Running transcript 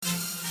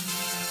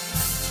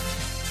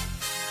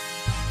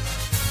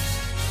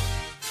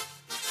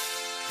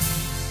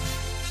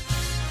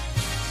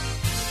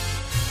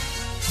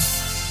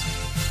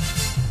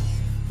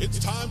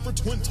for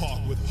Twin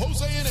Talk with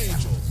Jose and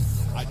Angel.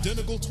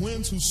 Identical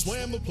twins who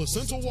swam the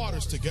placental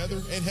waters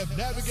together and have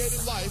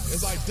navigated life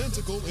as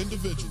identical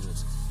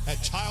individuals.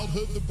 At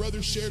childhood, the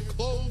brothers shared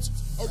clothes,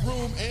 a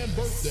room, and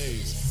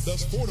birthdays,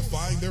 thus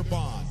fortifying their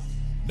bond.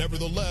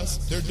 Nevertheless,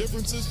 their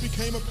differences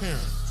became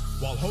apparent.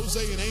 While Jose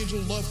and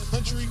Angel love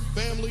country,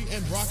 family,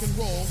 and rock and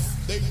roll,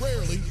 they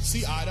rarely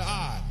see eye to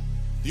eye.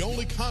 The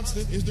only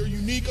constant is their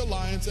unique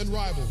alliance and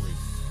rivalry.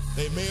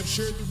 They may have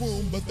shared the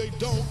room, but they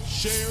don't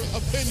share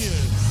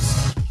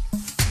opinions.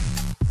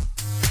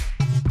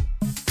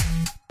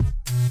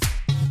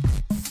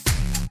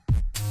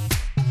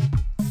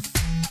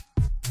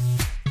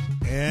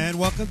 And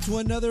welcome to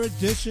another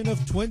edition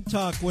of Twin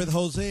Talk with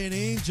Jose and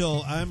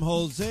Angel. I'm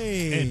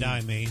Jose. And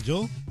I'm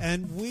Angel.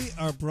 And we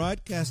are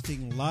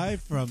broadcasting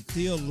live from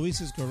Theo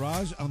Luis's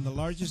garage on the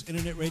largest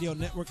internet radio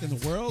network in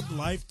the world,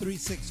 Live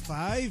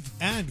 365.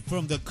 And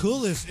from the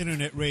coolest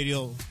internet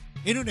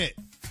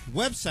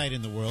website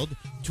in the world,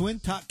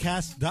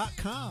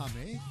 twintalkcast.com,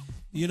 eh?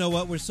 You know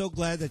what? We're so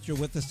glad that you're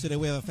with us today.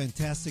 We have a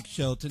fantastic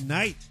show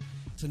tonight.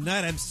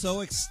 I'm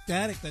so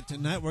ecstatic that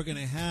tonight we're going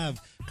to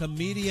have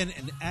comedian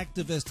and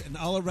activist and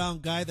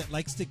all-around guy that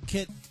likes to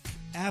kick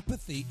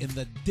apathy in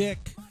the dick,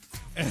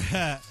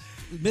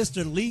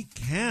 Mr. Lee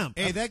Camp.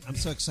 Hey, I'm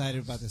so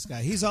excited about this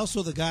guy. He's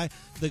also the guy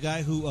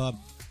who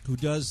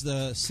does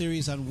the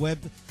series on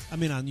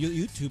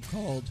YouTube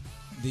called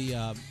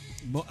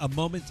A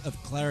Moment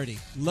of Clarity.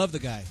 Love the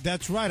guy.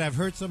 That's right. I've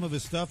heard some of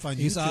his stuff on YouTube.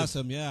 He's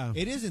awesome, yeah.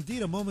 It is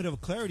indeed a moment of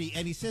clarity,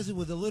 and he says it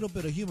with a little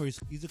bit of humor.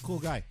 He's a cool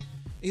guy.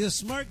 He's a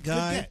smart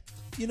guy. Good get.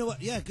 You know what?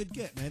 Yeah, good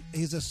get, man.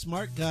 He's a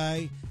smart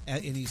guy,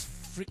 and he's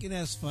freaking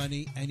ass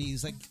funny. And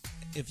he's like,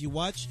 if you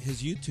watch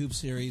his YouTube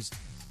series,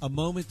 A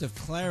Moment of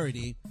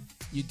Clarity,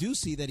 you do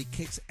see that he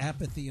kicks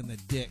apathy in the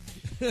dick.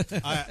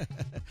 I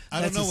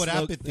don't know what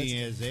apathy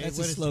is. That's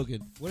a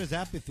slogan. What is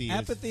apathy?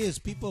 Apathy is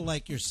people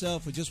like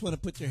yourself who just want to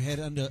put their head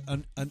in the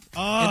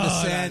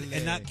sand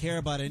and not care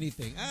about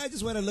anything. I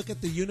just want to look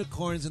at the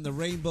unicorns and the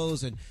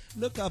rainbows and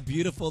look how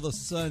beautiful the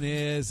sun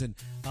is. And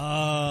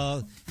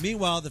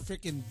meanwhile, the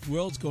freaking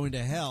world's going to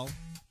hell.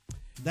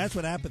 That's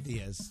what apathy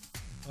is.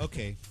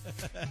 Okay.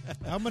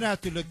 I'm going to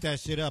have to look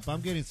that shit up.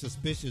 I'm getting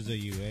suspicious of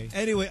you, eh?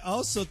 Anyway,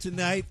 also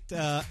tonight, we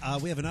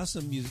have an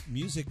awesome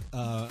music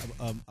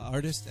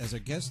artist as our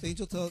guest.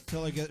 Angel, tell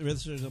our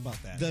listeners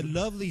about that. The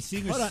lovely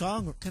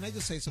singer-songwriter. Can I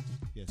just say something?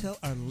 Yes. Tell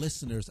our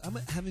listeners. I'm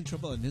having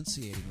trouble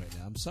enunciating right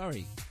now. I'm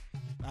sorry.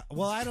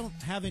 Well, I don't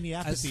have any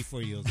apathy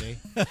for you, Jose.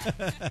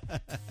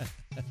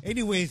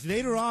 Anyways,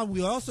 later on,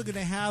 we're also going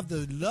to have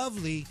the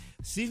lovely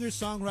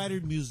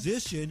singer-songwriter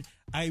musician,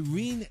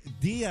 Irene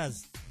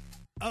Diaz.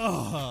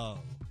 Oh,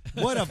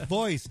 what a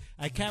voice!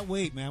 I can't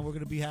wait, man. We're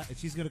gonna be.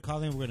 She's gonna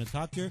call in. We're gonna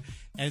talk to her,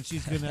 and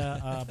she's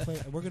gonna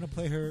play. We're gonna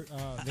play her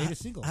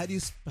latest single. How do you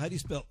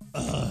spell?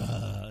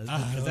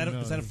 Is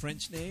that a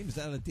French name? Is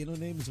that a Latino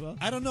name as well?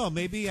 I don't know.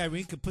 Maybe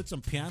Irene could put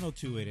some piano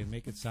to it and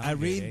make it sound.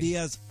 Irene good,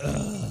 Diaz.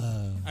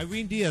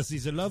 Irene Diaz.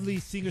 She's a lovely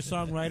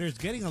singer-songwriter. It's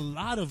getting a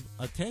lot of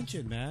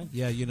attention, man.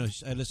 Yeah, you know,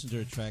 I listened to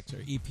her tracks.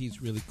 Her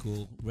EP's really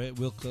cool.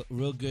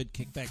 Real good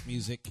kickback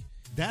music.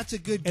 That's a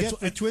good get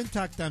for Twin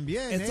Talk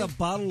también. It's a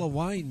bottle of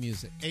wine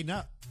music. Hey,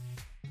 no.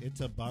 It's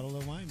a bottle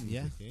of wine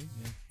music. Yeah. Eh?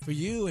 Yeah. For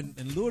you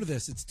and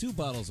Lourdes, it's 2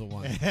 bottles of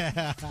wine.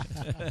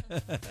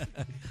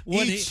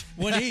 One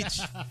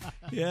each.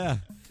 Yeah.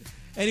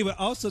 Anyway,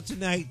 also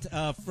tonight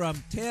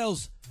from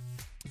Tales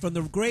from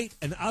the great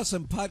and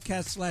awesome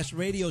podcast /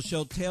 radio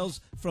show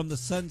Tales from the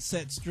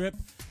Sunset Strip,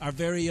 our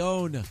very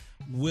own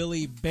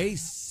Willie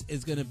Bass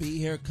is going to be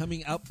here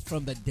coming up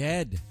from the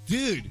dead.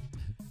 Dude.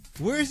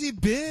 Where's he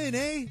been,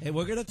 eh? And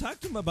we're going to talk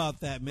to him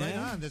about that, man.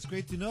 Right on. That's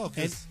great to know.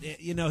 And,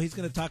 you know, he's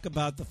going to talk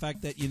about the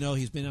fact that, you know,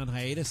 he's been on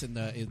hiatus and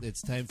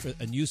it's time for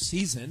a new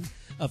season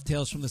of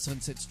Tales from the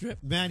Sunset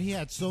Strip. Man, he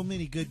had so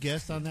many good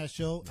guests on that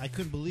show. I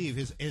couldn't believe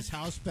his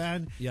house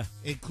band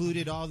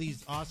included all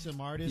these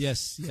awesome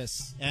artists.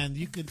 Yes. And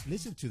you could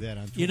listen to that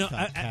on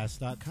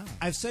twintalkcast.com.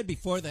 I've said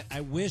before that I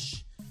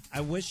wish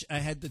I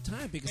had the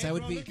time because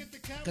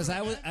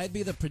I'd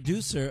be the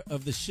producer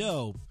of the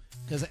show.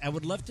 Because I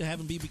would love to have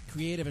him be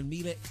creative and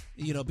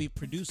be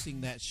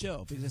producing that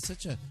show because it's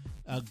such a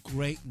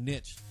great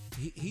niche.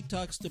 He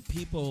talks to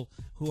people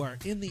who are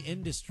in the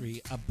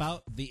industry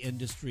about the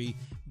industry,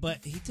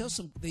 but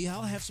they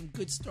all have some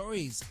good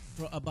stories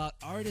about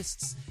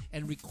artists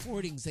and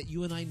recordings that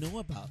you and I know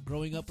about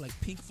growing up, like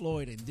Pink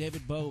Floyd and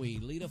David Bowie,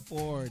 Lita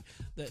Ford,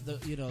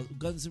 the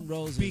Guns N'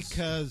 Roses.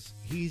 Because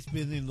he's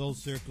been in those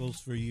circles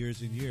for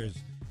years and years,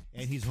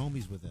 and he's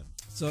homies with them.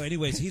 So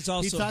anyways, he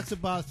talks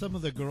about some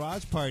of the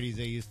garage parties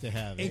they used to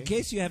have. In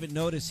case you haven't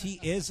noticed, he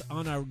is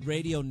on our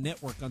radio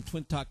network on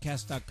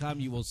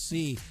twintalkcast.com. You will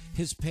see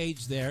his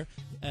page there.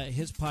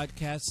 His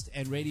podcast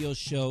and radio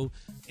show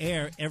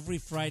air every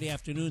Friday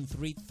afternoon,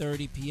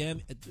 3:30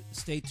 p.m.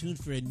 Stay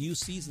tuned for a new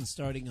season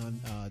starting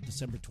on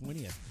December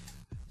 20th.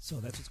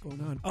 So that's what's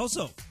going on.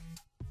 Also,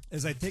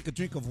 as I take a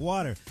drink of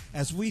water,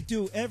 as we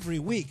do every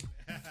week.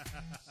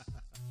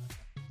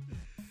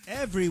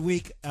 Every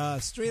week,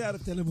 straight out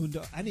of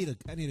Telemundo. I need a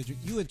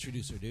drink. You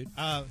introduce her, dude.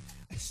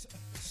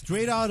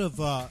 straight out of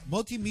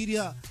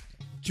multimedia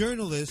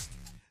journalist,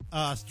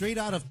 straight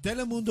out of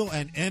Telemundo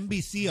and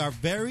NBC, our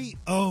very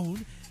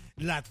own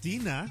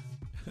Latina,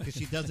 because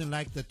she doesn't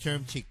like the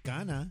term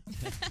Chicana.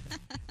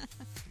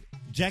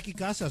 Jackie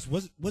Casas,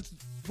 what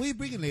are you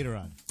bringing later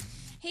on?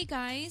 Hey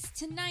guys,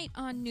 tonight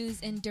on News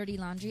and Dirty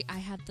Laundry, I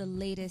have the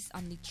latest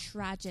on the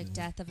tragic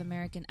death of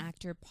American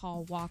actor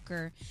Paul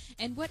Walker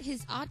and what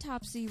his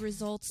autopsy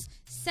results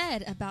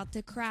said about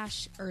the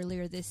crash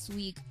earlier this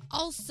week.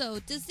 Also,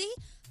 does the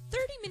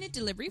 30-minute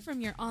delivery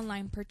from your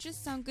online purchase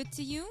sound good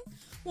to you?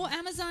 Well,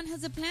 Amazon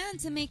has a plan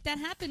to make that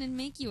happen and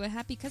make you a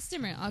happy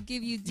customer. I'll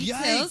give you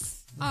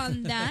details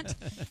on that.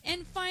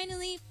 And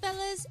finally,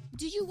 fellas,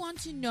 do you want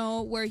to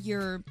know where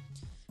your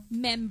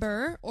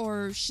member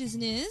or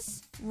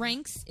shizness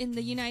ranks in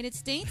the United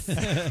States?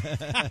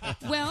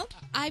 Well,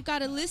 I've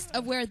got a list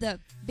of where the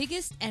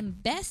biggest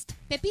and best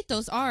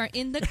pepitos are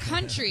in the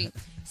country.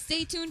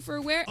 Stay tuned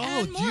for where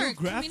and more.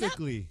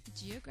 Geographically.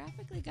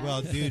 Geographically, guys.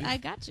 Well, dude, I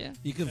got you.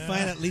 You can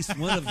find at least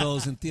one of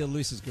those in Theo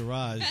Luis's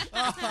garage.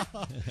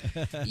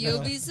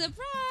 You'll be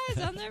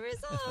surprised on the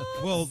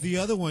results. Well, the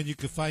other one, you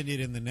could find it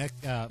in the next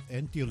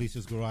in Theo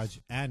Lisa's garage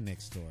and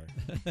next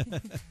door.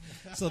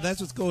 So that's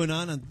what's going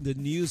on the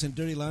News and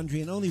Dirty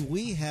Laundry, and only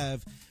we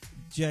have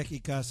Jackie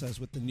Casas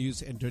with the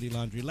News and Dirty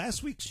Laundry.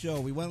 Last week's show,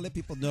 we want to let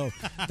people know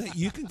that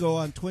you can go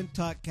on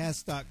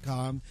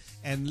twintalkcast.com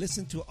and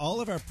listen to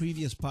all of our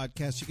previous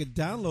podcasts. You can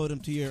download them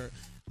to your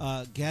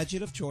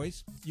gadget of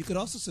choice. You could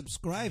also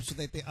subscribe so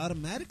that they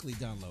automatically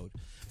download.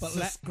 But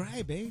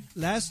Subscribe, eh?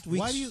 last week,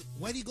 Why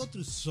do you go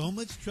through so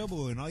much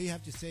trouble and all you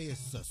have to say is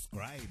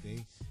subscribe, eh?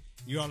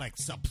 You're all like,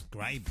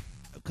 subscribe.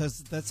 because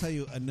that's how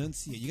you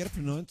enunciate. You got to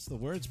pronounce the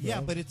words, bro.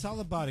 Yeah, but it's all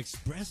about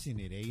expressing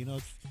it, eh? You know,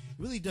 it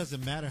really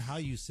doesn't matter how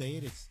you say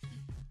it.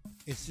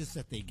 It's just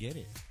that they get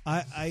it.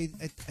 I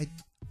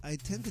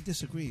tend to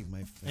disagree,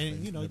 my friend.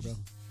 And, you know, bro.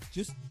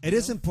 just It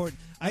is important.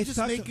 I'm just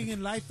making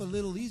in life a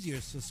little easier.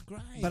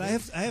 Subscribe. But I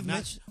have Not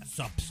mentioned.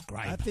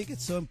 subscribe. I think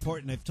it's so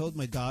important. I've told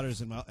my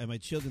daughters and my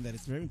children that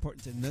it's very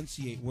important to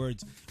enunciate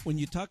words when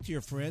you talk to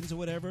your friends or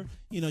whatever.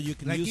 You know, you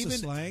can Like use the even-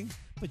 slang,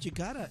 but you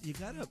gotta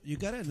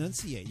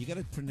enunciate. You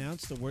gotta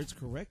pronounce the words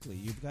correctly.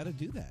 You've got to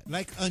do that.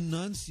 Like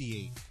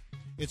enunciate.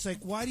 It's like,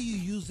 why do you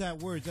use that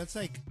word? That's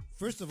like,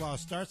 first of all, it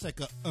starts like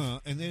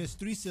and then it's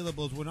 3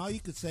 syllables when all you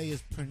could say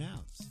is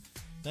pronounce.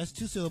 That's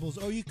 2 syllables.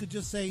 Or you could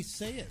just say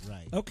it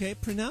right. Okay,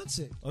 pronounce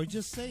it. Or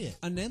just say it.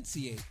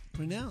 Enunciate,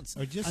 pronounce.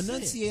 Or just say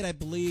enunciate. I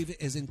believe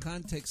is in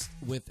context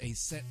with a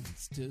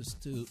sentence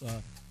to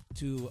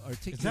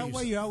articulate. Is that why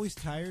yourself. you're always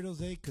tired,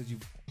 Jose?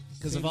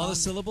 Because of all the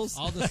syllables?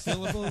 All the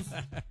syllables?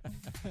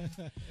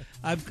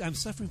 I'm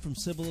suffering from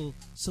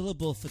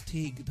syllable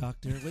fatigue,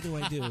 doctor. What do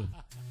I do?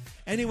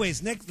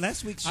 Anyways,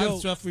 last week's show.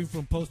 I'm suffering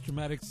from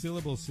post-traumatic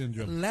syllable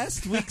syndrome.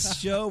 Last week's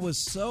show was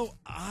so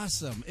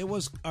awesome. It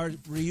was our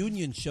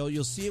reunion show.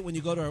 You'll see it when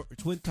you go to our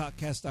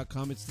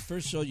twintalkcast.com. It's the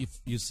first show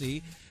you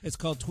see. It's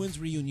called Twins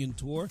Reunion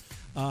Tour.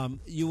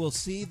 You will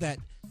see that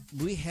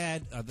we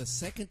had the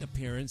second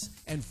appearance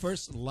and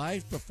first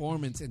live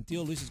performance in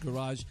Theo Luis's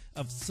garage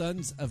of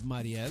Sons of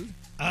Mariel.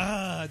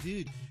 Ah,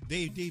 dude.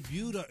 They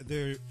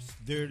debuted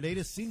their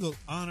latest single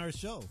on our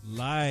show.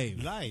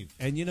 Live.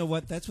 And you know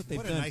what? That's what they've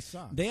What done. a nice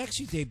song. They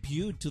actually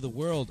debuted to the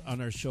world on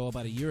our show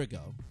about a year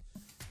ago.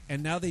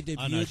 And now they debuted.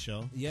 On our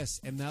show?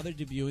 Yes. And now they're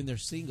debuting their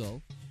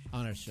single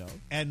on our show.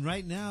 And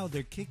right now,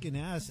 they're kicking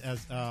ass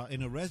as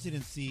in a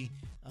residency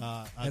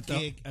At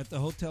gig the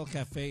Hotel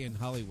Cafe in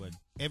Hollywood.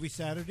 every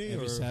Saturday.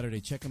 Every Saturday.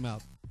 Check them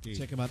out. Dude.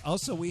 Check them out.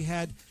 Also, we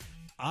had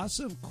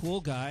awesome,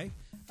 cool guy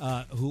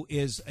who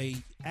is a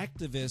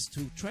activist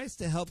who tries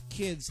to help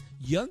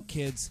young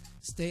kids,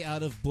 stay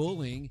out of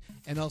bullying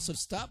and also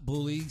stop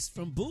bullies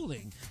from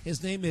bullying.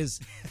 His name is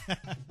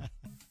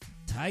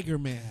Tiger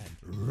Man.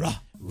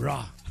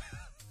 Rah.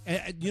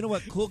 And you know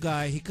what? Cool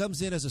guy. He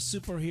comes in as a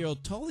superhero,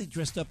 totally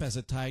dressed up as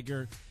a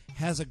tiger,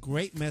 has a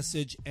great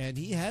message, and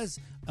he has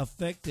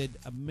affected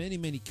many,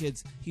 many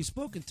kids. He's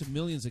spoken to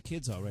millions of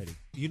kids already.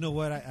 You know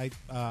what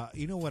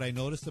I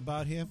noticed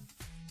about him?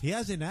 He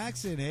has an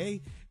accent, eh?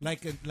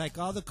 Like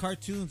all the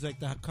cartoons, like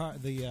the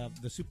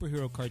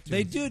superhero cartoons.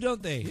 They do,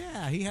 don't they?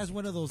 Yeah, he has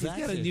one of those He's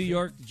accents. got a New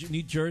York,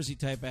 New Jersey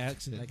type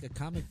accent. like a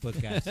comic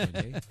book accent,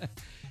 eh?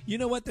 You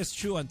know what? That's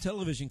true. On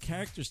television,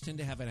 characters tend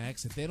to have an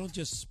accent. They don't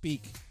just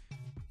speak,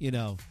 they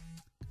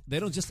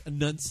don't just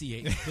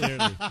enunciate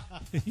clearly.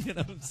 You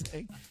know what I'm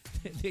saying?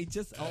 They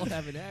just all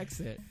have an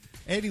accent.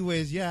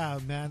 Anyways, yeah,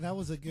 man, that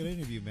was a good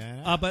interview,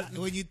 man. But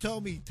when you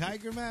told me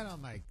Tiger Man,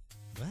 I'm like,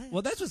 what?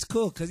 Well, that's what's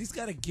cool because he's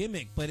got a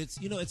gimmick, but it's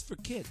it's for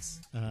kids,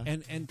 Uh-huh.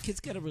 and kids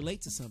got to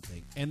relate to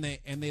something, and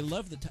they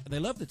love the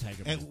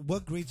Tiger Man. And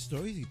what great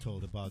stories he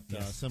told about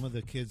Yes. some of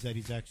the kids that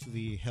he's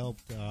actually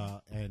helped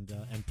and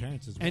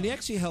parents as well. And he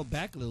actually held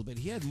back a little bit.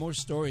 He had more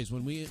stories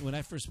when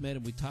I first met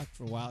him. We talked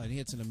for a while, and he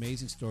had some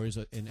amazing stories.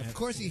 Of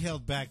course, he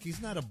held back.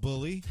 He's not a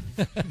bully.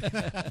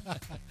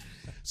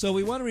 So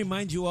we want to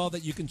remind you all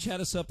that you can chat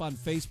us up on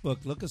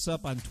Facebook. Look us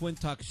up on Twin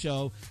Talk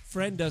Show.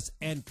 Friend us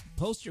and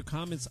post your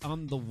comments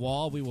on the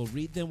wall. We will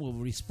read them. We'll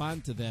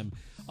respond to them.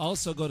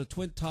 Also, go to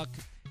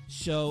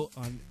show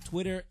on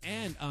Twitter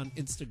and on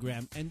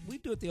Instagram. And we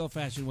do it the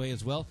old-fashioned way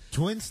as well.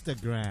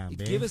 Twinstagram,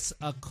 babe. Give us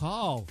a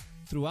call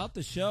throughout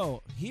the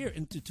show here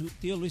into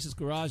Theo Luis's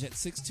Garage at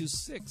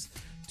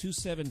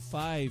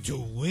 626-275. To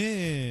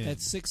win.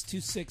 That's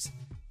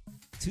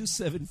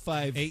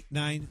 626-275.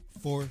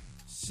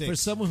 8946. For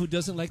someone who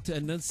doesn't like to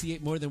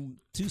enunciate more than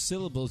 2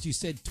 syllables, you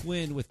said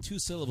twin with 2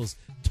 syllables.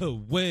 To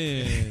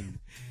win.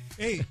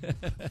 Hey,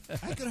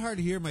 I can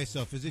hardly hear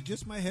myself. Is it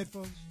just my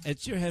headphones?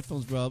 It's your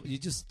headphones, bro. You're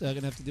just going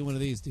to have to do one of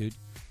these, dude.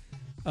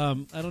 I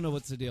don't know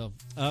what's the deal.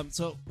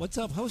 So, what's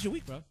up? How was your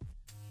week, bro?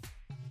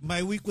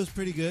 My week was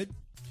pretty good.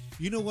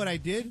 You know what I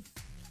did?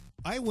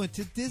 I went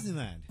to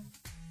Disneyland.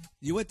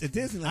 You went to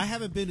Disneyland? I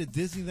haven't been to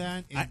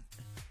Disneyland in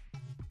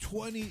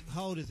 20...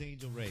 How old is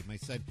Angel Ray, my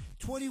son?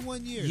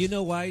 21 years. You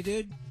know why,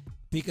 dude?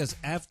 Because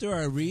after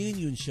our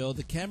reunion show,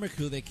 the camera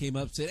crew that came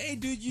up said, "Hey,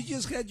 dude, you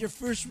just had your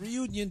first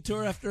reunion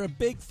tour after a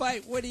big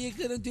fight. What are you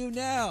going to do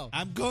now?"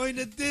 I'm going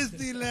to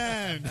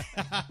Disneyland.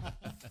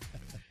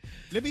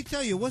 Let me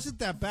tell you, it wasn't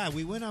that bad.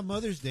 We went on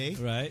Mother's Day.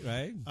 Right.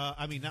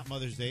 I mean, not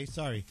Mother's Day.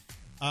 Sorry.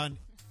 On...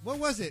 What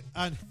was it?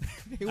 I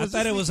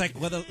thought it was like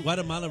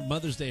Guatemala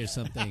Mother's Day or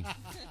something.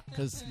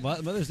 Because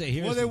Mother's Day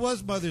here. Well, there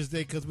was Mother's Day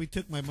because we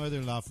took my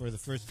mother-in-law for the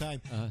first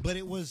time. But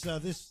it was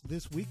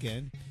this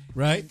weekend.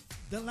 Right. And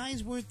the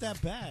lines weren't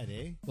that bad,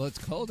 eh? Well, it's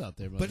cold out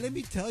there, bro. But let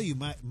me tell you,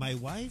 my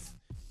wife,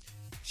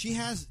 she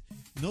has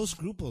no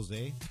scruples,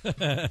 eh?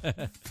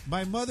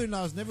 My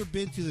mother-in-law's never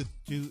been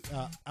to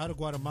out of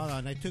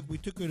Guatemala, and we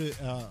took her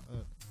to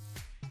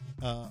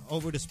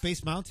over to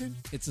Space Mountain.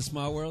 It's a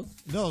small world?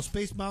 No,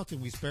 Space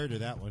Mountain, we spared her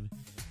that one.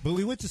 But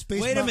we went to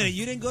Space Mountain. Wait a minute,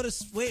 you didn't go to...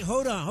 Wait,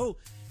 hold on.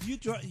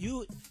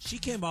 She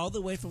came all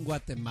the way from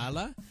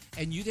Guatemala,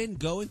 and you didn't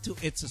go into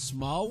It's a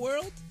Small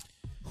World?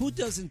 Who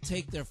doesn't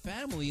take their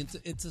family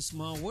into It's a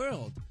Small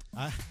World?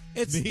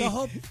 It's me.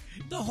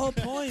 The whole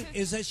point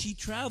is that she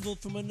traveled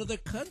from another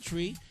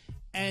country,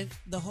 and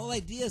the whole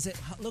idea is that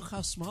look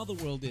how small the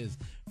world is.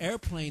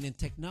 Airplane and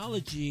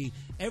technology,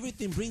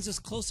 everything brings us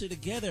closer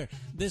together.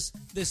 This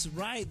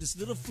ride, this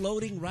little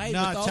floating ride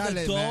with all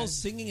the dolls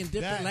singing in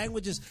different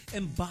languages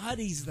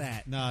embodies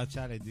that. No,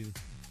 Charlie, dude.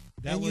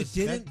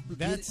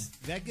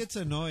 That gets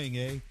annoying,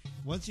 eh?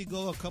 Once you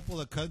go a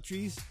couple of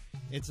countries,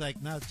 it's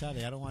like, no,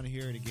 Charlie, I don't want to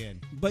hear it again.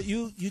 But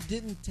you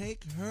didn't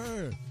take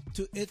her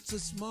to It's a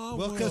Small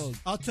World. Well, because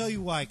I'll tell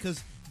you why.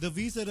 Because the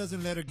visa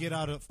doesn't let her get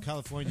out of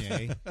California,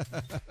 eh? I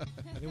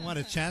didn't want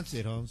to chance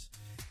it, Holmes.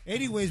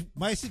 Anyways,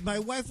 my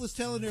wife was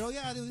telling her, "Oh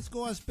yeah, let's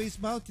go on Space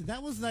Mountain."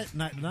 That was not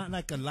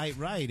like a light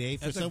ride, eh?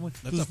 For someone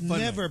who's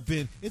never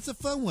been. It's a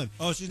fun one.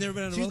 Oh, she's never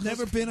been on a roller coaster? She's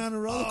never been on a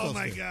roller coaster. Oh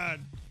my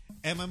God!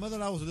 And my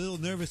mother-in-law was a little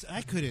nervous.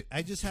 I couldn't.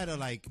 I just had to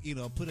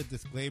put a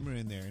disclaimer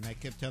in there, and I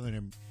kept telling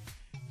her,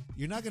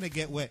 "You're not gonna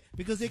get wet,"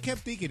 because they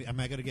kept thinking, "Am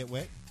I gonna get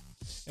wet?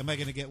 Am I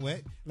gonna get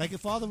wet?" Like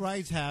if all the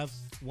rides have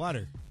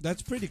water.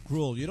 That's pretty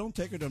cruel. You don't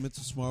take her to It's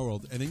a Small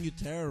World, and then you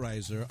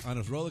terrorize her on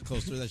a roller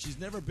coaster that she's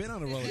never been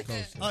on a roller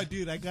coaster. Oh,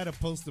 dude, I gotta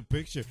post the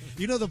picture.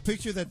 You know the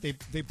picture that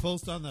they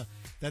post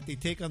that they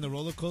take on the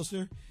roller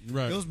coaster?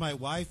 Right. It was my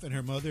wife and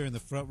her mother in the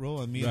front row,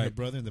 and me and her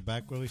brother in the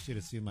back row. You should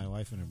have seen my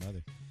wife and her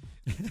mother.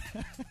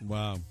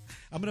 Wow.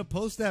 I'm gonna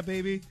post that,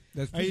 baby.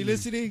 Are you mean.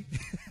 listening?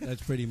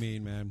 That's pretty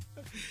mean, man.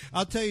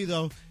 I'll tell you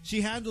though,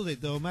 she handled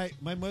it though. My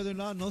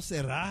mother-in-law no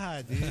se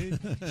raja, dude.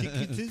 She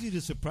continued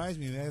to surprise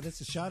me, man.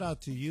 That's a shout out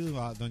to you,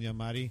 Doña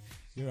Mari.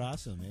 You're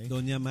awesome, eh?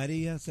 Doña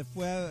María se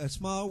fue a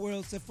Small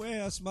World, se fue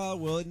a Small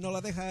World, no la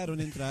dejaron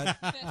entrar.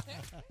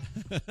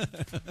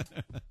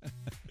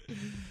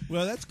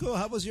 Well, that's cool.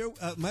 How was your?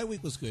 My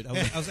week was good. I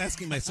was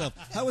asking myself,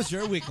 how was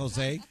your week,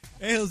 Jose?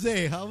 Hey,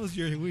 Jose, how was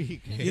your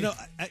week?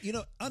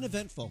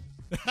 Uneventful.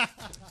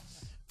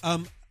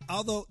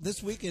 Although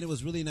this weekend it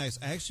was really nice.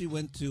 I actually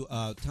went to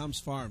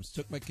Tom's Farms.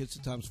 Took my kids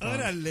to Tom's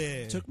Farms.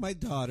 Orale. Took my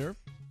daughter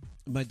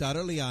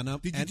Liana.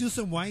 Did you do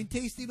some wine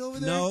tasting over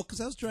there? No,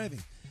 because I was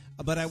driving.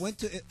 But I went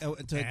to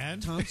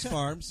Tom's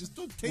Farms. Just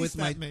don't taste with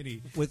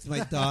many. With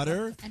my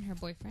daughter. And her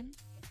boyfriend?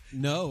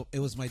 No, it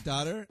was my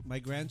daughter, my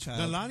grandchild.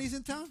 Nalani's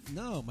in town?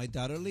 No, my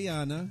daughter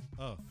Liana,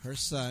 Oh. her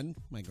son,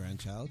 my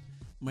grandchild,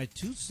 my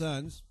 2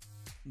 sons,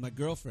 my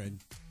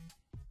girlfriend.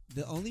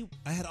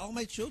 I had all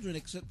my children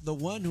except the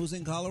one who's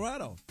in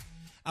Colorado.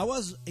 I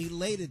was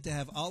elated to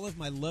have all of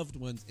my loved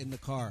ones in the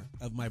car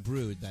of my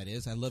brood. That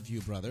is, I love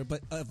you, brother,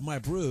 but of my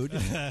brood.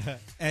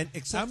 And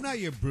except I'm not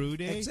your brood,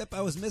 eh? Except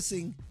I was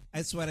missing.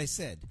 That's what I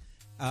said.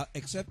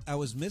 Except I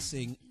was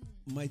missing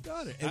my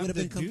daughter. It would have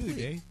been complete. Dude,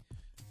 eh?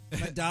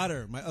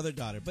 My other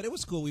daughter. But it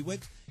was cool. We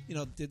went,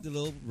 did the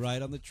little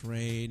ride on the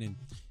train and,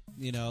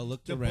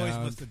 looked The around. boys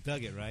must have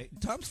dug it, right?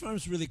 Tom's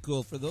Farms is really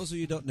cool. For those of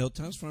you who don't know,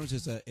 Tom's Farms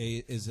is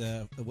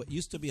what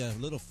used to be a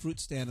little fruit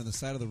stand on the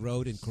side of the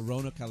road in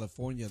Corona,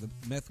 California, the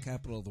meth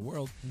capital of the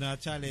world. No,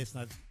 Charlie, it's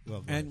not.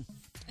 Well, And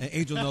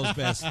Angel knows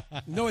best.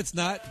 No, it's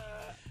not.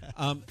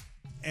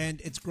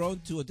 And it's grown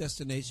to a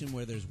destination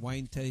where there's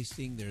wine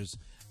tasting. There's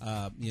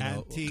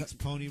antiques,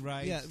 pony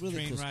rides, really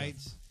train cool stuff.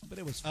 rides. but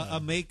it was fun. a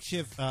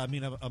makeshift.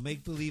 A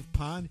make-believe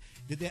pond.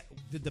 Did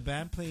the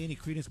band play any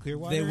Creedence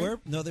Clearwater?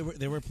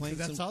 They were playing.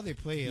 That's all they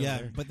play. Yeah,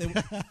 there. but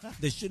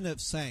they shouldn't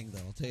have sang though.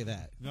 I'll tell you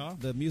that. No?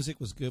 The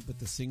music was good, but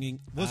the singing.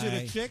 Was it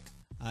a chick?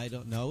 I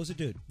don't know. It was a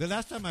dude. The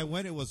last time I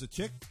went, it was a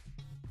chick.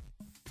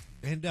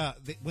 And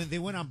when they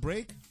went on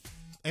break,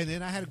 and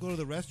then I had to go to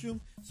the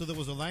restroom, so there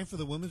was a line for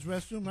the women's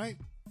restroom, right?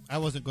 I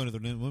wasn't going to the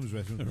women's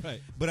restroom, Right.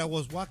 But I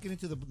was walking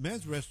into the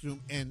men's restroom,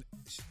 and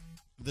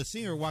the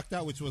singer walked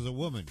out, which was a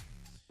woman.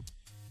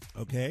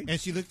 Okay. And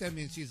she looked at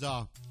me, and she's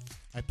all,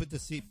 I put the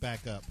seat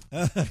back up.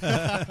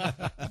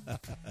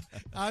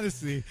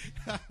 Honestly.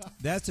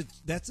 That's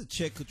a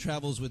chick who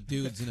travels with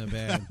dudes in a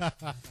van.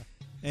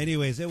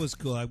 Anyways, it was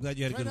cool. I'm glad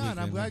you had a Right good on. weekend.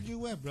 I'm glad you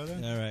went, brother.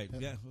 All right.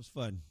 Yeah, it was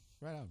fun.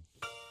 Right on.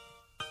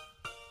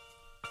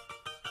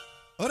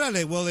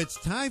 Orale, well, it's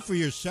time for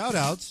your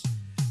shout-outs.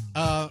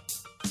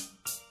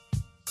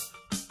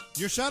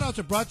 Your shout-outs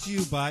are brought to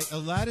you by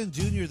Aladdin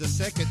Jr.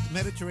 II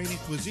Mediterranean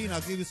Cuisine.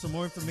 I'll give you some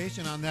more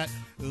information on that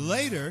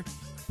later.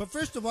 But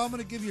first of all, I'm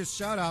going to give you a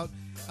shout-out.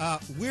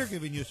 We're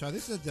giving you a shout-out.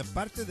 This is de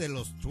parte de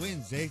los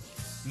twins, eh?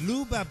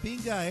 Lou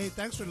Babinga, eh?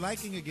 Thanks for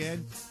liking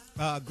again.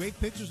 Great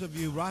pictures of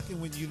you rocking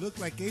when you look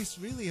like Ace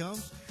Frehley,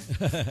 Holmes.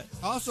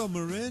 Also,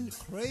 Marin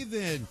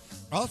Craven,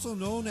 also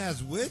known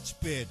as Witch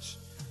Bitch.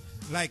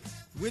 Like,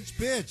 which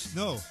bitch?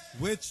 No,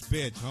 which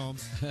bitch,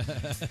 Holmes.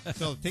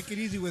 So take it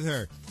easy with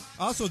her.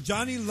 Also,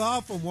 Johnny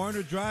Law from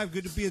Warner Drive.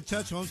 Good to be in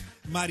touch, Holmes.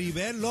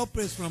 Maribel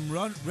Lopez from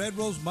Red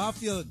Rose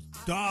Mafia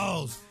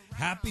Dolls.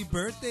 Happy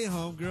birthday,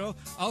 homegirl.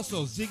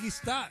 Also, Ziggy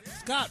Scott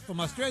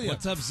from Australia.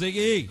 What's up,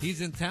 Ziggy?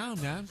 He's in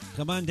town, man.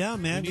 Come on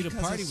down, man. We need a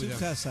party with him.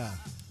 Casa.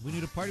 We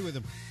need to party with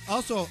him.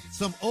 Also,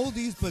 some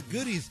oldies but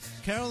goodies.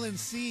 Carolyn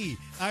C.,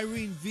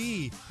 Irene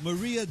V.,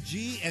 Maria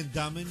G., and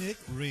Dominic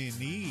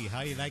Renee.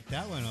 How you like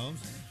that one,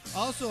 Holmes?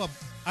 Also,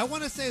 I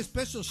want to say a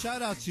special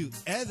shout out to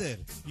Eder.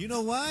 You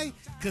know why?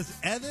 Because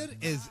Eder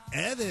is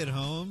Eder,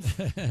 Holmes.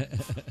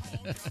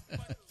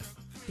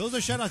 Those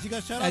are shout outs. You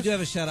got shout outs? I do have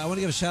a shout out. I want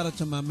to give a shout out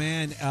to my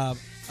man.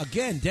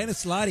 Again,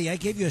 Dennis Lottie. I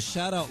gave you a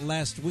shout out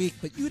last week,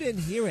 but you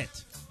didn't hear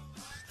it.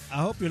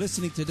 I hope you're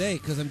listening today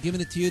because I'm giving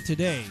it to you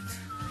today.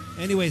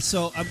 Anyway,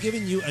 so I'm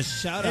giving you a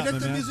shout out, Hey, my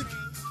let the man. music.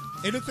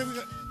 Hey, look,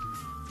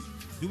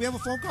 do we have a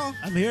phone call?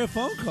 I'm here. A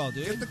phone call,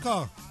 dude. Get the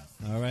call.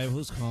 All right,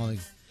 who's calling?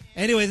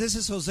 Anyway, this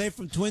is Jose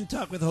from Twin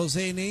Talk with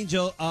Jose and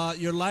Angel.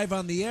 You're live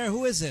on the air.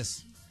 Who is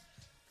this?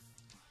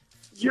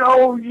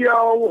 Yo,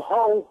 yo,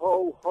 ho,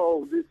 ho,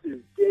 ho. This is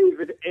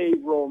David A.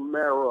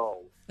 Romero.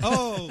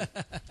 Oh,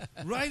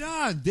 right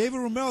on. David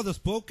Romero, the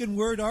spoken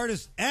word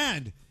artist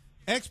and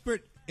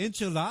expert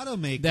enchilada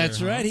maker.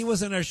 That's right. He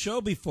was on our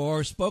show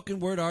before, spoken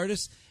word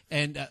artist,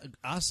 and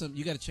awesome.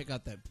 You got to check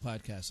out that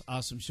podcast.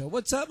 Awesome show.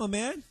 What's up, my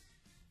man?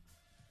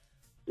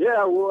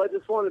 Yeah, well, I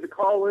just wanted to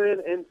call in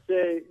and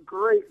say,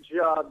 great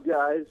job,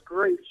 guys.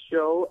 Great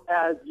show,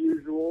 as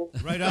usual.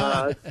 Right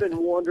on. It's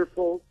been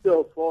wonderful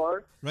so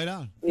far. Right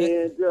on.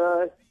 And,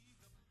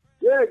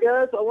 yeah,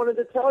 guys, I wanted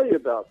to tell you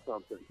about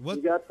something. What?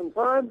 You got some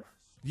time?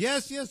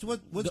 Yes.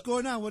 What's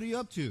going on? What are you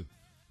up to?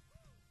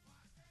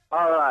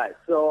 All right,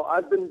 so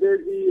I've been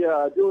busy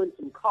doing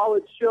some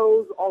college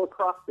shows all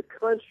across the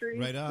country.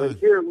 Right on. But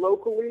here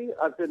locally,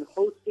 I've been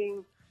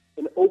hosting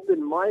an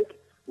open mic.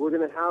 We're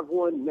going to have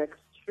one next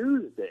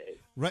Tuesday.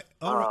 Right.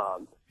 All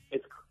right.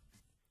 It's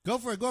Go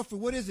for it.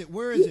 What is it?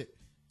 Where is it?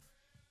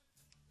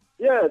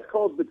 Yeah, it's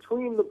called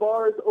Between the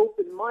Bars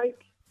Open Mic.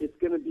 It's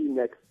going to be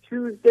next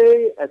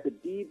Tuesday at the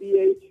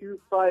DBA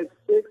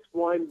 256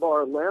 Wine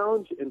Bar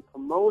Lounge in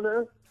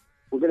Pomona.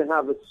 We're going to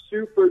have a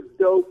super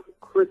dope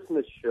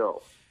Christmas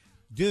show.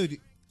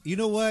 Dude, you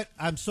know what?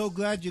 I'm so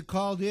glad you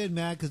called in,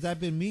 man, because I've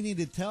been meaning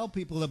to tell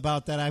people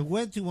about that. I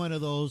went to one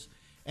of those,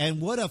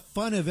 and what a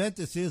fun event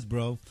this is,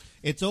 bro.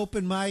 It's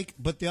open mic,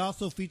 but they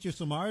also feature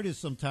some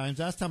artists sometimes.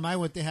 Last time I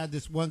went, they had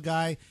this one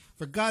guy,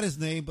 forgot his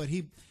name, but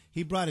he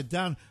brought it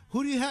down.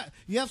 Who do you have?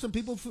 You have some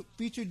people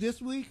featured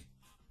this week?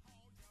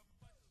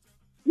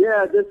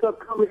 Yeah, this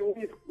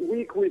upcoming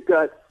week we've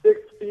got 6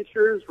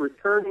 features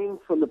returning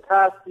from the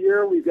past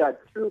year. We've got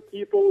 2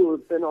 people who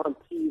have been on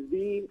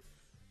TV,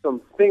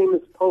 some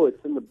famous poets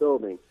in the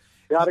building.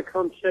 Got to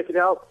come check it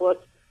out. Plus,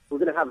 we're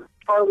going to have a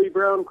Charlie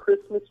Brown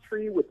Christmas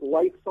tree with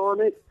lights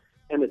on it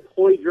and a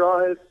toy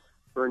drive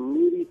for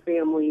needy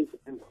families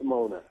in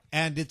Pomona.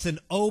 And it's an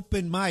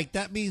open mic.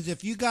 That means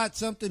if you got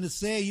something to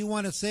say, you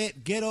want to say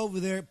it, get over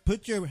there,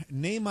 put your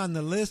name on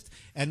the list,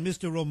 and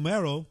Mr.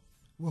 Romero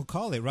will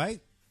call it, right?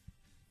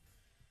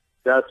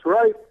 That's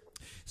right.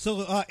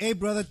 So, hey,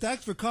 brother,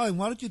 thanks for calling.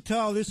 Why don't you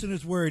tell our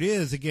listeners where it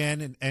is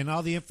again and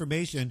all the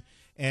information,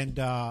 and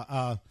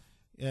we'll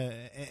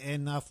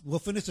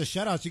finish the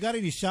shout-outs. You got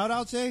any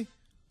shout-outs, eh?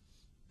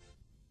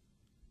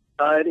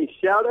 Any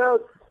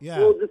shout-outs? Yeah.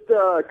 Well, just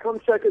come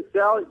check us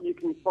out. You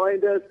can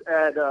find us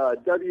at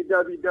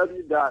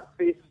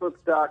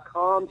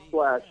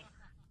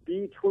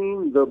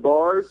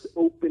www.facebook.com/BetweenTheBars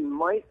Open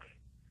Mic.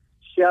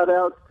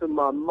 Shout-outs to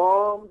my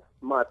mom,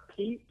 my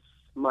peeps,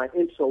 my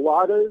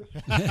enchiladas,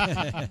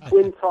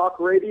 Twin Talk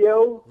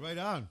Radio. Right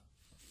on.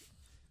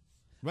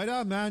 Right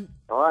on, man.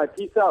 All right,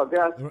 peace out,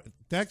 guys.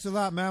 Thanks a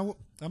lot, man.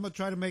 I'm gonna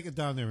try to make it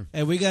down there.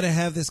 And we got to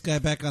have this guy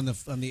back on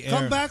the air.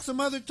 Come back some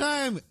other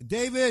time,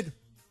 David.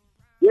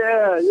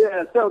 Yeah,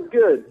 sounds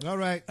good. All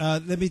right.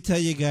 Let me tell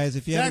you guys,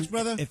 if you Thanks, haven't,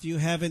 brother. if you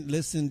haven't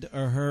listened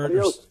or heard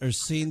or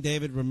seen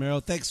David Romero,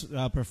 thanks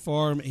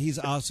perform. He's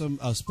awesome,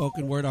 a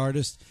spoken word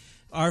artist.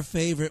 Our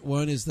favorite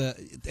one is the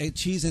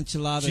cheese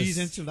enchiladas. Cheese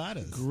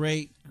enchiladas.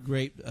 Great.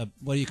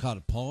 What do you call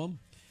it? Poem?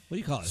 What do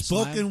you call it?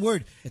 Spoken Slam?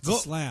 word. It's a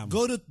slam.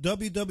 Go to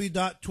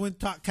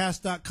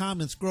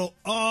www.twintalkcast.com and scroll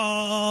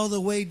all the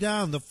way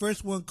down. The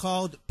first one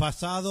called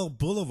Pasado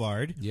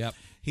Boulevard. Yep.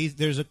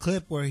 There's a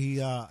clip where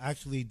he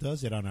actually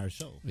does it on our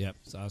show. Yep.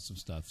 It's awesome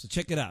stuff. So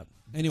check it out.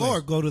 Anyway.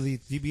 Or go to the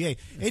DBA.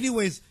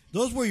 Anyways,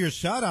 those were your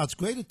shout-outs.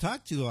 Great to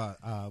talk to you.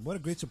 What a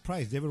great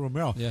surprise, David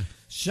Romero. Yeah.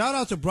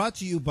 Shout-outs are brought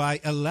to you by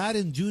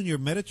Aladdin Jr.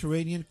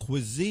 Mediterranean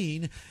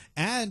Cuisine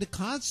and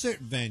Concert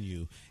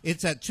Venue.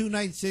 It's at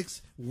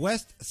 296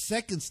 West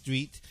 2nd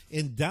Street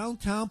in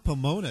downtown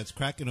Pomona. It's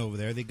cracking over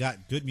there. They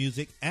got good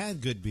music and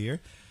good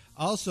beer.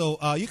 Also,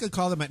 you can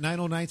call them at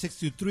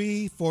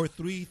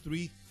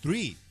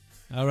 909-623-4333.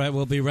 All right.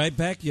 We'll be right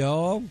back,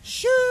 y'all.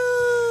 Shoo!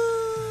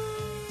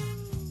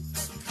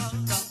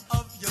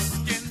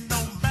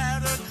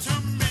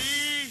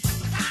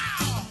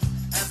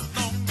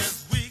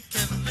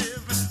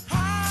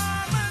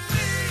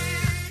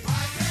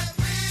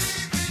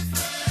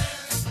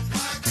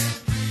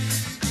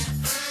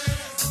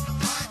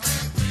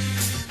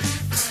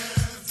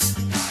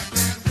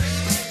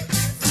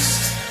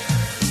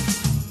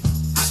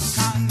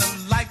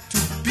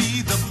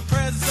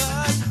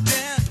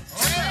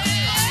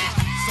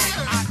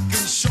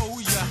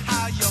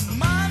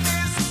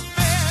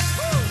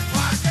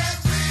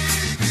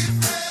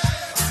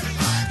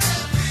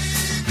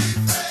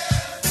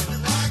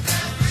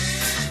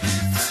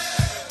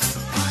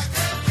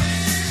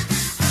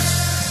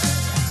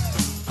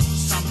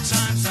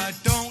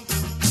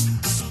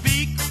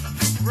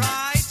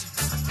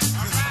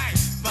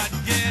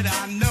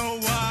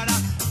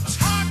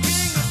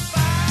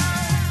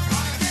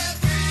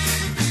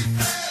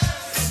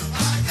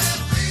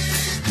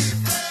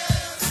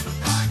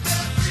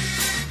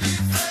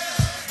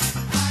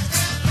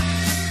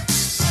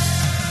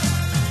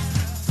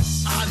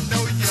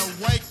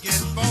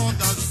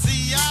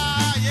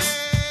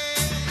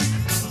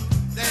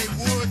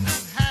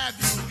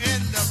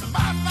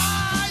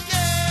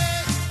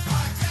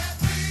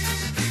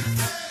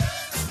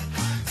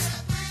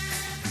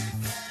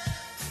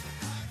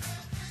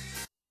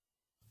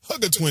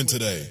 Hug a twin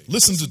today.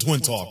 Listen to Twin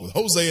Talk with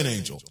Jose and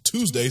Angel,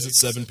 Tuesdays at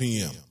 7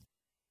 p.m.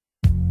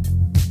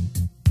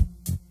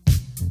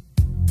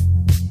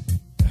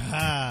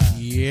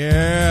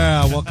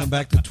 Yeah. Welcome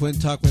back to Twin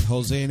Talk with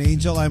Jose and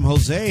Angel. I'm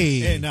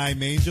Jose. And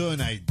I'm Angel,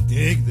 and I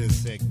dig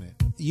this segment.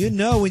 You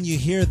know when you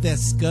hear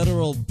that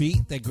guttural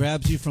beat that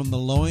grabs you from the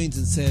loins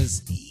and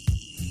says,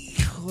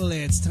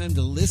 "Híjole, it's time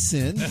to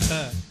listen."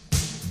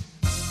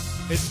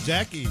 It's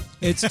Jackie.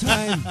 It's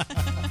time.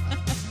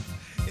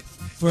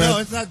 No,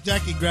 it's not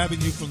Jackie grabbing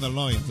you from the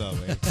loins, though.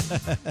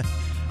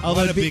 I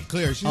want to be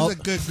clear. She's a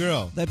good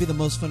girl. That'd be the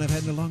most fun I've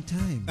had in a long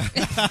time.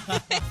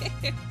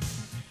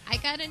 I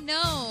gotta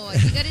know.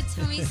 You gotta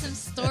tell me some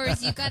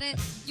stories.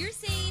 You're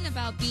saying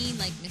about being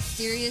like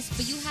mysterious,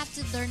 but you have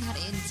to learn how to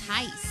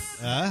entice.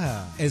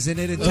 Isn't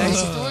it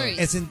enticing? Stories.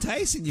 It's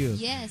enticing you.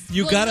 Yes.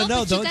 You gotta know,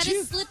 but don't you?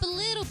 you? Gotta slip a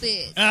little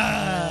bit.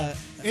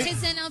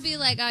 Because then I'll be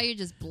like, oh, you're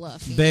just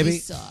bluffing. Baby, You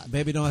suck.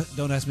 baby,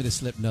 don't ask me to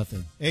slip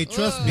nothing. Hey,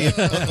 trust me.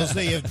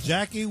 Jose, if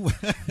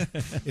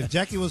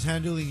Jackie was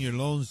handling your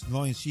loins,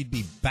 she'd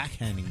be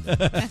backhanding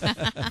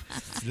them.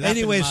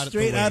 Anyway,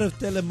 straight out of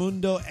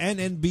Telemundo and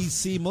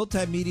NBC,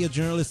 multimedia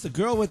journalist, the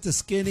girl with the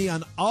skinny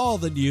on all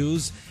the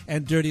news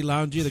and dirty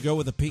laundry, the girl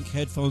with the pink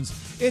headphones,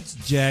 it's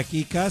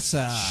Jackie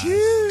Casa.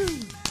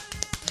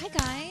 Hi,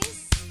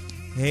 guys.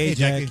 Hey,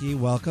 Jackie,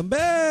 welcome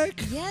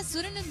back. Yes,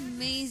 what an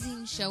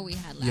amazing show we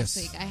had last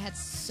week. I had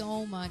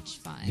so much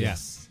fun.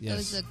 Yes. It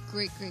was a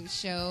great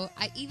show.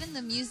 Even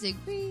the music,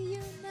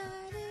 reunited.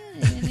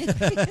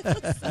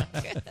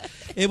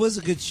 It was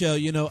a good show.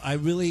 You know, I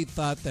really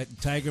thought that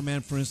Tiger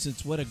Man, for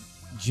instance, what a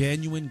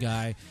genuine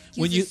guy.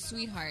 He's a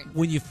sweetheart.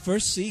 When you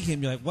first see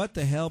him, you're like, what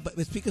the hell? But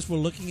it's because we're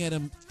looking at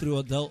him through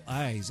adult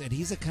eyes. And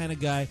he's the kind of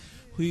guy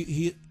who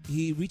he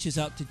reaches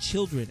out to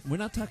children. We're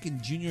not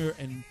talking junior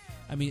and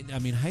I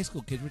mean high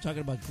school kids. We're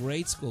talking about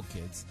grade school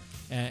kids.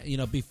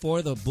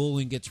 Before the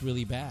bullying gets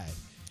really bad.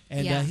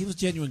 And he was a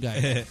genuine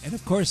guy. And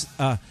of course,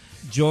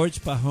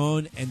 George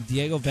Pajon and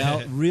Diego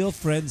Val, real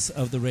friends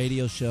of the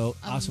radio show.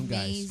 Awesome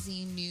guys.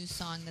 Amazing new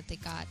song that they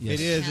got. Yes.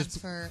 It is. Chance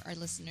for our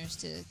listeners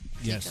to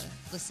take a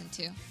listen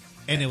to.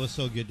 And it was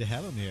so good to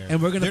have them here.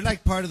 And they're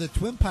like part of the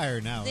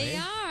Twimpire now. They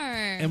are.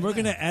 And we're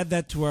going to add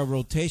that to our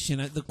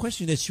rotation. The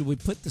question is, should we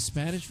put the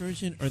Spanish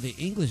version or the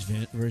English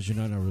version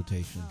on our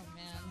rotation? Oh,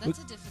 man. That's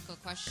a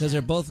difficult question. Because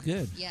they're both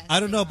good. Yes, I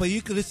don't know, but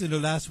you can listen to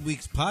last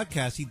week's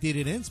podcast. He did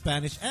it in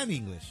Spanish and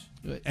English.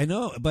 I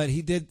know, but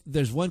he did.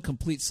 There's one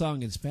complete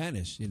song in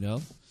Spanish, you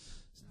know?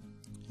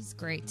 He's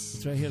great.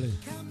 It's right here.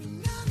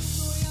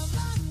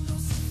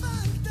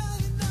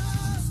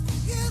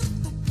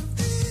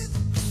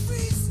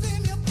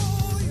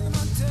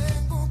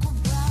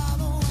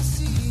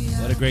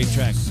 great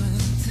track.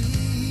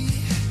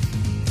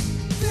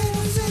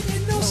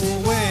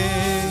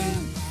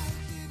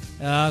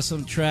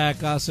 Awesome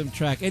track, awesome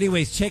track.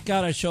 Anyways, check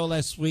out our show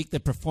last week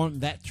that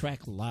performed that track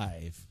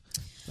live.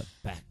 But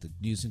back to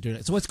News and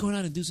Dirty. So what's going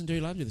on in News and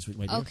Dirty Laundry this week,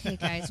 my dear? Okay,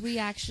 guys, we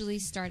actually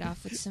start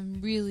off with some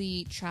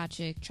really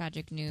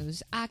tragic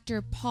news.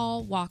 Actor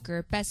Paul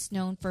Walker, best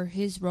known for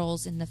his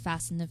roles in the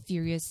Fast and the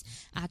Furious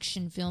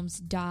action films,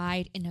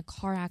 died in a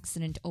car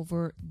accident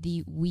over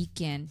the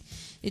weekend.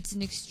 It's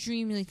an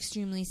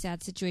extremely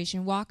sad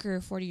situation. Walker,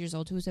 40 years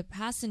old, who was a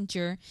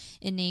passenger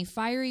in a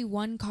fiery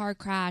one-car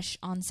crash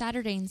on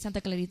Saturday in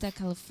Santa Clarita,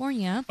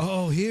 California.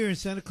 Oh, here in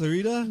Santa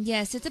Clarita?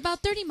 Yes, it's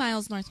about 30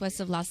 miles northwest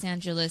of Los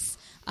Angeles.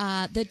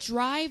 The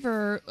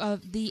driver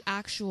of the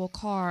actual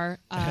car,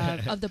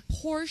 of the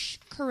Porsche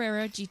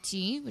Carrera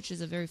GT, which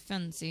is a very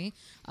fancy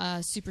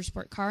super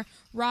sport car,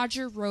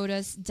 Roger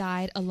Rodas,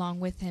 died along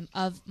with him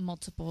of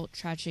multiple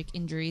tragic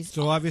injuries.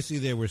 So obviously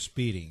they were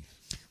speeding.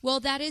 Well,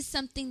 that is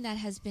something that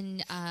has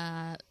been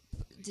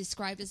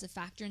described as a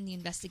factor in the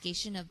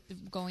investigation of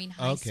going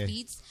high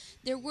speeds.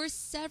 There were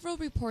several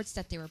reports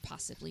that they were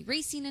possibly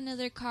racing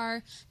another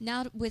car.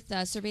 Now, with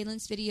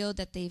surveillance video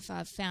that they've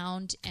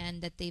found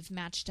and that they've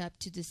matched up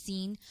to the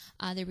scene,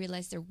 they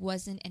realized there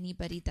wasn't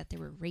anybody that they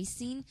were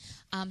racing.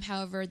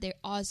 However, there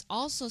was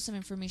also some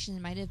information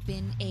that might have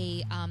been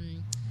a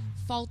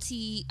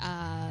faulty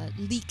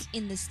leak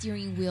in the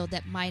steering wheel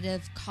that might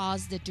have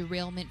caused the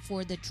derailment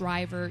for the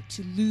driver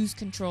to lose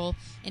control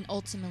and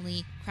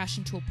ultimately crash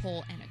into a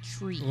pole and a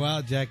tree.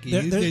 Wow, Jackie,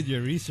 you did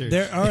your research.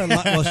 There are a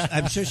lot. Well,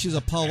 I'm sure she's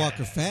a Paul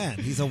Walker fan.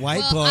 He's a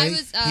white boy.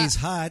 He's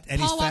hot,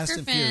 and Paul he's fast Walker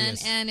and fan,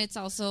 furious. and it's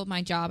also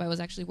my job. I was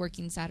actually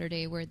working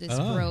Saturday where this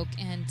broke,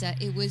 and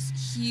it was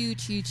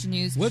huge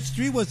news. What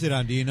street was it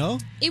on? Do you know?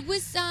 It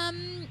was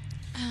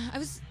I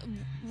was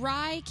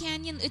Rye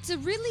Canyon. It's a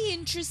really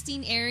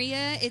interesting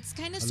area. It's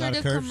kind of sort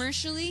of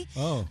commercially.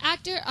 Oh.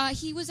 Actor,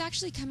 he was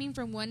actually coming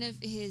from one of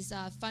his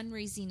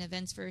fundraising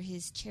events for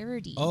his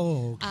charity.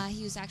 Oh.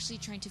 He was actually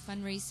trying to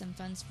fundraise some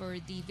funds for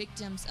the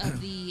victims of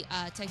the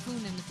typhoon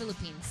in the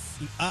Philippines.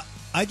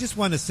 I just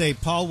want to say,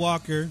 Paul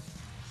Walker,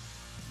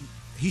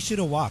 he should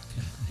have walked.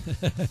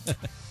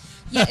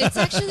 Yeah, it's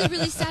actually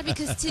really sad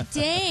because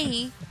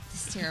today,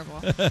 this is terrible.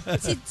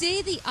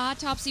 Today, the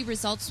autopsy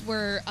results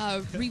were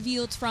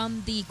revealed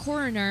from the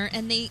coroner,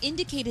 and they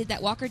indicated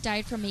that Walker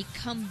died from a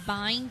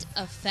combined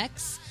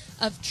effects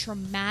of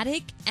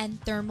traumatic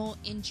and thermal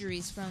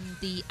injuries from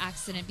the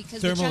accident.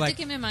 Because what you have to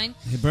keep in mind,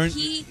 he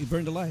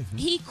burned alive.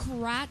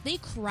 They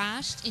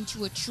crashed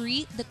into a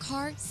tree. The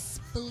car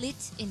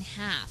split in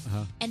half,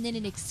 and then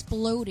it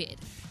exploded.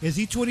 Is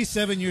he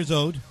 27 years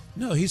old?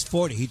 No, he's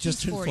 40. He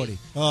just turned 40.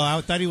 Oh, I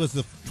thought he was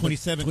the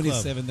 27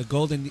 27, the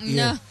golden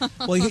year. No.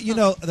 Well, you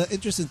know, the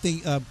interesting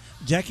thing,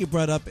 Jackie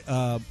brought up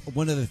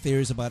one of the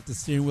theories about the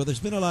steering wheel. There's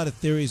been a lot of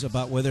theories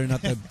about whether or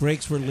not the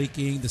brakes were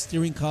leaking, the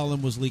steering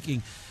column was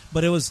leaking,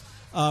 but it was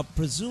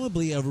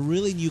presumably a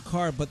really new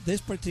car. But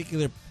this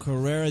particular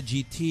Carrera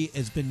GT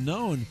has been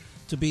known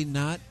to be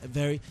not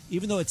very,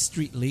 even though it's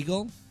street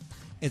legal,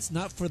 it's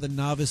not for the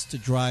novice to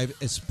drive,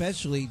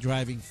 especially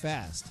driving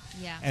fast.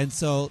 Yeah. And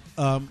so,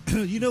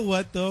 you know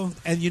what though?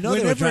 and you know, they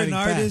were whenever an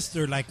driving artist fast.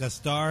 or like a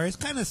star, it's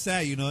kind of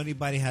sad. You know,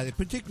 anybody has it,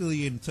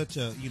 particularly in such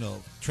a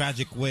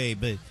tragic way.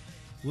 But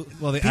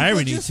Well, the people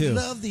irony just too.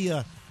 love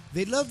the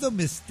they love the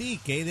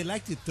mystique. They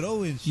like to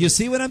throw in. Shit. You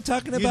see what I'm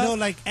talking about? You know,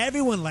 like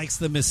everyone likes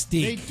the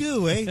mystique. they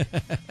do, eh?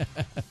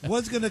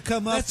 One's gonna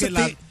come up. That's the Que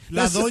la thing.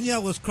 That's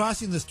doña was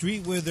crossing the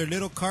street with her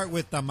little cart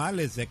with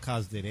tamales that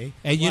caused it, eh?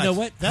 And you know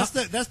what? That's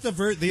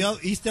the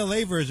East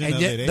LA version And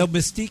of yet, it, eh? the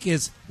mystique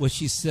is, was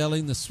she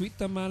selling the sweet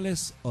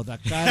tamales or the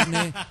carne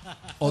or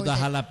Or the the-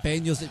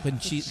 jalapenos when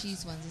The she?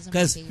 cheese ones. Those are my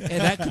Because favorite.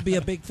 that could be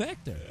a big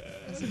factor.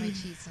 Those are my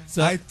cheese ones.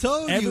 So I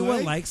told you,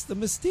 everyone eh? likes the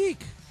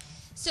mystique.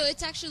 So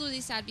it's actually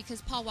really sad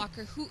because Paul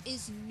Walker, who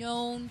is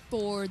known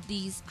for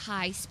these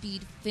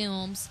high-speed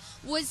films,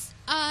 was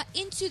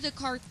into the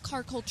car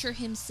culture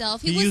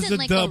himself. He wasn't used a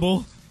like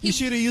double. He You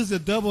should have used a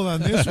double on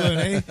this one,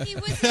 eh? He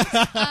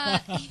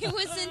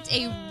wasn't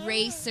a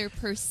racer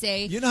per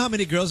se. You know how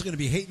many girls are going to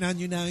be hating on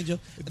you now, Angel?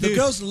 The Dude.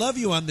 girls love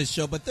you on this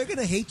show, but they're going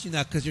to hate you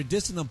now because you're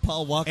dissing on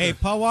Paul Walker. Hey,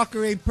 Paul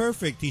Walker ain't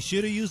perfect. He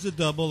should have used a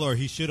double or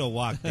he should have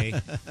walked, eh?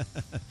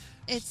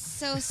 It's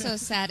so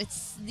sad.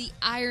 It's the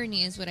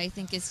irony is what I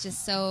think is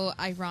just so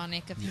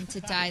ironic of him to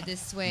die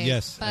this way.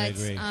 Yes, but I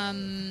agree.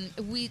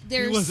 He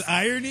He was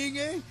ironing,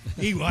 eh?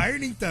 He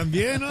ironing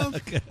también, no?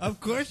 Of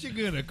course you're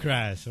going to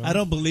crash. Huh? I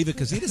don't believe it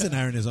because he doesn't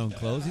iron his own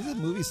clothes. He's a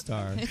movie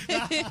star.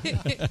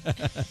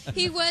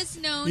 He was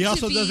known. He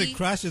also to be, doesn't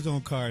crash his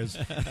own cars.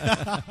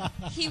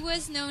 He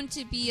was known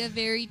to be a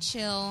very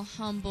chill,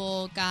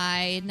 humble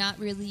guy, not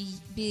really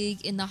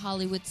big in the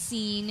Hollywood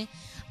scene.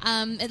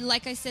 And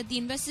like I said, the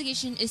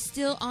investigation is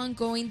still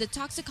ongoing. The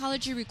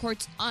toxicology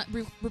reports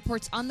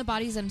on the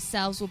bodies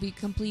themselves will be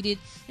completed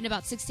in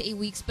about 6 to 8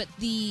 weeks, but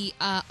the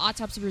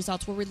autopsy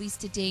results were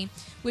released today,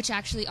 which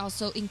actually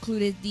also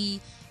included the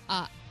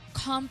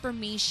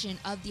confirmation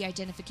of the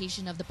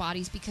identification of the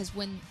bodies, because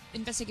when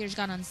investigators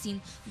got on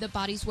scene, the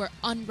bodies were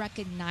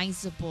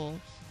unrecognizable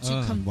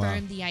to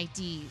confirm the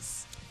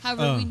IDs.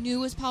 However, we knew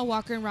it was Paul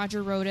Walker and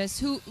Roger Rodas,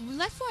 who,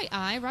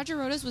 FYI, Roger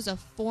Rodas was a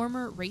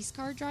former race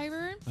car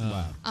driver.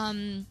 Wow.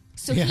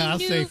 So yeah, he I'll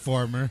knew, say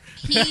former.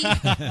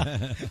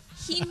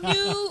 He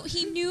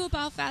knew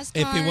about fast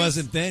cars. If he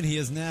wasn't then, he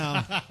is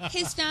now.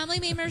 His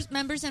family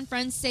members and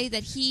friends say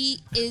that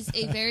he is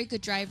a very good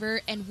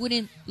driver and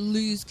wouldn't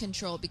lose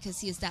control because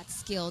he is that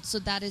skilled. So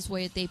that is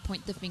where they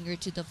point the finger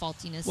to the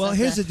faultiness. Well, of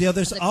here's the deal. of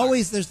There's the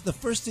always car. the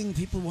first thing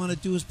people want to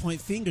do is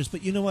point fingers,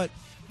 but you know what?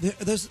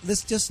 There's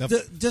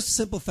just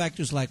simple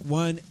factors like,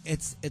 one,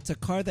 it's a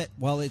car that,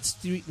 while it's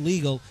street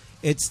legal,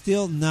 it's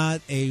still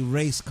not a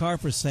race car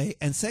per se,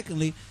 and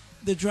secondly,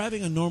 they're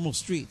driving on normal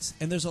streets,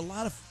 and there's a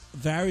lot of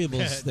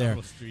variables there.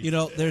 streets. You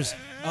know, there's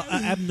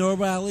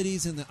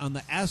abnormalities on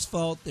the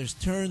asphalt. There's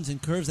turns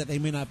and curves that they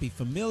may not be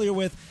familiar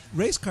with.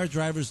 Race car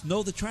drivers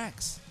know the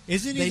tracks.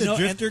 Isn't he They the know-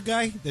 drifter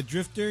guy? The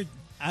drifter?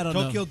 I don't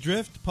know. Tokyo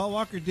Drift? Paul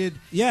Walker did.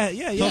 Yeah.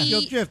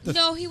 Tokyo Drift.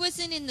 No, he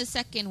wasn't in the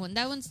second one.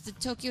 That one's the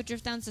Tokyo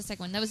Drift. That one's the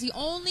second one. That was the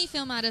only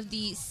film out of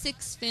the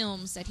 6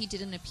 films that he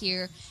didn't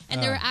appear,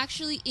 and they were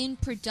actually in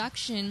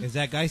production. Is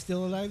that guy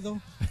still alive, though?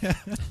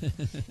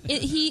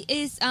 He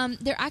is.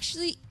 They're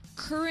actually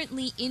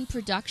currently in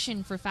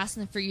production for Fast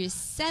and the Furious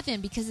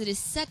 7 because it is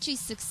such a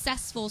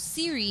successful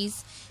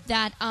series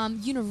that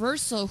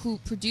Universal, who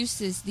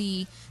produces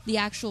the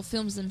actual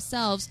films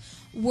themselves,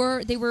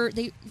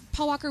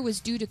 Paul Walker was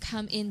due to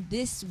come in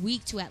this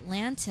week to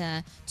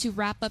Atlanta to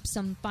wrap up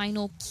some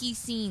final key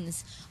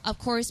scenes. Of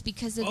course,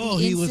 because of the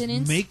he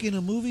incidents. was making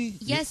a movie?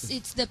 Yes,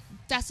 it's the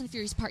Fast and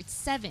Furious Part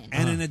 7.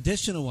 And an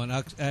additional one,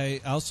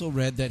 I also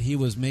read that he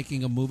was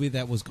making a movie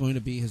that was going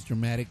to be his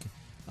dramatic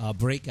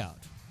breakout.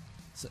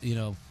 So,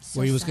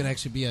 where he was going to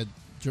actually be a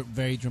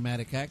very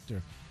dramatic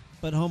actor.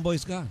 But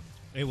homeboy's gone.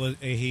 It was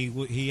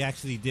he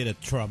actually did a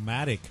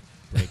traumatic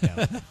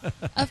breakout.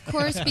 Of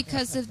course,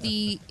 because of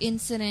the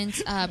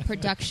incident,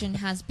 production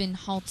has been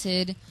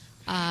halted.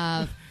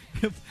 I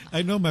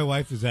know my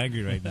wife is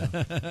angry right now.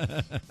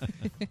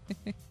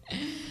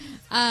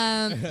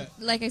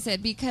 Like I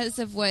said, because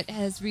of what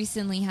has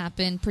recently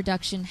happened,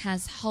 production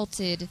has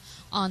halted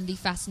on the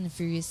Fast and the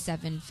Furious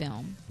 7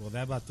 film. Well,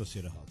 that vato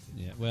should have halted.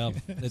 Yeah, well,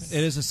 it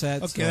is a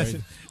sad Okay,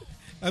 story.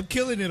 I'm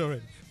killing it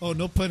already. Oh,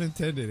 no pun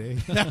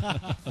intended, eh?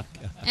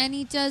 And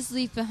he does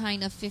leave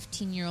behind a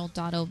 15-year-old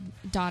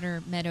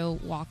daughter, Meadow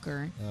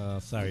Walker.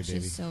 Sorry, which baby.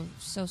 is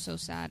so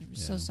sad.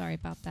 So sorry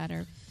about that.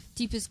 Our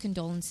deepest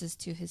condolences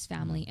to his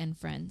family and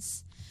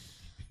friends.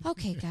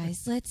 Okay,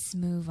 guys, let's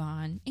move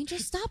on. Angel,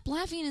 stop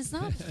laughing. It's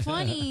not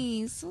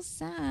funny. It's so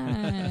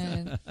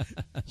sad.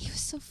 He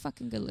was so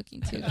fucking good looking,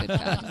 too. Good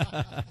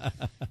God.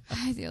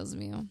 Ay, Dios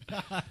mío.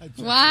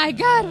 Why,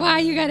 God? Why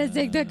you gotta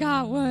take the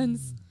God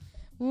ones?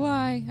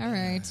 Why? All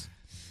right.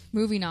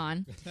 Moving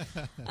on.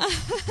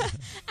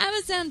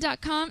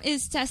 Amazon.com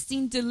is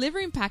testing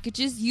delivering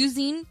packages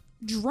using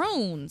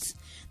drones.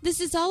 This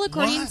is all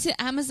according to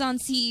Amazon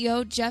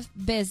CEO Jeff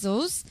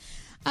Bezos.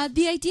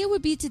 The idea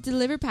would be to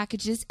deliver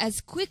packages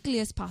as quickly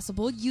as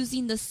possible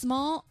using the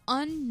small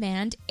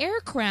unmanned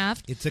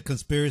aircraft It's a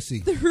conspiracy.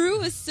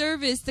 through a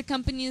service the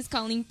company is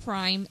calling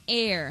Prime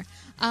Air.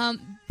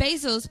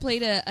 Bezos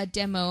played a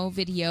demo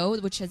video,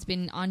 which has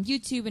been on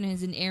YouTube and has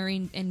been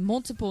airing in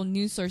multiple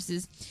news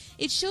sources.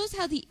 It shows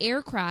how the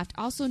aircraft,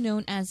 also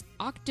known as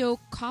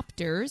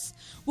octocopters,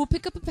 will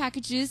pick up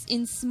packages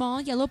in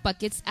small yellow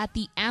buckets at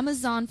the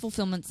Amazon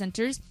fulfillment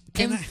centers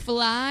and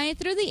fly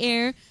through the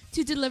air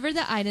to deliver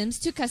the items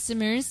to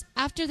customers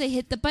after they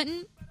hit the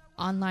button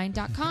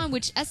online.com,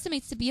 which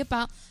estimates to be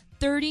about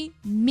 30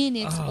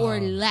 minutes or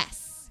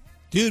less.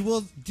 Dude,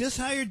 well, just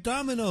hire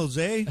Domino's,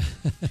 eh?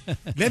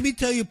 Let me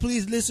tell you,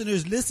 please,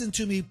 listeners, listen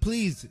to me,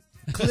 please.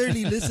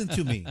 Clearly listen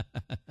to me.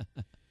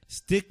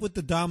 Stick with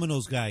the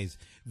Domino's, guys.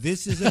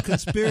 This is a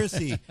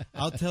conspiracy.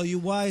 I'll tell you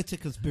why it's a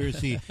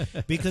conspiracy.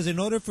 Because in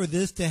order for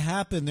this to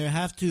happen, they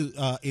have to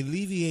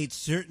alleviate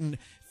certain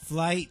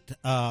flight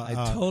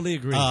I totally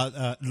agree.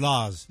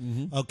 laws.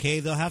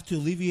 Okay, they'll have to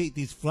alleviate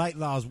these flight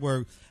laws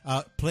where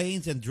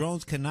planes and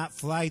drones cannot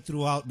fly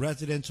throughout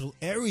residential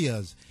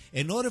areas.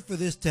 In order for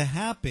this to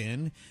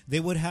happen, they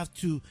would have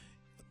to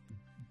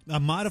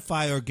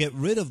modify or get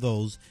rid of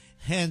those.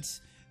 Hence,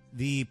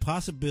 the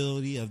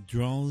possibility of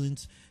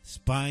drones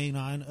spying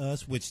on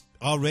us, which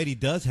already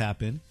does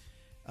happen.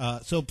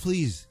 So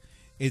please,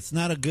 it's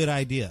not a good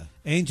idea.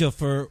 Angel,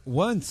 for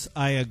once,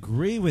 I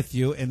agree with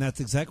you, and that's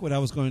exactly what I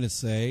was going to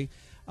say.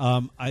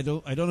 I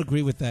don't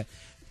agree with that.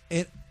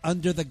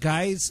 Under the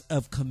guise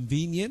of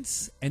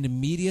convenience and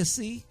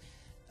immediacy,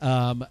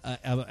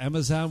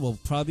 Amazon will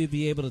probably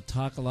be able to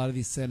talk a lot of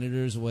these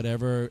senators or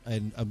whatever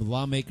and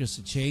lawmakers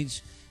to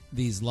change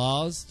these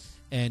laws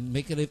and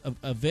make it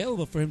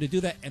available for him to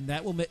do that. And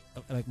that will make,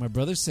 like my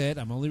brother said,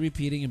 I'm only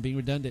repeating and being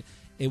redundant,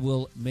 it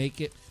will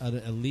make it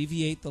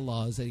alleviate the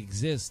laws that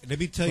exist. Let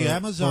me tell you,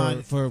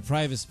 Amazon for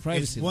privacy.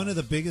 It's one of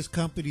the biggest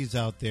companies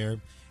out there,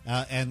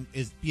 and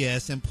is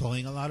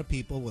employing a lot of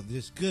people. Well,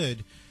 this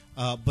good,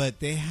 But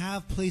they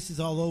have places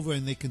all over,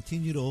 and they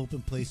continue to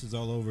open places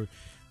all over.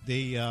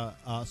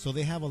 So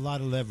they have a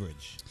lot of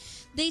leverage.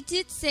 They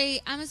did say,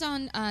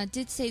 Amazon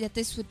did say that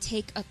this would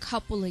take a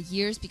couple of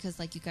years because,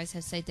 like you guys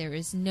have said, there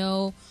is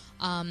no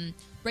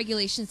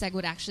regulations that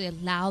would actually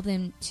allow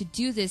them to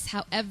do this.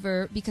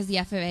 However, because the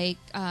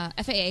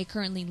FAA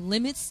currently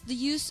limits the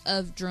use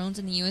of drones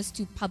in the U.S.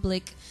 to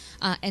public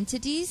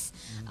entities.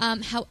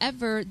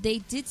 However,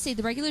 the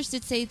regulators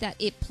did say that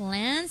it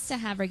plans to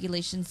have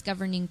regulations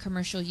governing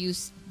commercial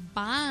use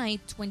by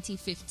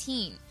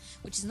 2015.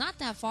 Which is not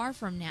that far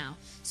from now.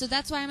 So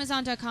that's why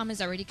Amazon.com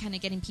is already kind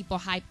of getting people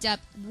hyped up,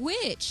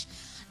 which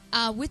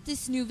with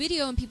this new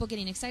video and people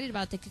getting excited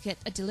about they could get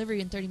a delivery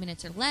in 30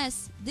 minutes or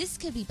less, this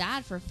could be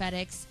bad for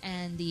FedEx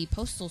and the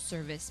Postal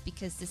Service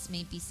because this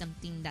may be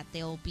something that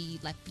they'll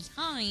be left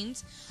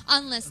behind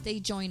unless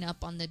they join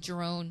up on the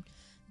drone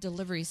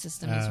delivery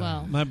system as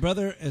well. My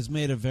brother has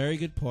made a very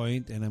good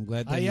point, and I'm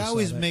glad that I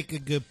always make a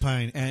good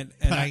pint, and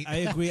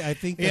I agree. I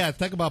think that,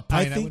 talk about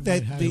pint. I think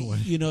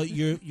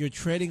that you're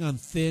treading on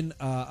thin,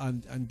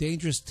 on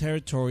dangerous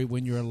territory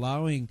when you're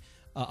allowing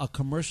a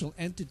commercial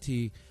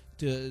entity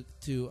to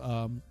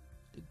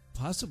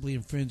possibly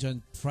infringe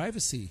on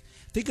privacy.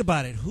 Think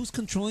about it. Who's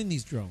controlling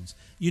these drones?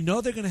 You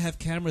know they're going to have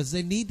cameras.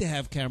 They need to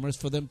have cameras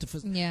for them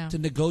to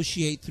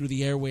negotiate through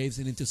the airwaves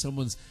and into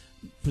someone's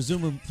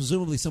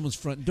presumably someone's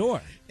front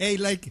door. Hey,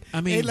 like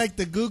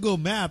the Google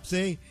Maps,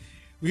 eh?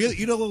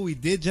 You know what we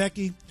did,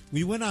 Jackie?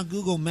 We went on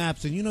Google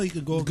Maps, and you know you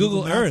could go on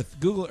Google Earth,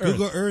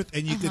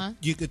 and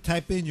you could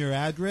type in your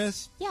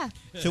address. Yeah.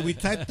 So we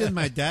typed in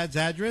my dad's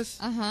address.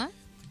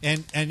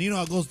 And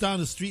it goes down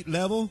to street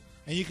level,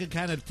 and you can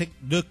kind of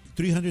look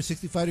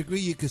 365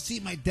 degrees. You can see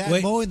my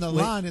dad mowing the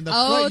lawn in the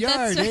front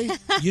yard. Right.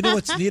 Eh? You know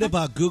what's neat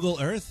about Google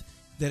Earth?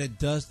 That it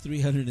does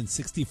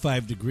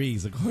 365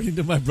 degrees, according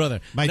to my brother.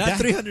 Not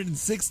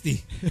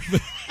 360,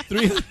 but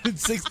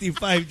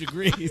 365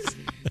 degrees.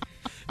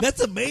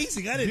 That's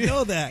amazing. I didn't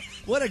know that.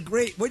 Where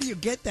do you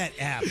get that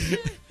app?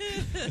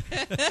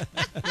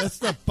 That's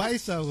the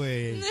Paisa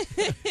way.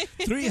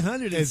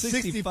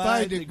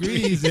 365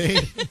 degrees,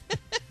 eh?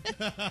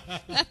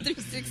 Not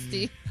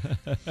 360.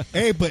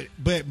 Hey, but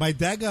my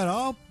dad got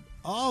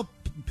all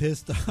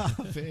pissed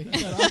off. Eh?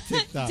 He got all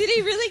ticked off. Did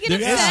he really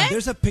get upset?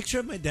 There's a picture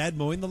of my dad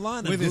mowing the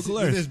lawn on Google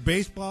Earth. With his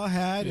baseball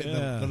hat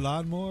and the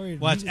lawnmower. And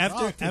watch,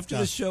 after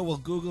the show, we'll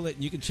Google it,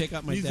 and you can check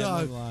out my dad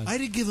mowing the lawn. I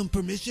didn't give him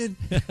permission.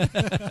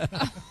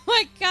 Oh,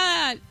 my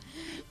God.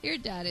 Your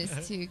dad is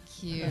too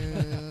cute.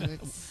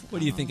 What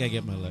do you think I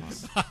get my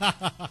looks?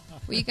 Well,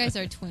 you guys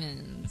are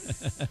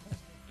twins.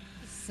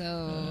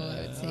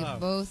 So I'd say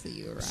both of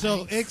you, right?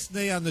 So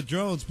Ixnay on the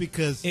drones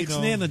because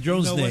Ixnay on the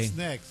drones day. What's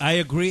next. I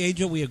agree,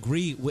 Angel. We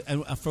agree.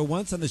 For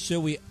once on the show,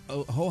 we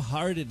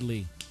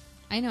wholeheartedly.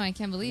 I know. I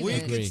can't believe we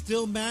it. We can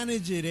still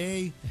manage it,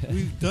 eh?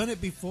 We've done it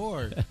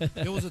before.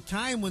 There was a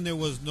time when there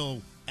was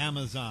no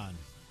Amazon.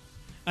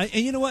 And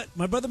you know what?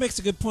 My brother makes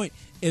a good point.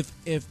 If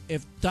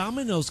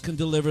Domino's can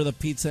deliver the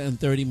pizza in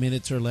 30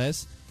 minutes or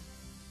less,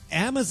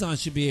 Amazon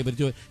should be able to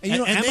do it. And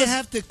Amazon, they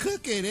have to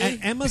cook it, eh?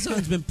 And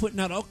Amazon's been putting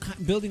out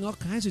building all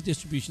kinds of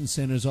distribution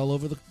centers all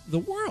over the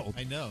world.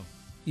 I know.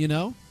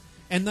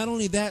 And not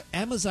only that,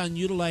 Amazon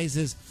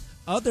utilizes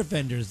other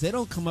vendors. They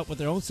don't come up with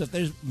their own stuff.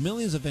 There's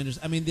millions of vendors.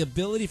 I mean, the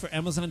ability for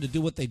Amazon to do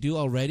what they do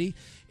already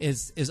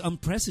is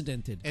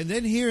unprecedented. And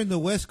then here in the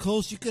West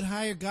Coast, you could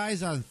hire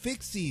guys on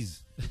fixies.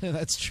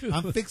 That's true.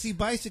 On fixie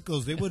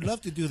bicycles. They would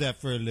love to do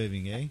that for a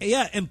living, eh?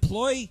 Yeah,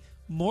 employ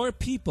more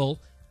people.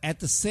 At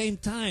the same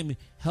time,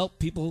 help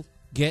people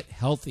get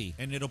healthy.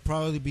 And it'll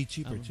probably be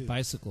cheaper, too.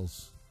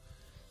 Bicycles.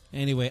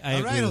 Anyway, I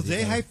agree. All right,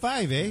 Jose. High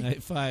five, eh? High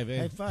five, eh?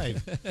 High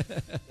five.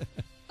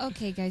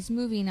 Okay, guys,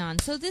 moving on.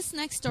 So this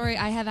next story,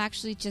 I have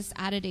actually just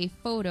added a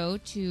photo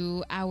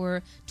to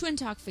our Twin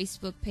Talk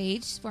Facebook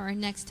page for our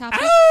next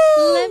topic.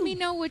 Ow! Let me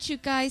know what you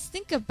guys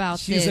think about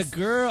this. She's a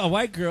girl, a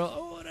white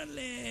girl.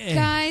 Orale.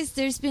 Guys,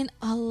 there's been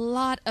a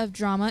lot of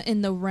drama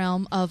in the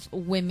realm of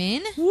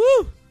women.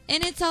 Woo!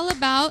 And it's all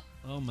about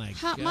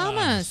hot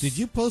mamas. Did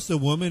you post a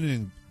woman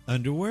in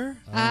underwear?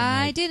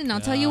 I didn't.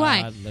 I'll tell you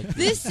why.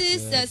 This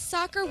is the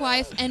soccer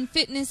wife and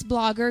fitness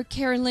blogger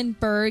Carolyn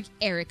Berg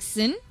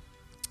Erickson.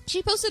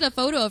 She posted a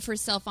photo of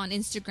herself on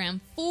Instagram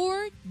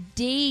 4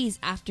 days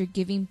after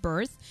giving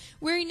birth,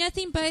 wearing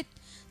nothing but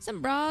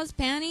some bras,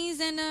 panties,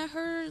 and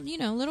her,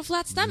 little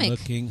flat stomach.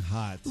 Looking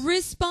hot.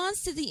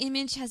 Response to the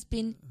image has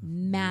been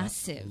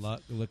massive.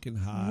 Looking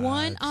hot.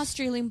 One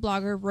Australian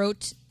blogger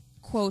wrote,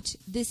 quote,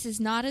 "This is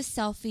not a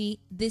selfie.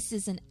 This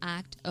is an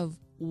act of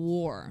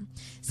war."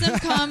 Some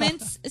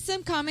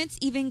comments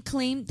even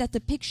claimed that the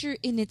picture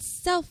in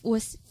itself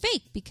was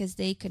fake because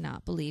they could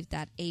not believe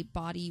that a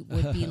body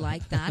would be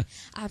like that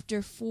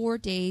after 4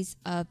 days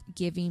of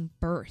giving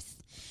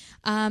birth.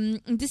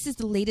 This is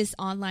the latest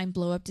online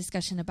blow-up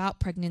discussion about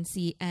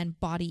pregnancy and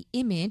body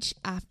image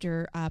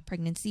after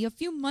pregnancy. A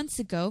few months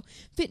ago,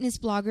 fitness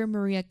blogger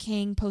Maria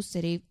Kang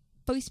posted a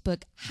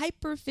Facebook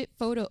hyper-fit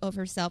photo of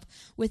herself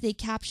with a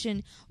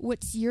caption,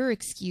 "What's your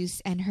excuse?"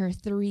 and her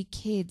 3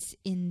 kids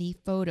in the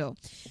photo.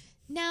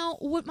 Now,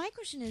 what my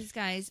question is,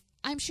 guys,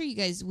 I'm sure you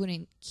guys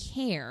wouldn't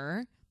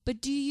care,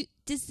 but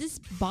does this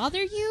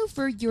bother you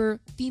for your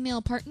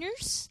female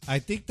partners? I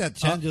think that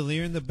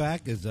chandelier in the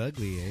back is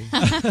ugly, eh?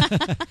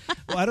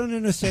 Well, I don't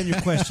understand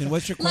your question.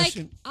 What's your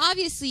question? Like,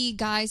 obviously,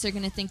 guys are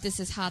going to think this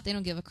is hot. They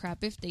don't give a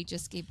crap if they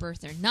just gave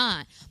birth or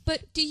not.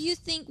 But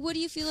what do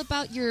you feel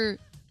about your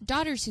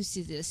daughters who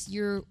see this,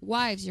 your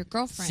wives, your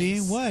girlfriends?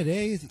 Seeing what,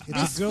 eh?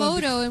 This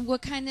photo and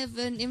what kind of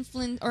an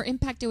influence or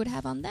impact it would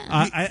have on them.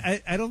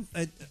 I don't.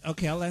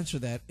 Okay, I'll answer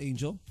that,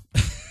 Angel.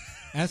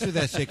 Answer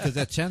that shit, because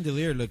that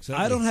chandelier looks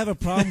ugly. I don't have a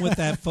problem with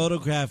that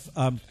photograph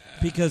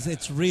because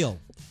it's real.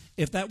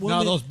 If that woman,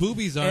 No, those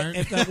boobies aren't.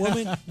 If that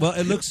woman, well,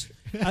 it looks.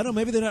 I don't know.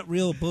 Maybe they're not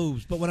real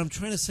boobs, but what I'm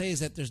trying to say is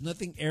that there's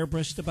nothing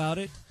airbrushed about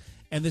it,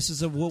 and this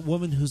is a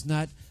woman who's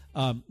not.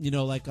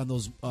 Like on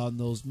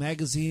those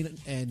magazine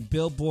and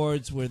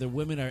billboards where the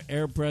women are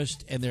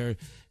airbrushed and they're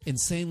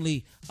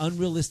insanely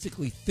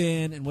unrealistically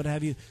thin and what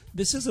have you.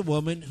 This is a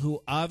woman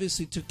who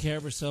obviously took care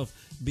of herself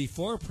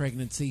before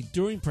pregnancy,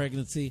 during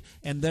pregnancy,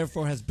 and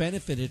therefore has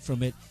benefited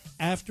from it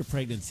after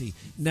pregnancy.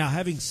 Now,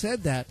 having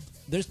said that,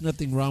 there's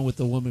nothing wrong with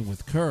a woman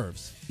with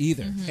curves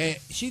either. Mm-hmm. Hey,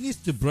 she needs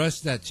to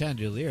brush that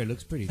chandelier. It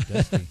looks pretty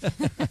dusty.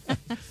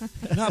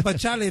 No, but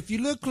Charlie, if you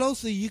look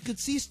closely, you could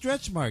see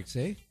stretch marks,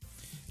 eh?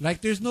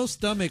 Like there's no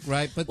stomach,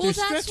 right? But well, there's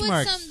that's stretch what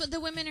marks. some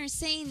the women are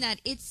saying, that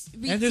it's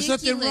ridiculous. And there's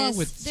nothing wrong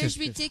with There's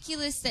sisters.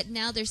 ridiculous that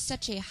now there's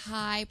such a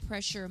high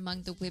pressure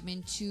among the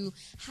women to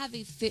have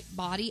a fit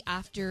body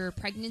after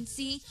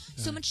pregnancy,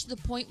 so much to the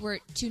point where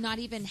to not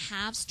even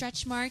have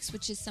stretch marks,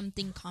 which is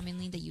something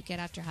commonly that you get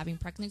after having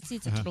pregnancy.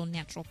 It's a total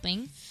natural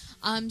thing.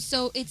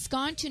 So it's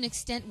gone to an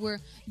extent where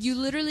you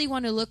literally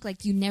want to look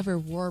like you never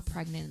were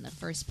pregnant in the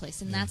first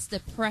place, and that's the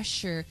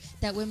pressure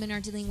that women are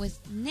dealing with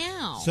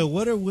now. So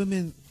what do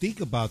women think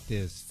about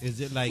this?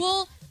 Is it like...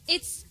 Well,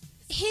 it's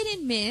hit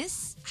and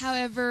miss.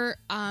 However,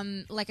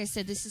 like I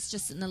said, this is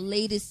just in the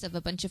latest of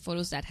a bunch of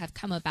photos that have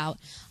come about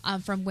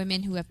from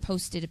women who have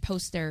post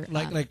their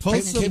Like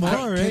Post Kim some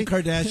more, eh?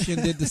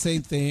 Kardashian did the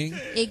same thing.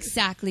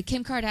 Exactly.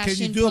 Kim Kardashian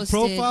Can you do posted,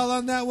 a profile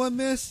on that one,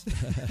 miss?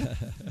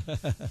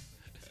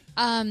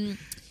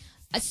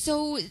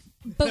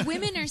 But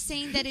women are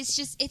saying that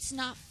it's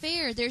not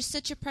fair. There's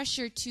such a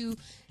pressure to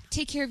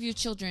take care of your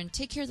children,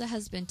 take care of the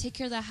husband, take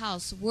care of the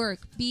house, work,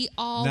 be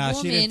all Nah,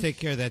 woman. she didn't take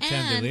care of that and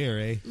chandelier,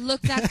 eh? Look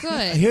that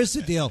good. Here's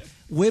the deal.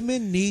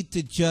 Women need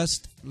to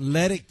just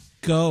let it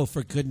go,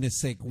 for goodness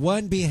sake.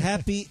 One, be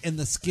happy in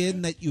the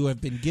skin that you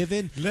have been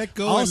given. Let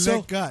go Also- and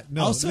let God.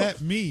 No, also- let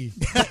me.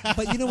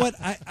 But you know what?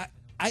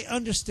 I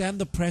understand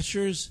the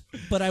pressures,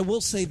 but I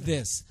will say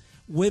this.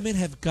 Women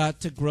have got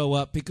to grow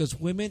up because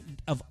women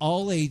of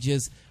all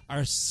ages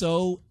are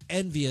so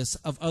envious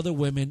of other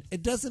women.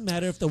 It doesn't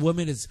matter if the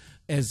woman is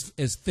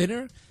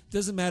thinner. It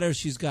doesn't matter if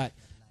she's got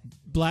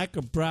black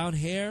or brown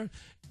hair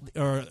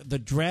or the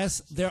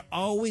dress. They're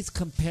always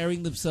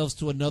comparing themselves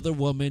to another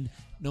woman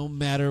no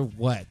matter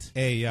what.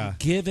 Hey, yeah.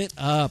 Give it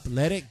up.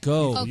 Let it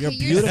go. Okay, You're you're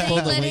beautiful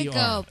saying the let way it you go,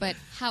 are. but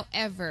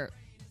however,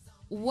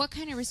 what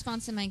kind of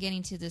response am I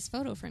getting to this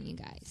photo from you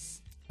guys?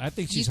 I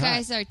think she's You hot.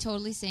 guys are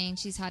totally saying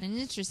she's hot and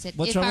interested.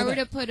 What's if wrong I were with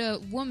to put a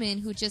woman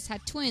who just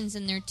had twins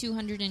and they're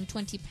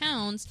 220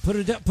 pounds, Put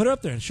her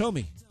up there and show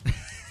me.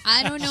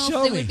 I don't know if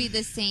Show there me. would be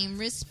the same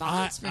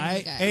response from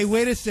you guys. Hey,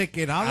 wait a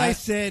second. All I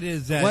said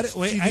is that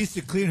she I- needs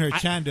to clean her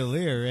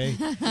chandelier,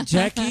 eh?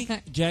 Jackie,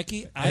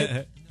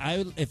 I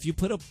if you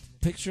put a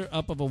picture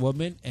up of a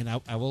woman, and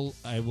I will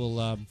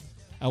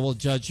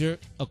judge her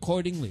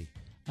accordingly.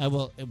 I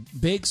will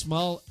big,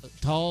 small,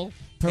 tall,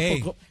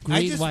 purple,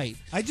 Hey, green, white.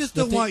 I just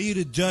The don't thing- want you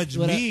to judge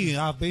what I- me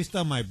based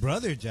on my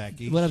brother,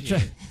 Jackie. What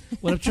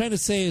I'm trying to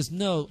say is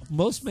no.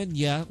 Most men,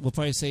 will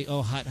probably say,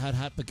 "Oh, hot, hot,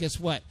 hot." But guess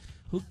what?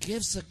 Who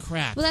gives a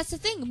crap? Well, that's the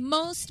thing.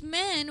 Most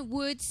men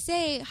would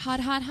say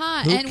hot, hot,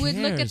 hot, Who and would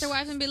look at cares? their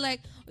wives and be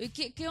like,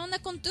 ¿Qué onda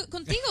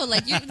contigo?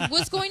 Like,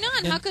 what's going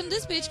on? How come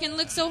this bitch can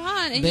look so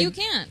hot and Then- you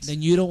can't?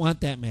 Then you don't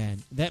want that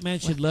man. That man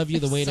should love you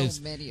the way it is.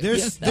 so many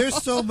of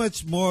There's so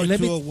much more Let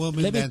to me- a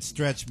woman let me- than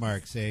stretch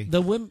marks, eh?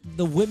 The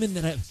women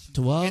that have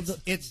to all the,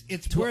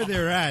 It's where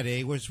they're at,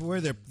 eh? It's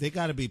where they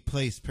got to be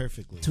placed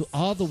perfectly. to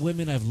all the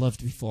women I've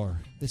loved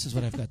before. This is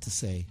what I've got to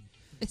say.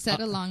 Is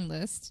that a long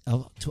list?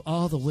 To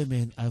all the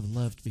women I've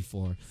loved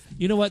before.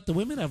 You know what? The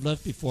women I've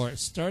loved before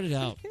started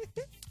out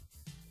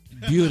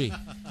beauty,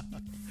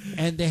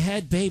 and they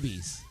had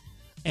babies,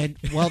 and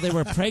while they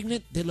were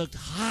pregnant, they looked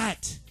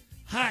hot.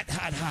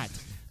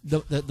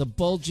 The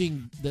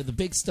bulging, the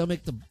big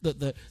stomach,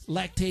 the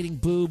lactating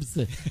boobs,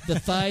 the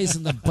thighs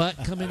and the butt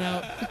coming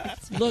out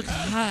look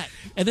hot.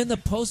 And then the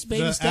post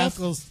baby The stuff,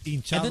 ankles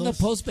and then the hinchados.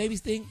 post baby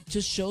thing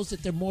just shows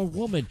that they're more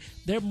woman.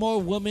 They're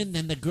more woman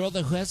than the girl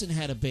that who hasn't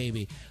had a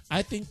baby.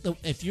 I think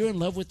if you're in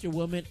love with your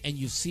woman and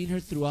you've seen her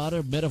throughout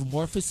her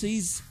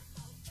metamorphoses,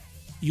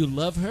 you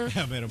love her.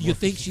 Metamorphosis. You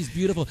think she's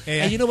beautiful.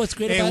 And you know what's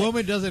great a about it?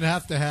 woman doesn't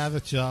have to have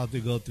a child to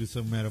go through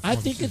some I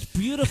metamorphosis. think it's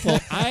beautiful.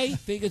 I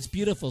think it's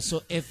beautiful.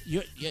 So if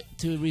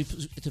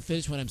to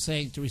finish what I'm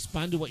saying, to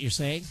respond to what you're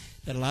saying,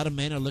 that a lot of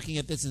men are looking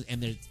at this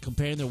and they're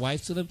comparing their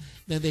wives to them,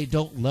 then they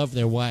don't love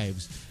their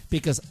wives.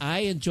 Because I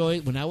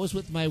enjoy when I was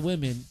with my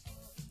women,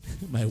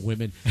 my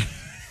women,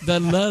 the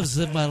loves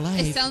of my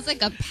life. It sounds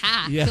like a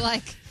pack, Yeah.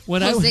 like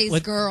When Jose's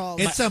when-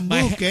 girls. It's a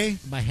my mook, eh?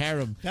 My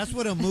harem. That's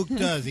what a mook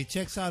does. He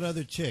checks out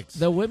other chicks.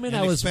 The women and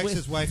I was expects with-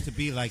 his wife to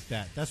be like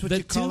that. That's what The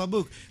you call two- a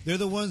mook. They're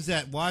the ones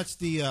that watch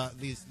the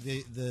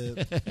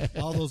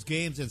all those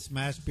games and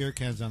smash beer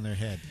cans on their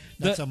head.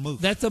 That's a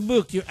mook. That's a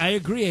mook. I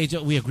agree,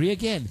 Angel. We agree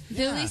again.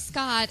 Billy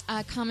Scott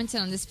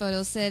commented on this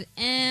photo, said,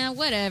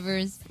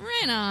 whatever's.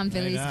 Right on,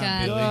 Billy on,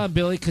 Scott. Go Billy. on,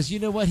 Billy, because you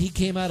know what? He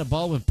came out of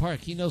Baldwin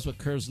Park. He knows what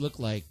curves look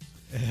like.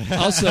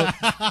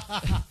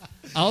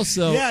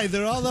 Also, yeah,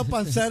 they're all up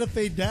on Santa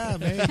Fe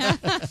Dam, eh?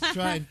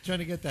 trying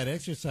to get that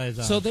exercise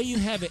on. so there you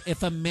have it.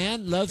 If a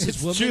man loves his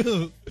It's woman,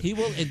 true. he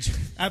will enjoy.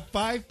 At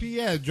 5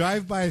 p.m.,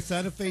 drive by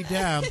Santa Fe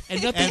Dam, And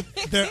and, nothing-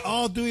 they're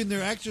all doing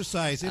their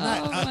exercise. And my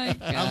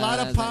a lot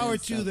of God, power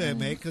that is to so them,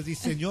 funny. eh? Because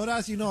these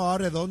señoras, all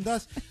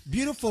redondas,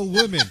 beautiful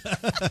women.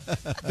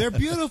 They're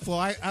beautiful.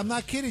 I'm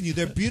not kidding you.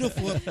 They're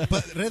beautiful,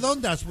 but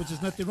redondas, which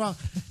is nothing wrong.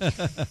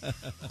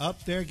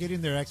 Up there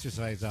getting their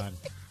exercise on.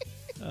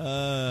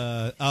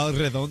 All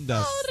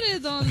redondas. Oh,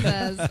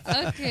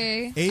 redondas.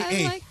 Okay.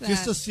 I like that.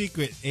 Just a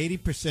secret,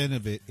 80%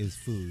 of it is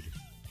food.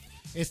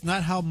 It's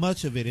not how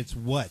much of it, it's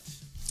what.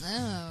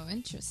 Oh,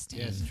 interesting.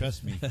 Yes,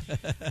 trust me.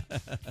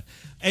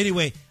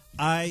 Anyway,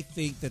 I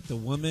think that the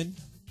woman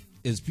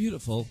is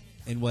beautiful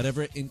in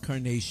whatever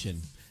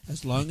incarnation,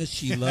 as long as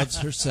she loves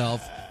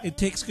herself and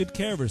takes good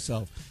care of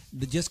herself.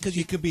 Just because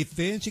She could be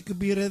thin, she could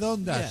be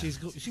redonda. Yeah.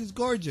 She's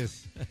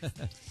gorgeous.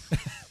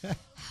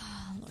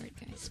 Oh, Lord,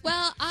 guys.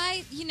 Well,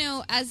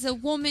 as a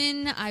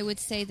woman, I would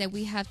say that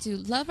we have to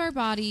love our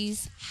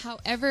bodies,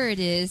 however it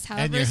is, And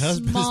however your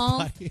husband's small,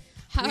 body.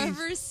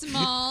 however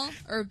small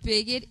or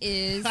big it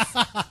is.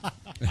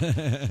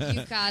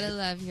 You gotta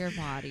love your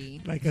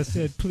body. Like I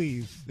said,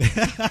 please.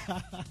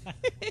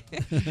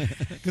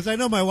 Because I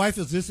know my wife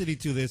is listening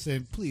to this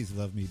and please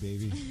love me,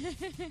 baby.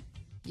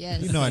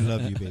 Yes. You know I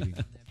love you, baby.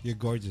 You're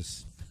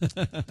gorgeous.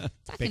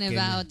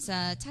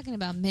 Talking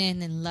about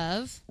men and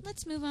love.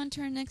 Let's move on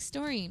to our next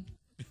story.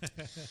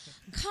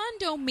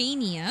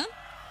 Condomania.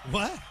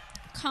 What?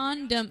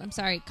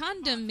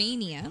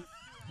 Condomania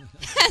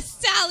has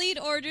tallied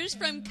orders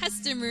from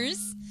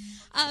customers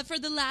for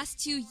the last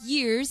 2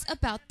 years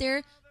about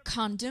their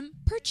condom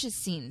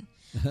purchasing.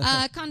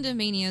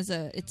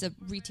 Condomania it's a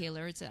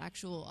retailer. It's an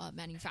actual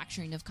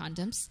manufacturing of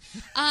condoms.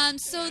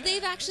 So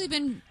they've actually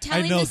been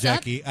tallying I know, this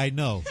Jackie. I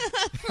know.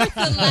 up for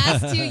the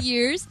last 2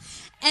 years.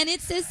 And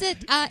it says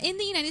that in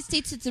the United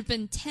States, it's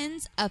been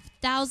tens of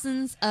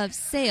thousands of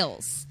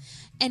sales,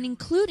 and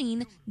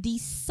including the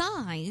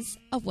size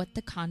of what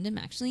the condom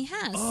actually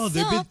has. Oh,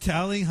 they've been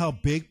telling how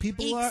big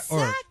people are?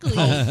 Exactly.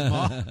 Or how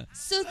small?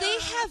 So they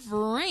have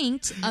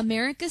ranked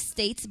America's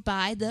states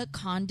by the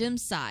condom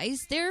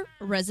size their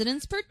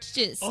residents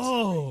purchased.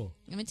 Oh.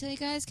 Let me tell you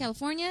guys,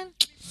 California,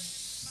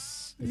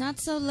 not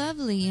so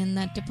lovely in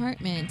that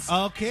department.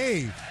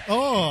 Okay.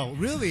 Oh,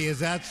 really? Is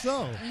that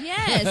so?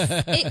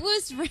 Yes, it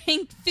was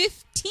ranked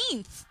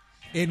 15th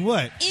In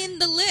what? in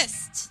the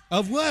list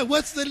Of what?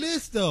 What's the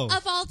list, though?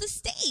 of all the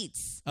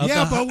states. of,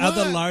 Yeah, the, but of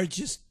the what?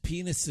 largest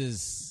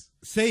penises.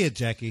 Say it,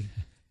 Jackie.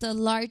 The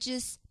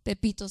largest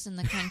pepitos in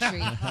the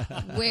country.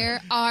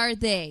 Where are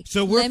they?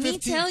 So we're Let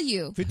 15, me tell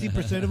you.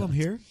 50% of them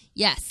here?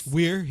 Yes.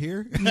 We're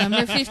here?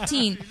 Number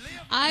 15.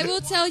 I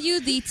will tell you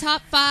the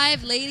top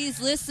 5.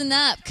 Ladies, listen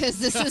up, because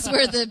this is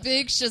where the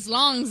big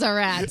shazlongs are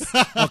at.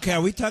 Okay,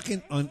 are we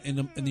talking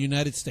in the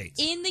United States?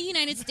 In the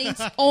United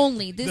States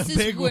only. This The is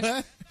big where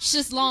what?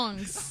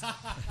 shazlongs.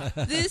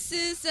 This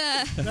is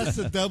That's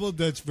the double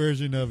Dutch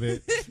version of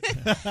it.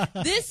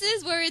 this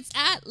is where it's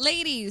at,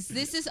 ladies.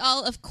 This is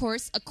all, of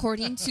course,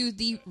 according to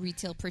the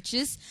retail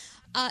purchase.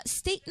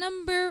 State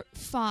number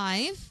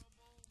 5,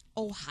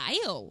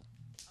 Ohio,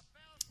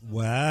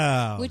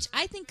 Wow. which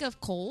I think of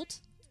cold,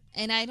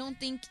 and I don't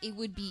think it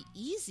would be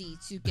easy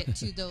to get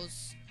to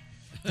those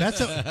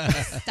That's a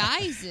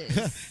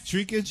sizes.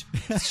 shrinkage.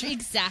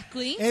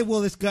 Exactly. Hey,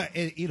 well, it's got,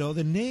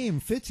 the name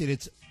fits it.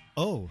 It's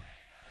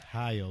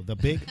Ohio, the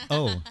big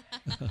O.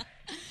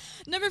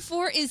 Number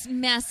 4 is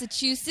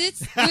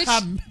Massachusetts, which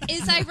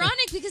is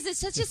ironic because it's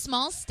such a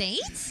small state.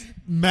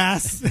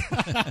 Mass.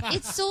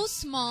 It's so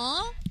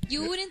small,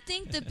 you wouldn't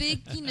think the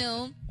big,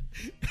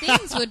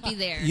 things would be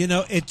there.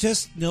 It's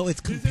Is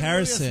it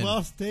comparison. really a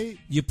small state?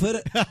 You put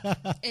it.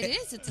 It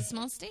is. It's a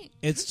small state.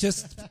 It's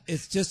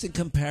just in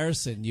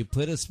comparison. You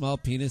put a small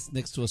penis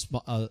next to a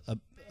small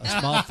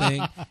small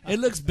thing. It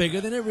looks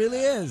bigger than it really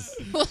is.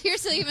 Well,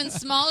 here's an even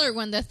smaller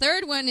one. The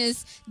third one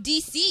is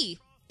D.C.,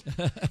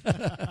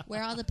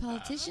 where all the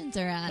politicians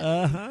are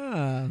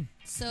at.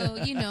 So,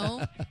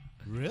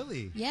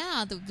 Really?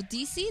 yeah, the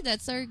D.C.,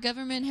 that's our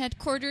government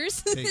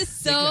headquarters. They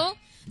So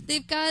they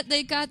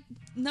got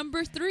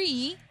number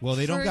 3. Well,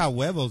 they don't for- got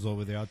huevos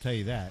over there, I'll tell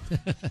you that.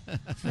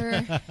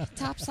 for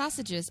top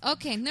sausages.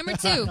 Okay, number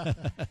 2,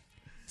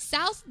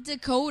 South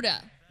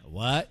Dakota.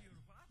 What?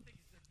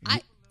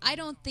 I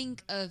don't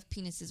think of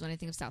penises when I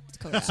think of South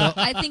Dakota.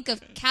 I think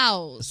of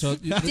cows. So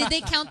Did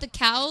they count the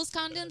cows'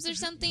 condoms or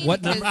something?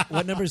 what Because number?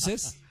 What number is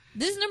this?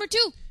 This is number 2.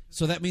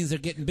 So that means they're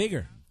getting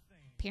bigger.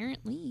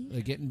 Apparently.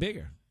 They're getting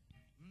bigger.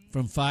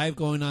 From 5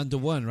 going on to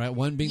 1, right?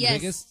 1 being Yes.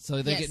 biggest,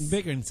 so they're Yes. getting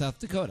bigger in South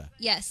Dakota.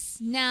 Yes.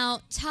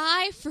 Now,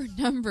 tie for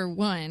number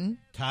 1.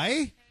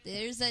 Thai?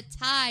 There's a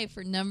tie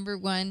for number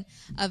 1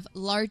 of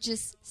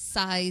largest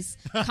size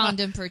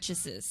condom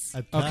purchases.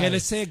 A Thai. Okay,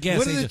 let's say a guess.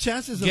 What are the Angel.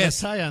 chances Guess.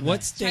 of a tie on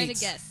What that? Try to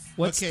states? guess.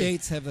 What Okay.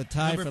 states have the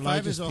tie Number for 5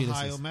 largest is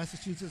Ohio. penises?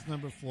 Massachusetts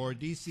number 4.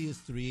 D.C. is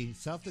 3.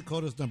 South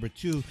Dakota is number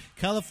 2.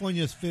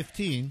 California is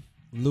 15.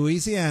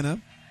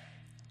 Louisiana.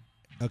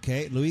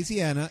 Okay,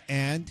 Louisiana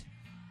and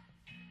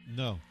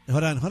No.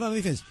 hold on, let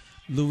me finish.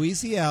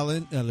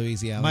 Louisiana,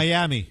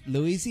 Miami.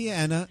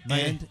 Louisiana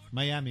and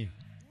Miami.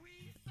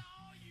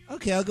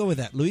 okay, I'll go with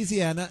that.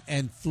 Louisiana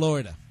and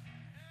Florida.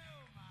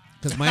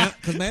 Because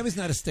Miami's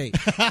not a state.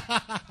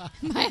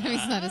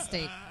 Miami's not a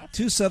state.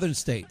 2 southern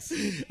states.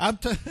 I'm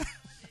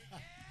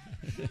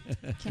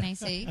Can I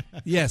say?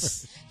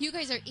 Yes. You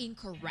guys are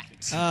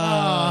incorrect.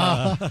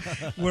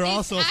 we're It's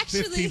also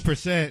actually-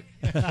 15%.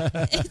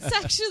 It's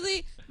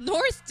actually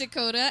North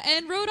Dakota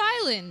and Rhode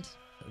Island.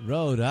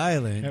 Rhode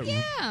Island.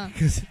 Yeah.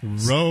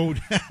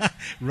 Road.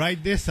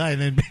 Ride this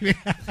island, baby.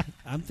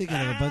 I'm thinking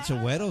of a bunch of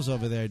weirdos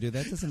over there, dude.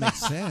 That doesn't make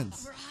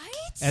sense. Right?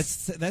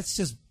 That's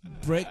just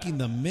breaking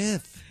the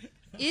myth.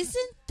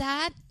 Isn't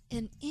that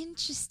an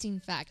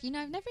interesting fact? You know,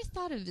 I've never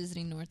thought of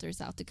visiting North or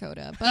South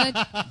Dakota,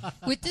 but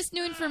with this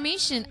new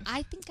information,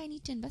 I think I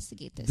need to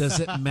investigate this. Does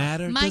it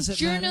matter? My Does it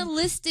matter?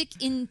 journalistic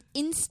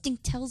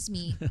instinct tells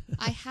me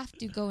I have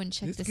to go and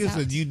check This this gives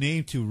out. a new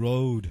name to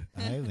Rhode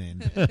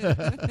Island.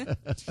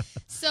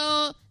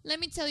 So let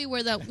me tell you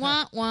where the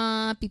wah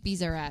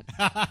peepees are at.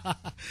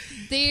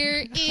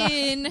 They're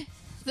in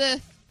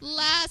the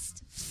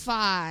last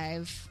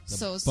 5.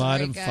 So sorry,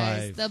 bottom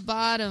guys. 5. The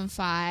bottom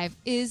 5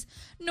 is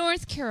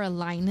North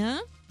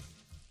Carolina,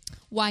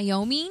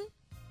 Wyoming,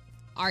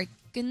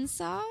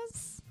 Arkansas,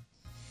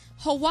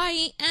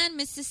 Hawaii, and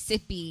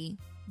Mississippi.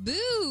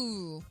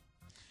 Boo!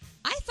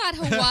 I thought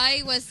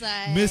Hawaii was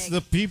like Miss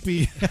the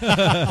pee-pee.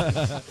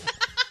 I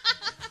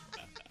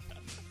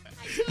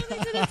totally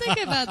didn't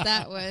think about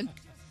that one.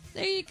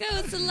 There you go.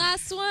 It's the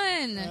last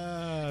one.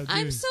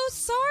 I'm so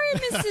sorry,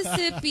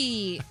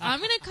 Mississippi. I'm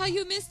going to call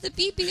you Miss the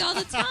Pee-Pee all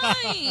the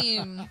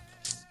time.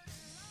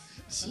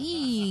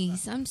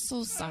 Jeez, I'm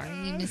so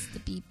sorry, Miss the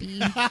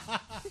Pee-Pee.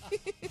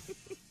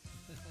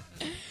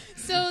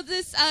 So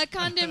this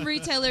condom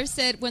retailer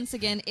said, once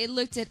again, it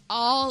looked at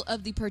all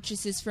of the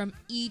purchases from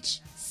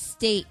each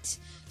state.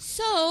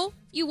 So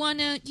you want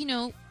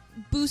to,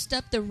 boost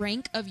up the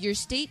rank of your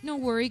state. No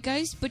worry,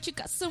 guys, but you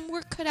got some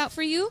work cut out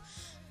for you.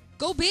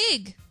 Go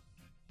big.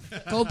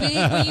 Go big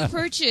when you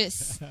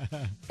purchase.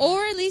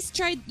 Or at least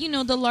try,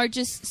 the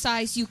largest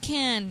size you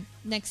can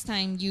next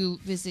time you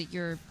visit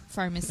your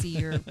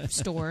pharmacy or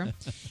store.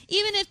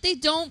 Even if they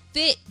don't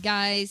fit,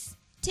 guys,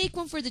 take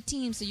one for the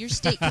team so your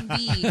state can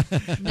be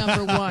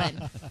number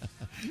 1.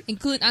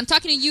 I'm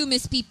talking to you,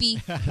 Miss Pee-Pee.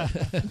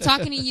 I'm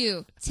talking to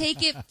you.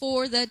 Take it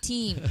for the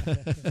team.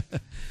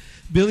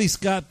 Billy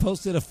Scott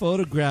posted a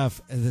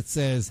photograph that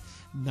says,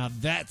 "Now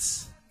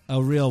that's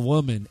a real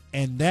woman,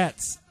 and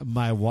that's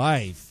my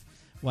wife."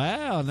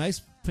 Wow,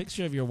 nice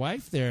picture of your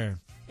wife there.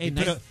 Hey,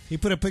 He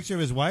put a picture of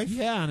his wife?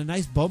 yeah, and a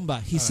nice bomba.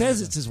 He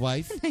says it's his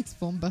wife. Nice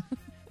bomba.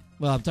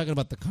 Well, I'm talking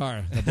about the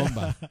car, the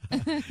bomba.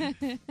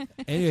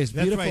 Anyways,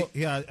 That's beautiful, right.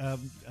 Yeah,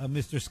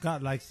 Mr.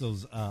 Scott likes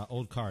those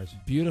old cars.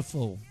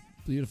 beautiful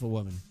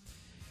woman.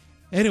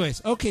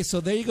 Anyways, okay,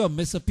 so there you go,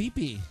 Miss a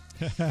Pee-Pee.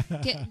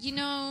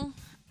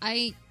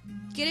 I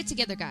get it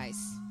together, guys.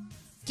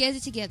 Get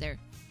it together.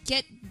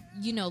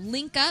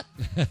 Link up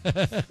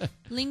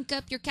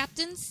your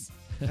captains,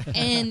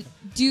 and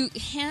do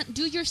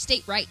your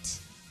state right.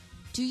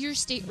 Do your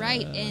state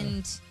right,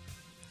 and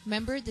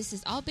remember, this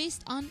is all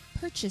based on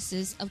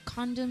purchases of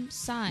condom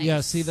size.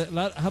 Yeah, see,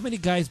 how many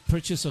guys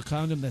purchase a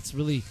condom that's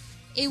really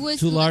It was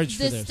too large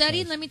the for their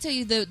study. size? Let me tell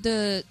you,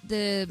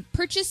 the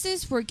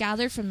purchases were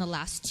gathered from the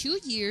last 2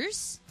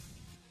 years,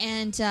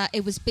 and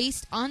it was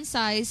based on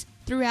size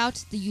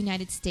throughout the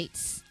United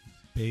States.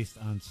 Based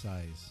on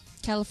size.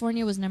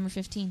 California was number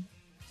 15.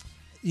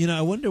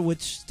 I wonder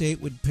which state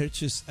would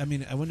purchase. I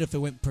mean, I wonder if it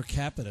went per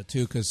capita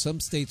too, because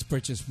some states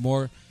purchase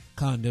more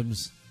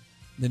condoms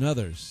than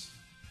others.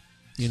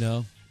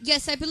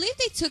 Yes, I believe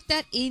they took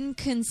that in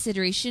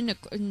consideration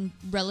in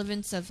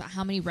relevance of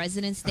how many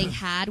residents they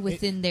had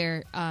within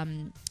their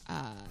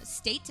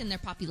state and their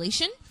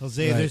population.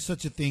 Jose, Right. there's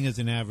such a thing as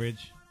an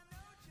average.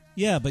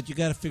 Yeah, but you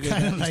got to figure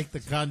Kind that of like the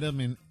condom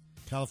in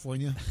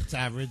California. It's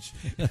average.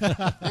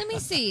 Let me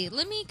see.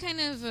 Let me kind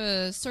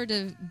of sort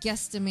of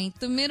guesstimate.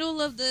 The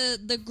middle of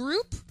the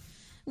group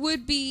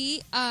would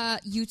be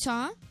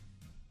Utah,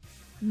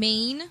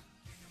 Maine,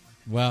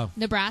 Wow,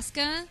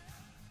 Nebraska,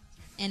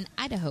 and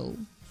Idaho.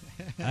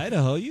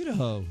 Idaho.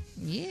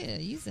 Yeah,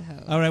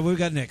 Idaho. All right, what we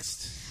got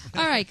next?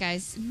 All right,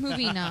 guys,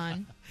 moving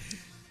on.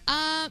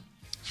 Have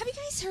you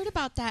guys heard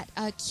about that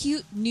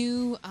cute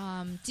new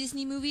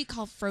Disney movie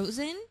called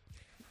Frozen?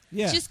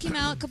 Yeah, Just came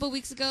out a couple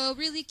weeks ago.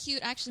 Really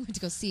cute. I actually went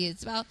to go see it.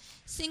 It's about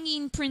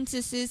singing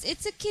princesses.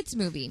 It's a kids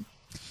movie.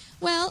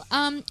 Well,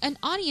 an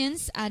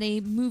audience at a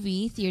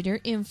movie theater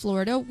in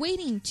Florida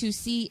waiting to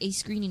see a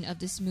screening of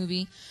this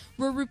movie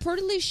were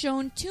reportedly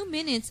shown 2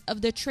 minutes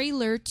of the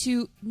trailer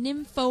to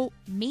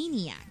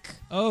Nymphomaniac.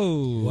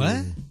 Oh.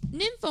 What?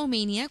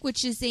 Nymphomaniac,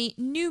 which is a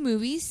new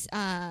movie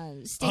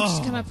staged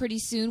to come out pretty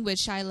soon, with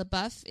Shia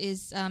LaBeouf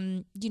is,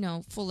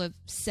 full of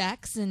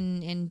sex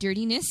and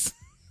dirtiness.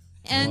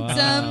 And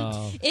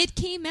Wow. it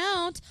came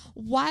out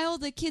while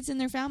the kids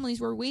and their families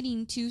were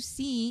waiting to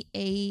see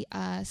a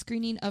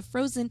screening of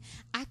Frozen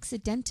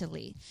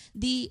accidentally.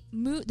 The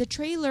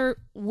trailer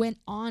went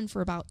on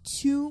for about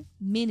 2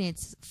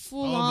 minutes,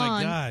 full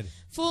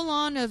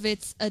on of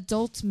its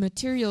adult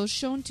material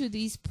shown to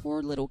these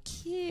poor little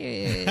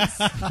kids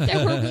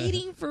that were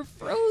waiting for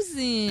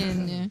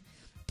Frozen.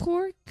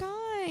 Poor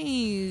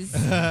guys.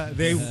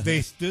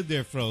 They stood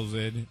there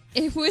frozen.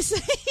 It was.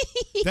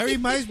 That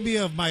reminds me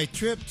of my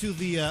trip to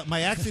the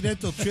my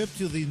accidental trip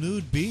to the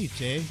nude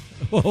beach, eh?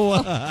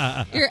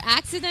 Your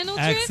accidental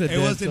trip? It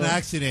was an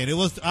accident. It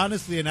was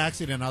honestly an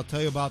accident. I'll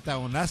tell you about that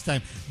one last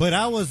time. But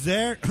I was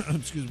there.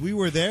 We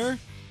were there,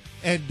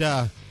 and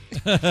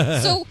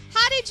So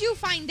how did you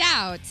find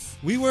out?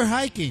 we were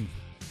hiking.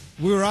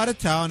 We were out of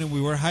town, and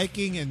we were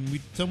hiking, and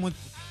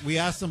we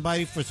asked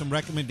somebody for some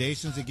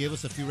recommendations. They gave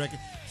us a few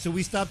So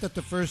we stopped at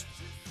the first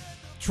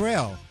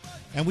trail,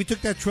 and we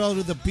took that trail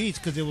to the beach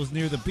because it was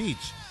near the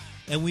beach,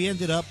 and we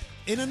ended up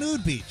in a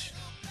nude beach.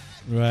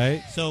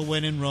 Right. So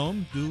when in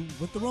Rome, do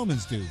what the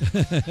Romans do.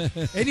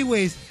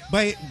 Anyways,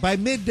 by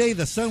midday,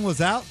 the sun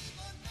was out,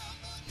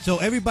 so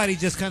everybody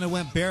just kind of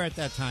went bare at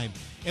that time.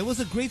 It was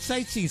a great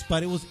sightseeing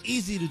spot. It was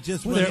easy to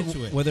just run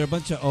into it. Were there a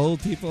bunch of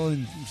old people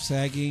and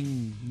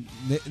sagging,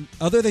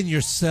 other than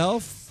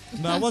yourself?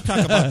 No, we'll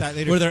talk about that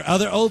later. Were there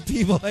other old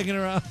people hanging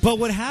around? But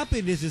what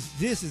happened is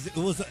it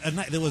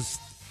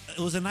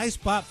was a nice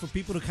spot for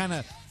people to kind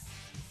of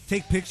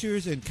take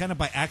pictures and kind of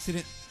by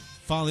accident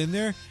fall in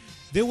there.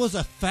 There was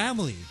a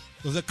family.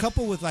 There was a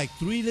couple with like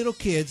 3 little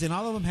kids, and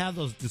all of them had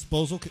those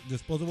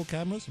disposable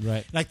cameras.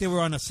 Right. Like they were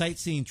on a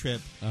sightseeing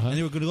trip, Uh-huh. and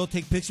they were going to go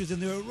take pictures,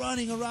 and they were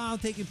running around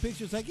taking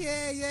pictures like,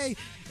 yay, yay.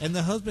 And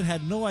the husband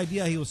had no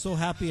idea. He was so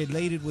happy,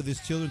 elated with his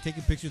children,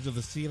 taking pictures of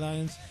the sea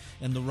lions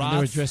and the rocks. And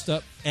they were dressed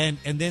up? And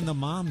then the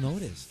mom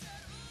noticed.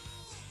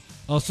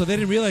 Oh, so they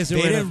didn't realize they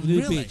were at a didn't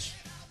nude realize. beach.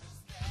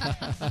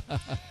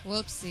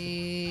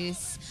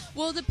 Whoopsies.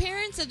 Well, the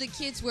parents of the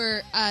kids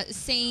were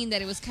saying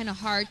that it was kind of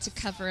hard to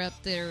cover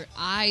up their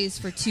eyes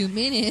for 2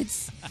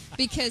 minutes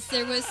because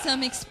there was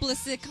some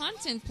explicit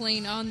content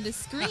playing on the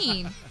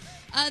screen.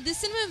 The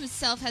cinema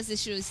itself has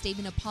issued a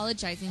statement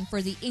apologizing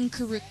for the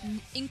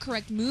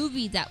incorrect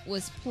movie that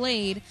was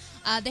played.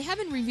 They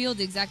haven't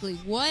revealed exactly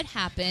what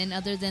happened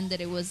other than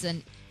that it was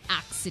an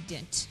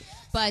accident.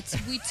 But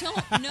we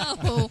don't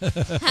know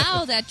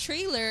how that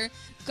trailer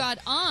got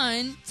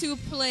on to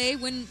play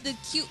when the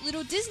cute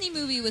little Disney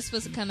movie was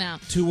supposed to come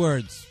out. 2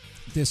 words.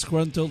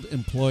 Disgruntled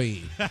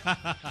employee.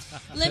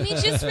 Let me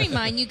just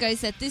remind you guys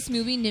that this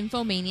movie,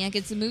 Nymphomaniac,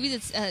 it's a movie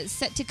that's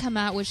set to come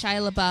out with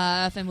Shia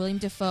LaBeouf and William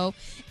Dafoe.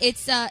 It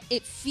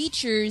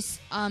features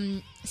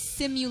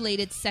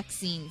simulated sex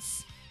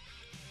scenes.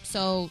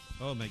 So,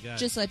 Oh my God!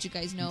 just to let you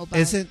guys know about.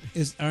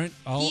 Aren't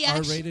all He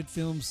actually- R-rated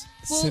films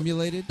Well,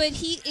 simulated But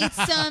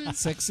it's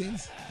sex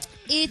scenes?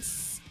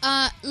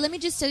 let me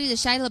just tell you that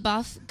Shia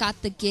LaBeouf got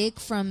the gig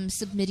from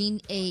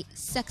submitting a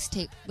sex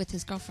tape with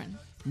his girlfriend.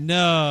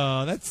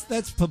 No,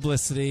 that's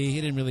publicity.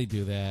 He didn't really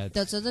do that.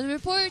 Those are the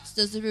reports.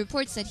 Those are the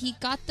reports that he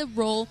got the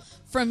role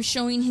from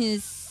showing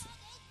his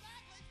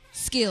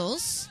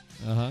skills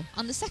Uh-huh.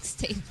 on the sex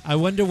tape. I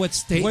wonder what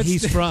state What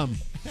he's state? from.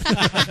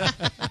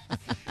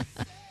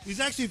 He's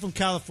actually from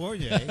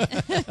California.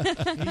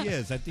 Eh? He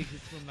is. I think he's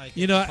from like.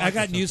 You know, I Park or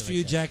got news something for you,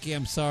 like that. Jackie.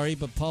 I'm sorry,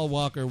 but Paul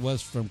Walker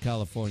was from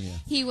California.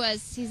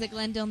 He's a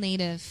Glendale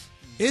native.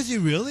 Is he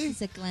really?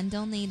 He's a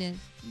Glendale native.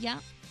 Yeah.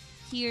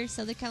 Here,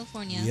 Southern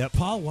California. Yep.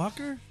 Paul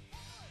Walker.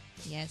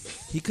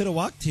 Yes. He could have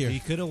walked here. He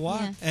could have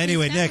walked. Yeah.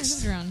 Anyway, His family next.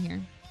 lives around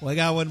here. Well, I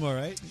got one more,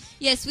 right?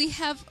 Yes, we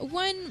have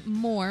one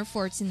more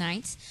for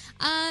tonight.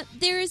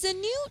 There is a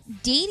new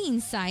dating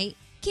site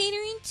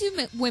catering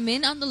to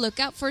women on the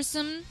lookout for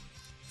some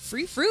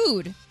free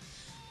food.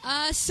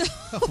 So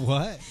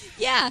What?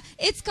 yeah,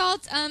 it's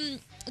called.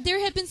 There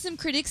have been some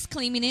critics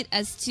claiming it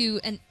as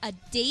to a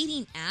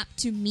dating app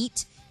to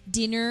meet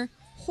dinner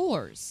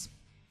whores.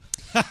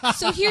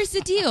 So here's the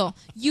deal.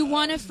 You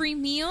want a free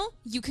meal?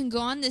 You can go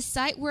on this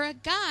site where a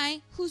guy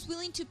who's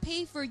willing to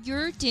pay for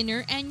your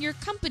dinner and your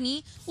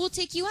company will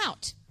take you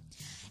out.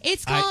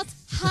 It's called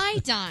High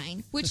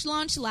Dine, which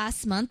launched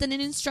last month, and it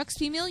instructs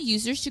female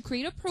users to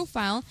create a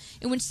profile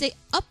in which they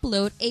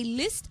upload a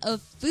list of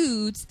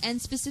foods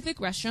and specific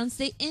restaurants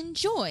they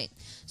enjoy.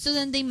 So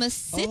then they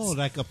must sit... Oh,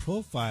 like a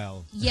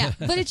profile. Yeah,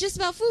 but it's just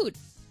about food.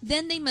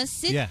 Then they must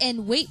sit Yeah.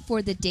 and wait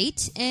for the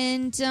date,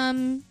 and,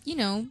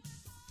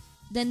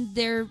 then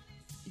their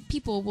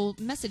people will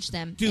message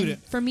them Dude,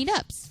 for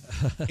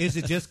meetups. Is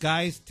it just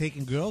guys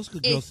taking girls?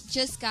 Could It's girls?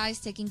 just guys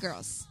taking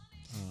girls.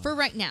 For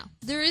right now,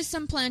 there is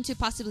some plan to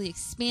possibly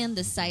expand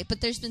the site,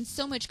 but there's been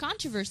so much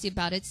controversy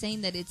about it,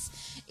 saying that it's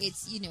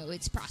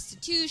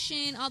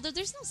prostitution. Although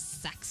there's no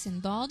sex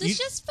involved, it's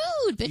just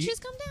food.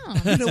 Bitches, come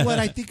down. You know what?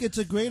 I think it's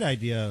a great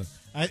idea.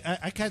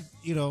 I can't.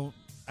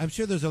 I'm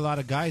sure there's a lot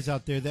of guys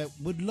out there that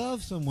would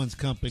love someone's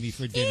company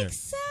for dinner.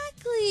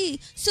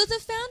 Exactly. So the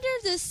founder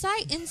of the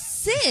site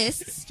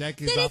insists that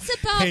Jackie's all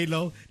it's about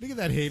halo. Look at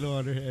that halo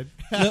on her head.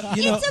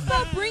 it's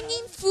about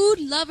bringing food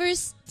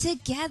lovers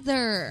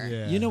together.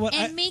 Yeah. You know what?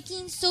 And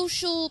making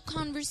social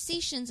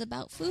conversations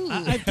about food.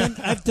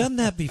 I've done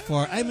that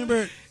before. I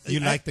remember You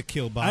like the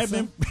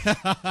kielbasa?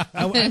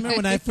 I remember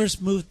when I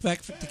first moved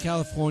back to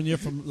California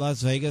from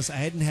Las Vegas. I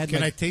hadn't had.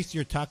 Can I taste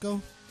your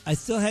taco? I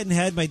still hadn't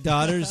had my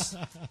daughters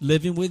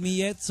living with me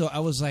yet, so I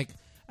was like,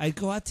 I'd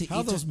go out to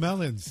How eat. those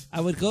melons? I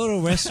would go to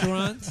a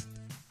restaurant.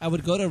 I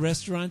would go to a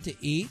restaurant to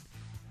eat,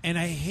 and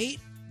I hate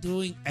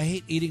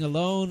eating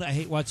alone. I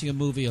hate watching a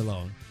movie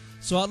alone.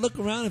 So I'll look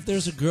around. If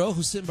there's a girl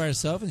who's sitting by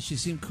herself and she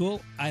seemed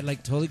cool, I'd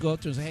like totally go up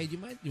to her and say,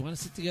 "Hey, you want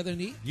to sit together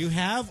and eat?" You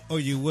have or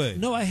you would?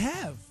 No, I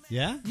have.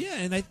 Yeah? Yeah,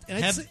 and I'd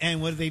sit-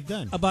 And what have they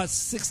done? about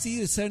 60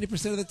 to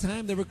 70% of the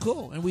time they were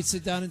cool, and we'd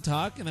sit down and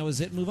talk, and that was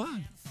it, and move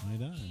on.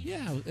 Right on.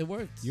 Yeah, it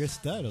worked. You're a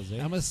stud, Jose.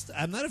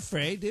 I'm not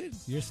afraid, dude.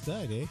 You're a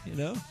stud, eh? You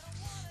know,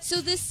 So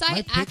this My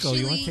site pickle,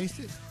 you want actually to taste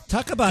it?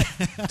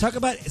 talk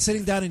about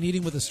sitting down and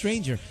eating with a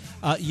stranger.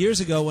 Years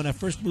ago, when I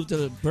first moved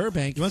to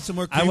Burbank, You want some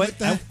more I cream went. with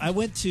that? I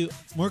went to.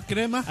 More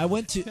crema? I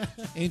went to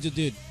Angel,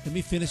 dude. Let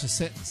me finish a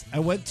sentence. I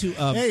went to.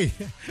 Hey,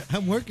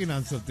 I'm working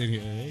on something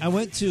here. Eh? I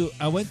went to.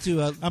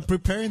 I'm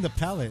preparing the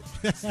palate.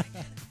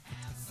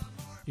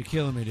 You're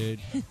killing me, dude.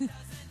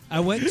 I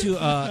went to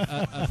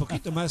a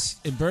Poquito Mas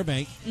in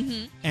Burbank,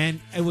 and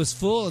it was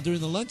full during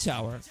the lunch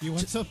hour. You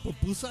want some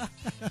pupusa?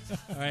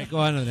 All right, go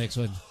on to the next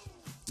one.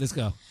 Let's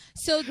go.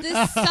 So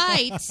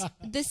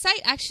the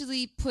site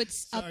actually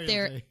puts up Sorry,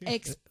 there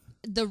Jose.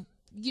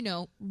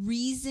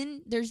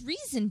 reason. There's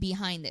reason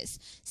behind this,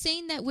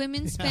 saying that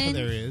women Yeah, spend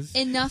there is.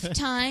 enough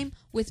time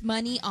with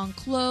money on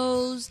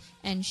clothes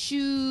and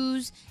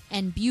shoes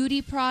and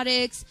beauty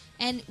products,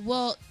 and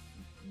well,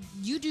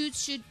 you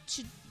dudes should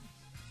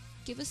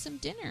give us some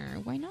dinner.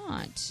 Why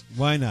not?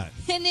 Why not?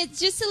 And it's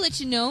just to let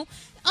you know,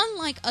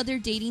 unlike other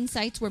dating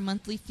sites where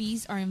monthly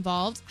fees are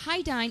involved,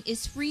 High Dine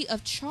is free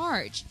of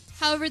charge.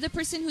 However, the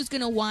person who's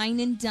going to wine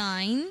and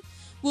dine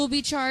will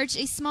be charged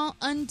a small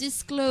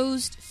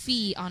undisclosed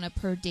fee on a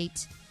per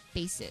date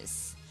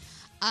basis.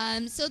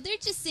 So they're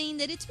just saying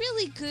that it's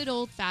really good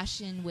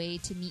old-fashioned way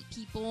to meet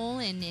people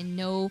and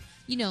no,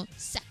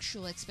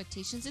 sexual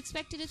expectations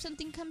expected if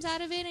something comes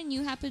out of it and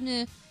you happen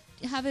to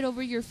have it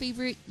over your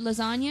favorite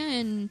lasagna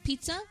and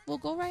pizza. Well,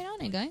 go right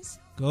on it, guys.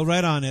 Go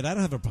right on it. I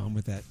don't have a problem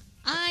with that.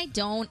 I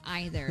don't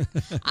either.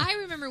 I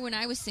remember when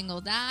I was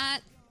single, that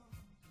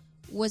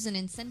was an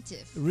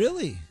incentive.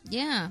 Really?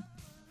 Yeah.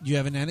 You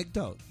have an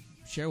anecdote?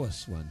 Share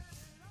us one.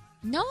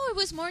 No, it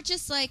was more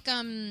just like,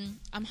 I'm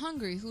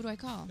hungry. Who do I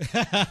call?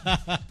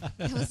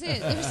 That was it.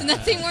 There's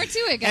nothing more to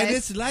it, guys. And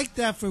it's like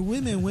that for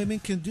women. Women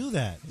can do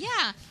that.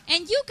 Yeah.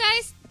 And you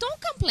guys, don't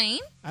complain.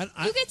 I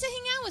You get to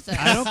hang out with us.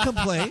 I don't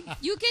complain.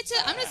 You get to,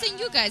 I'm not saying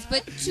you guys,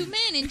 but to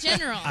men in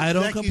general. I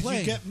don't Jackie, complain.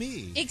 You get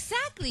me.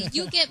 Exactly.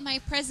 You get my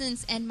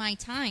presence and my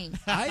time,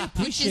 I which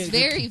appreciate is it.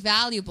 very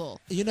valuable.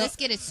 You know- Let's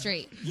get it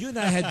straight. You and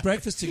I had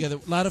breakfast together.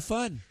 A lot of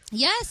fun.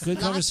 Yes, Good lots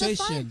of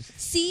conversation. fun.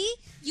 See,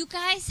 you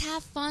guys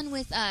have fun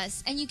with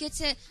us, and you get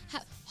to.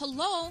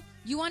 Hello,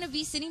 you want to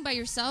be sitting by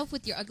yourself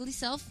with your ugly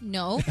self?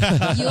 No,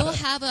 you'll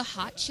have a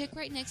hot chick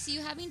right next to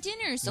you having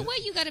dinner. So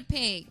what? You got to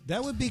pay.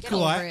 That would be Get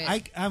cool. over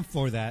it. I'm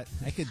for that.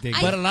 I could dig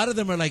But it. a lot of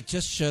them are like,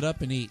 just shut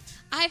up and eat.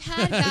 I've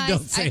had guys.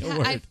 Don't say a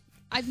word.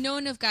 I've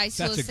known of guys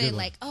who That's will a say good one.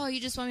 like, "Oh,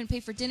 you just want me to pay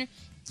for dinner."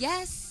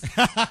 Yes.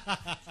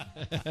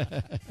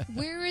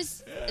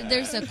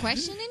 There's a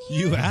question in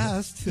here? You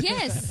asked.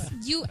 Yes,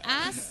 you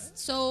asked,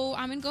 so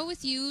I'm going to go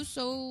with you.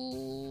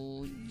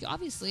 So,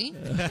 obviously,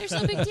 there's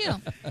no big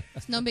deal.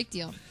 It's no big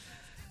deal.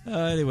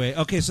 Anyway,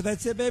 okay, so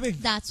that's it, baby.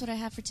 That's what I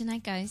have for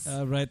tonight, guys.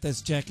 All right,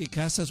 that's Jackie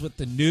Casas with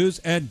the news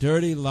and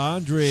dirty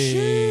laundry.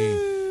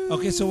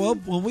 Okay, so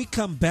when we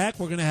come back,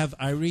 we're going to have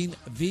Irene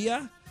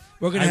Villa.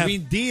 We're going to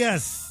Irene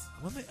Diaz.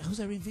 Who's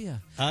Irene Villa?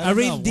 I don't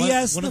Irene know.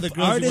 Diaz, One of the the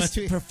girls you artist,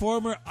 went to-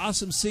 performer,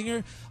 awesome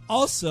singer.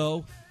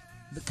 Also,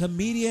 the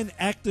comedian,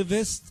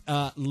 activist,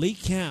 Lee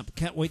Camp.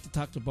 Can't wait to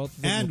talk to both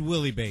of them. And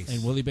Willie Bass.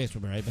 And Willie Bass.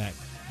 We'll be right back.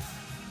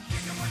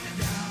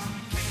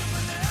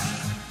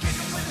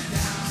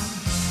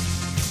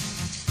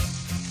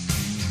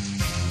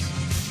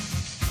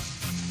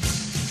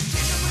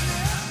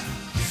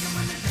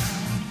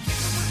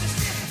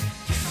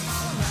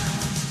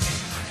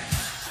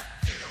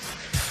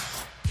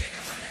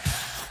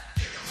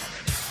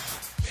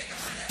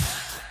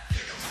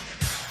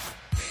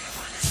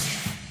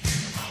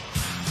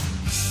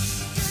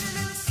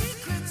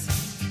 Secrets,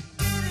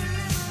 dirty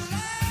little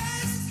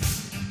lies.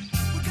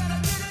 We got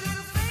our dirty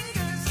little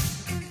fingers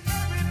in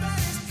every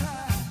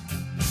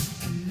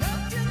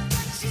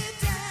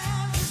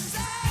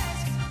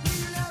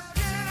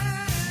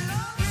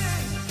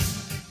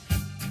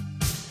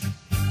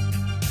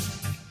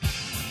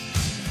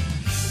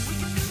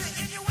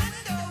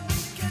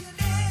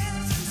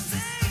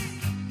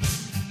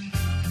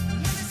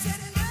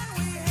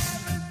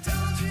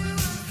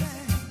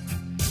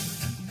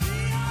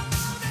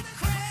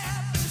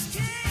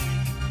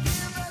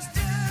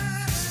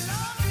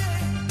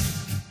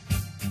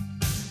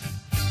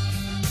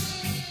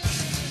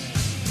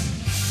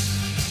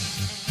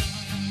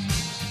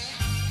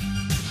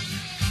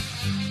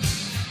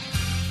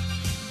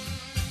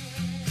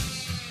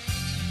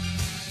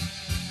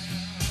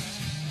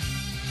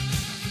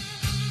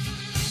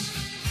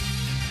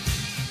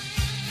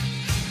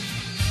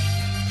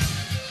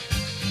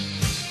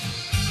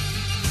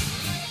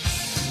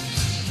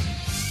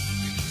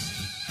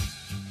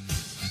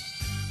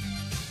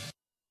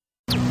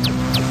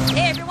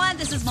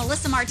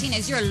Melissa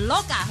Martinez, your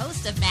loca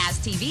host of Maz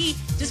TV.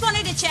 Just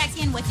wanted to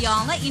check in with y'all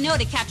and let you know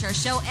to catch our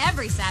show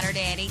every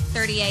Saturday at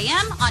 8:30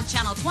 a.m. on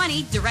Channel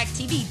 20,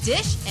 DirecTV,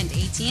 Dish, and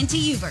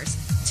AT&T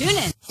Uverse. Tune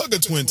in. Hug a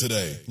twin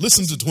today.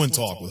 Listen to Twin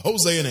Talk with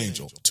Jose and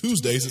Angel,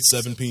 Tuesdays at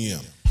 7 p.m.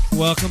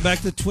 Welcome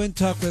back to Twin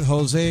Talk with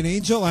Jose and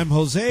Angel. I'm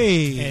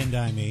Jose. And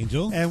I'm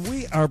Angel. And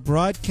we are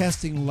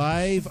broadcasting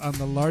live on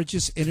the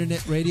largest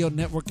internet radio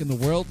network in the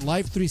world,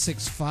 Live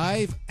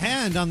 365.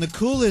 And on the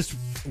coolest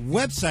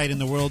website in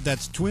the world,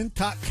 that's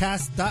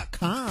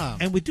twintalkcast.com.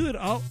 And we do it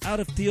all out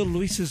of Theo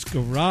Luis's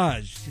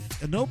garage.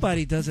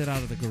 Nobody does it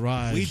out of the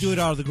garage. We do it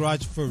out of the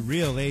garage for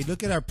real, eh?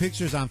 Look at our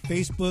pictures on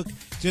Facebook.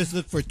 Just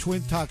look for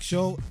Twin Talk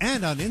Show.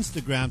 And on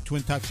Instagram,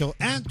 Twin Talk Show.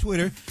 And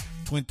Twitter,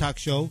 Twin Talk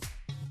Show.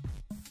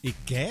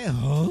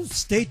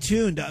 Stay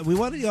tuned. We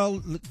wanted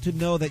y'all to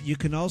know that you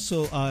can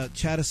also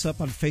chat us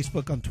up on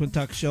Facebook on Twin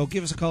Talk Show.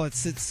 Give us a call at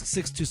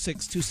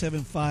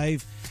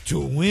 626-275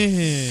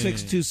 TWIN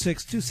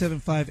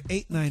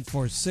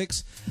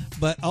 626-275-8946.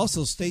 But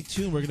also stay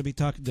tuned. We're going to be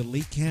talking to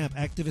Lee Camp,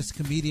 activist,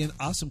 comedian,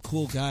 awesome,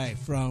 cool guy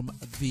from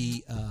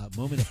the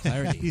Moment of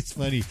Clarity. He's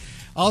funny.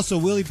 Also,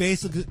 Willie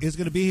Bass is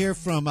going to be here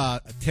from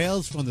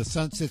Tales from the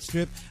Sunset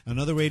Strip,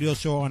 another radio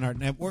show on our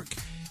network.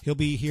 He'll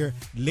be here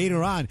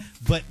later on.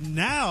 But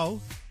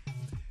now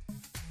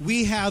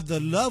we have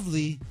the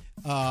lovely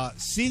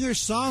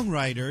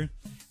singer-songwriter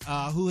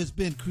who has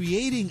been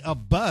creating a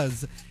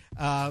buzz.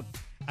 I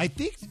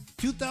think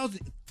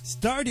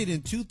started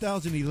in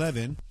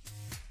 2011,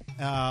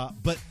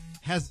 but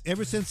has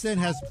ever since then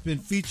has been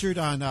featured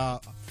on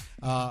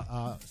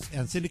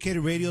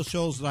syndicated radio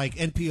shows like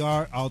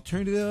NPR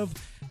Alternative.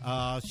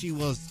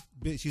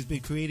 She's been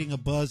creating a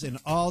buzz in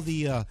all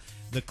the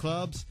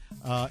clubs,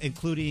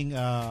 including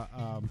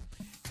and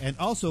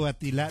also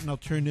at the Latin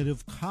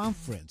Alternative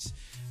Conference.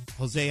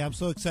 Jose, I'm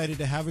so excited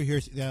to have her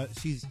here.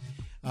 She's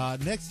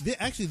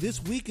actually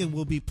this weekend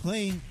we'll be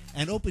playing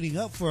and opening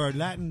up for our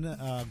Latin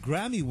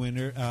Grammy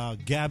winner,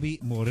 Gabby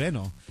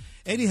Moreno.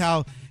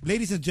 Anyhow,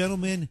 ladies and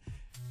gentlemen,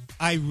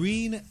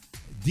 Irene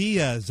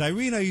Diaz.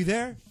 Irene, are you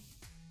there?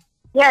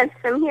 Yes,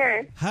 I'm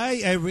here.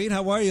 Hi, Irene.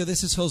 How are you?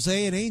 This is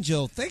Jose and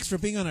Angel. Thanks for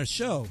being on our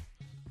show.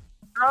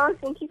 Oh,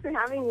 thank you for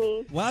having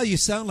me. Wow, you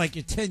sound like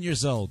you're 10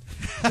 years old.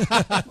 I'm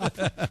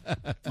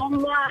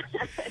not.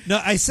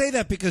 No, I say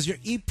that because your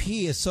EP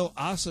is so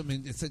awesome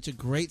and it's such a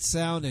great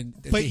sound.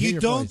 But you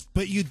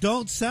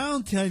don't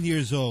sound 10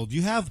 years old.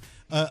 You have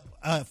I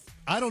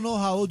don't know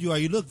how old you are.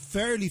 You look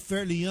fairly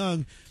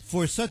young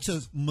for such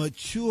a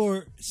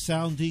mature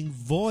sounding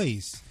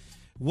voice.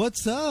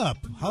 What's up?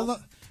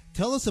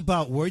 Tell us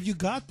about where you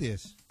got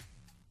this.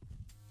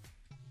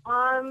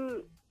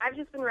 I've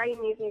just been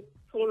writing music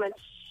pretty much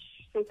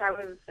since I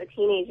was a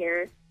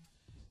teenager.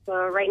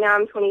 So right now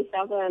I'm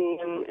 27,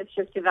 and it's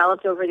just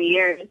developed over the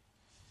years.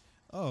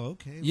 Oh,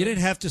 okay. You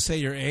didn't have to say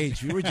your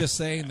age. You were just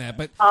saying that.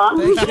 But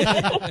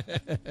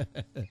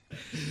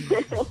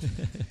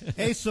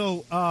hey,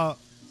 so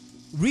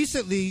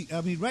recently,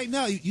 I mean, right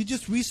now, you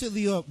just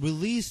recently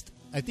released,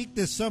 I think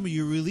this summer,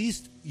 you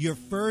released your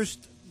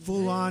first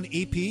full-on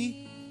EP.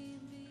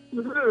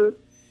 Mm-hmm.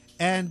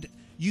 And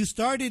you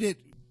started it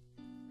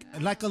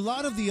like a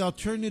lot of the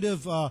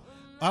alternative,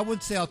 I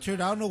would say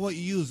alternative, I don't know what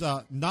you use,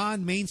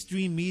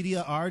 non-mainstream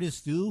media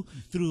artists do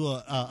through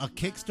a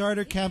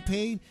Kickstarter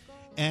campaign.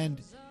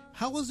 And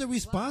how was the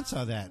response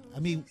on that? I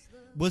mean,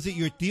 was it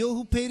your Theo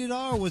who paid it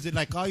all, or was it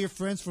like all your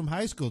friends from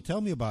high school?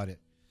 Tell me about it.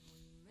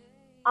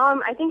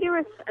 I think it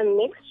was a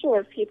mixture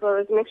of people. It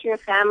was a mixture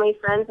of family,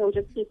 friends, and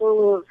just people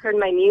who have heard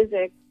my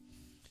music.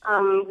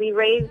 We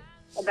raised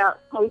about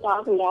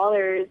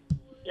 $10,000,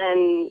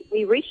 and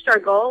we reached our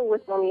goal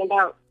within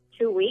about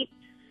 2 weeks.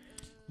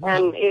 Wow.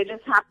 And it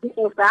just happened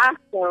so fast,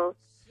 so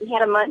we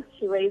had a month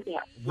to raise it.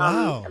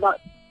 Wow. About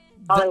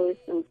 $10,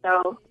 and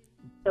so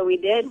we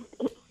did.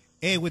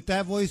 Hey, with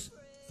that voice,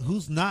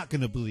 who's not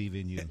going to believe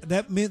in you?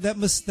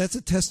 That's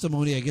a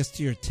testimony, I guess,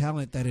 to your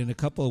talent. That in a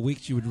couple of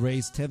weeks you would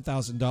raise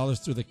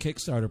 $10,000 through the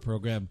Kickstarter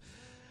program.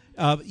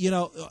 How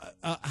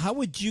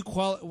would you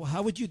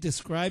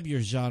describe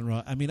your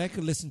genre? I mean, I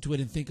could listen to it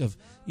and think of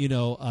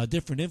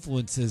different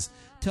influences.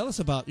 Tell us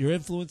about your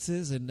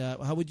influences and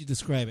how would you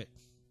describe it?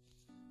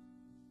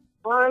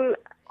 I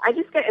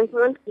just get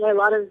influenced by a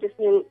lot of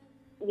different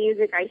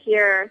music I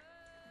hear.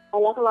 I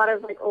like a lot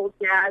of like old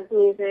jazz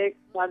music,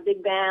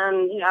 big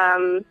band.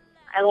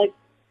 I like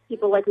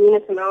people like Nina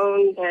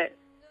Simone, but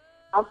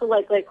also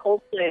like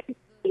Coldplay,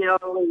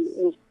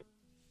 and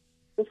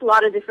just a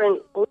lot of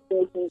different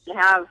influences to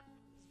have.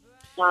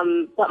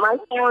 But my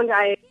sound,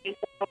 I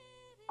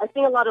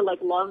sing a lot of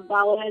like love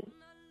ballads.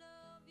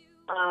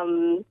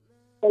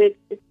 But it's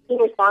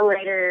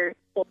singer-songwriter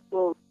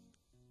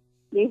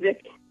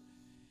music.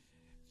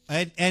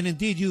 And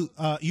indeed, you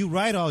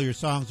write all your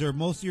songs, or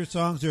most of your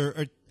songs,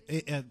 or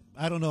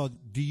I don't know.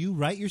 Do you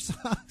write your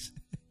songs?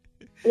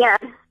 Yeah.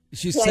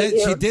 She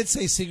did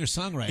say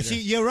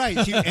singer-songwriter. You're right.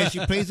 And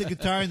she plays the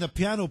guitar and the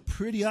piano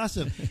pretty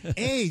awesome.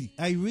 Hey,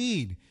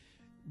 Irene,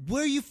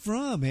 where are you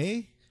from,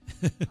 eh?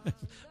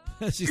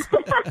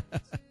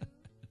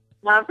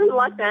 I'm from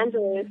Los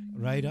Angeles.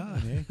 Right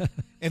on, eh?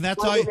 And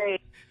that's Won't all. be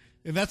great.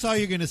 And that's all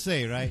you're going to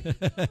say, right?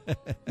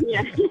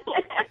 Yeah.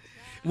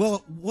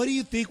 Well, what do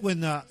you think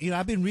when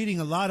I've been reading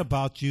a lot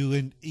about you,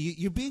 and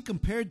you're being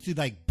compared to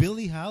like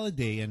Billie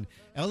Holiday and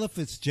Ella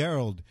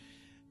Fitzgerald.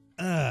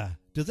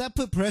 Does that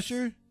put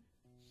pressure?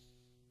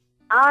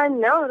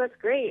 No, that's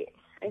great.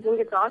 I think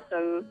it's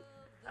awesome.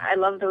 I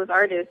love those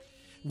artists.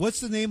 What's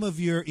the name of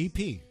your EP?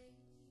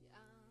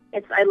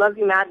 It's I Love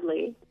You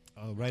Madly.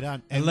 Oh, right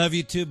on. I love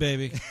you too,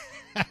 baby.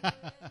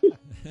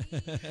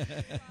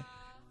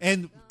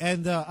 And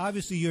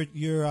obviously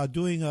you're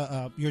doing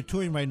you're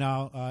touring right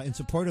now in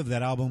support of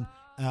that album.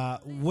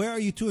 Where are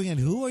you touring, and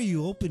who are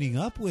you opening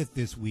up with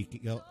this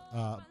week?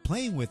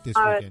 Playing with this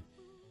weekend?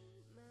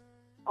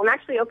 I'm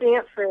actually opening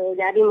up for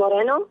Gabby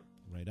Moreno.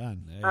 Right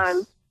on.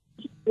 Nice.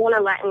 She won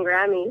a Latin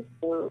Grammy.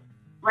 So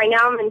right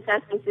now I'm in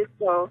San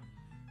Francisco,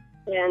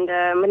 and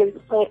I'm going to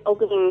be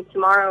opening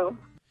tomorrow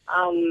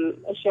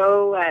a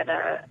show at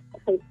a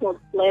place called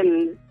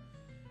Slim's.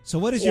 So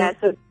what is Yeah,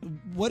 so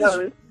what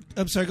is?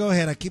 I'm sorry. Go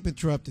ahead. I keep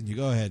interrupting you.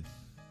 Go ahead.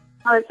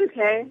 Oh, it's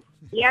okay.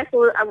 Yeah, so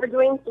we're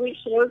doing 3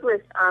 shows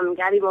with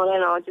Gabby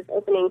Moreno, just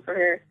opening for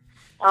her.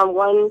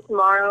 One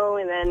tomorrow,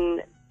 and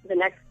then the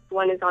next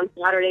one is on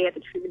Saturday at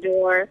the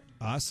Troubadour.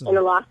 Awesome. And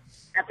the last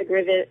at the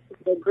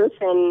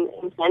Griffin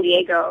in San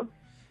Diego.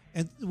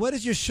 And what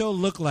does your show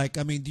look like?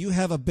 I mean, do you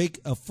have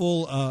a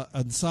full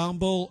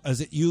ensemble?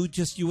 Is it you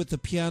with the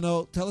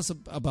piano? Tell us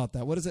about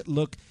that. What does it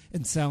look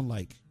and sound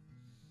like?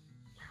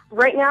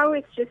 Right now,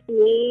 it's just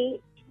me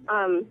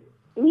and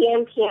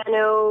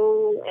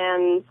piano,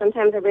 and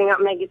sometimes I bring out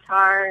my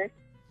guitar.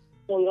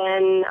 And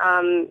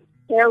then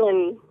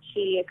Carolyn,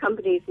 she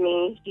accompanies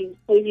me. She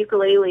plays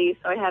ukulele,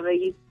 so I have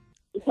a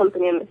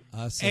accompaniment.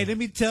 Awesome. Hey, let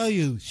me tell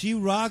you, she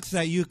rocks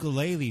that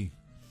ukulele.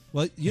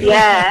 Well,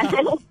 Yeah.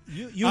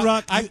 you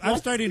rock. I'm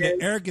starting to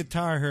air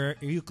guitar her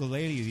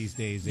ukulele these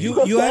days. Eh?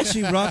 You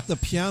actually rock the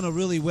piano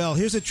really well.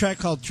 Here's a track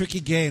called Tricky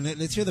Game.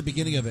 Let's hear the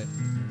beginning of it.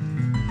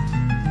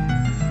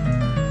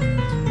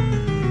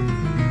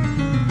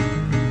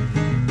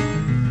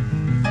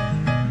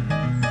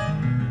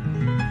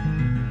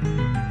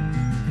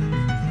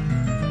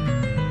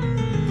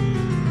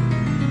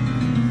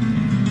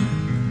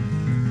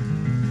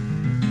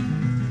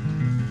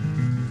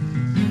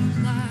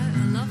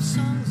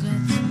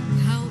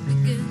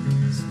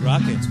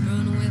 Rock it.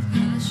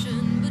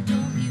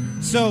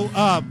 So,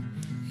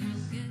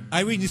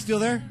 Irene, you still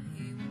there?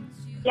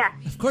 Yeah.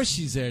 Of course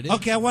she's there, dude.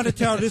 Okay, I want to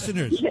tell our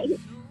listeners.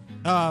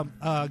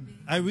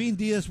 Irene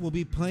Diaz will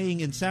be playing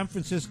in San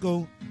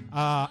Francisco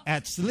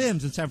at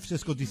Slim's in San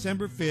Francisco,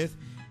 December 5th,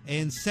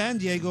 in San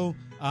Diego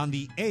on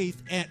the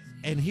 8th,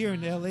 and here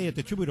in L.A. at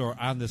the Troubadour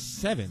on the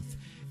 7th.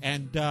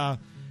 And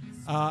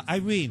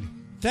Irene,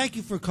 thank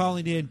you for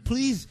calling in.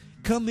 Please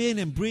come in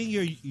and bring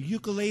your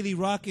ukulele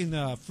rocking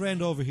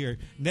friend over here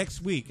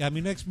next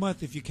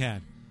month if you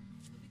can.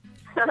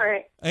 All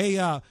right. Hey,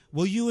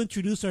 will you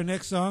introduce our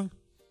next song?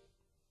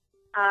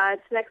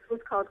 Its next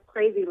one's called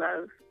Crazy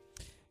Love.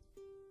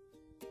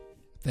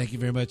 Thank you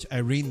very much,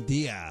 Irene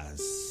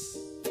Diaz.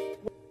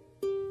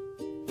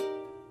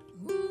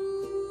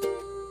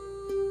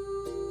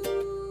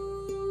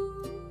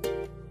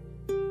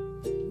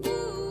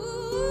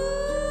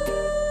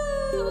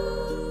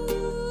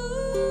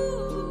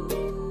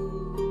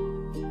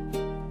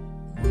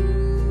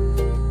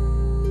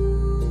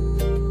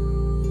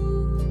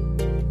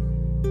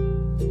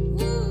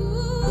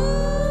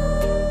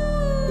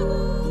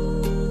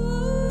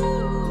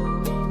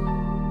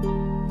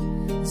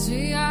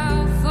 See,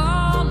 I'll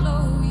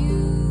follow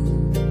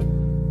you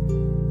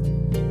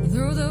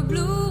through the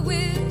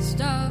bluest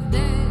of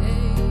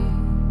days,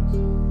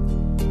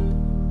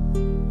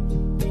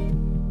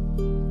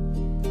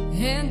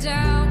 and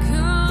I'll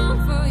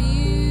come for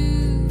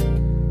you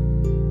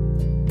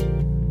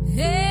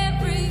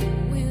every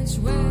which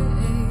way,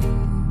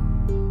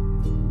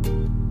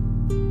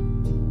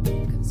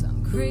 'cause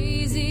I'm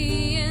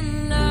crazy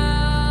in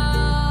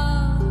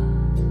love.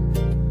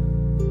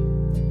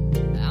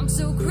 I'm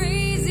so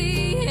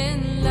crazy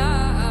in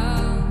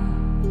love.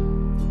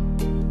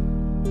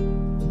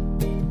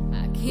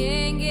 I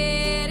can't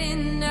get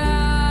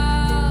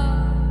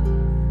enough.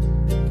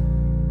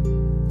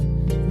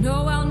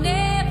 No, I'll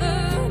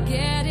never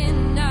get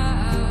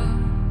enough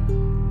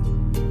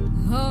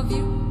of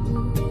you,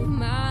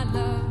 my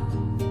love.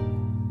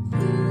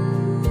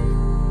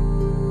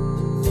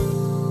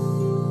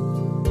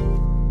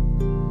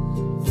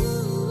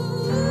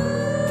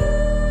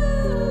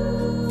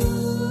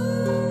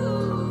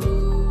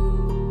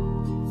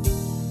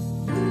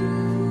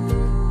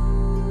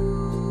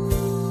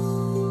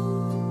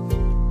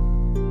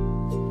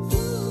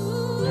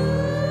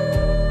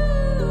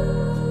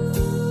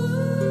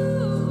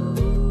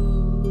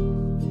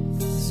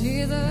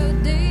 See, the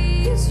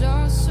days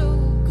are so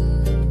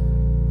good,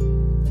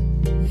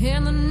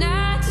 and the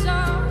nights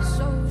are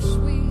so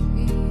sweet.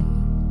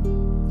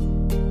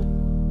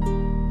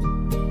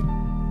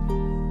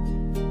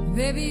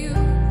 Baby, you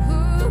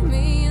put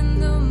me in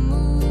the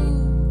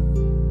mood.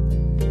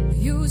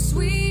 You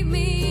sweep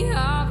me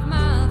off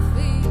my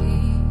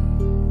feet.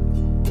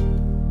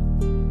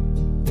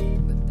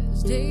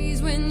 Those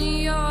days when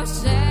you're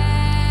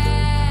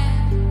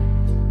sad,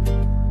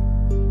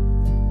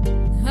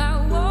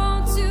 I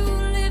want to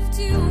lift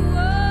you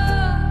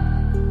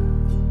up,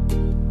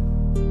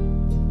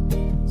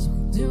 so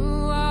I'll do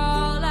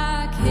all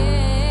I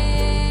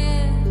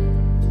can.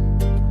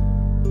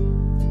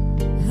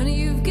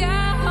 Honey, you've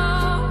got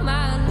all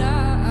my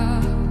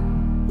love,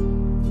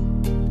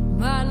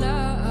 my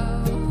love.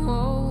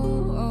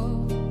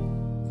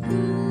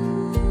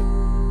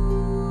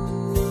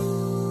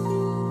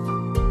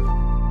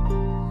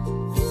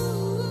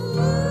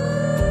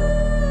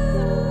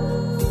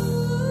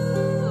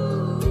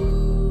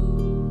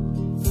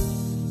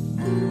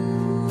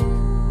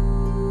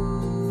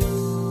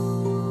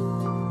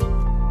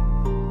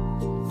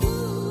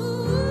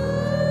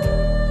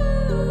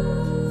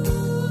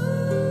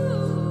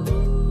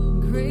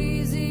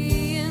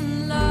 Crazy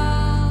in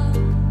love,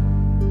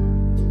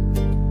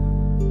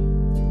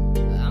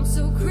 I'm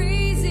so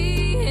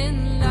crazy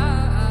in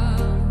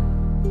love,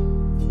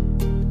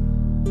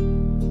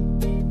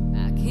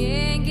 I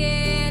can't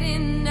get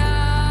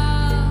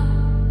enough.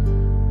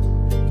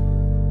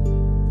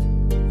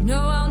 No,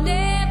 I'll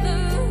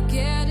never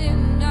get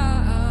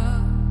enough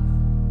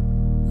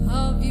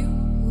of you,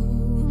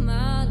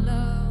 my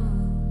love.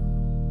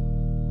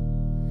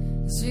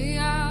 See,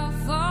 I'll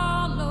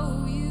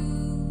follow you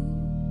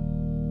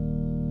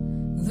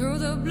through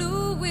the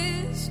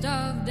bluest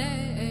of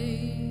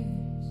days,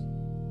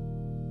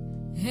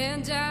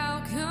 and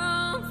I'll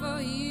come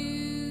for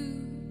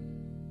you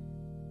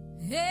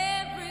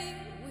every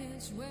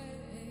which way.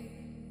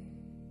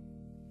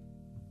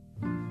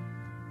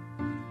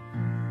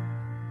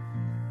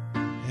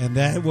 And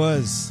that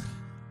was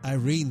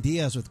Irene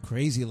Diaz with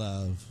Crazy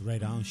Love.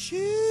 Right on.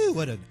 Shoo!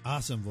 What an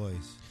awesome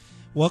voice.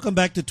 Welcome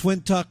back to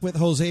Twin Talk with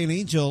Jose and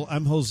Angel.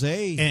 I'm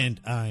Jose. And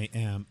I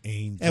am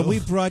Angel. And we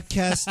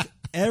broadcast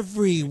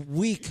every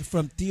week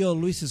from Theo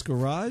Luis's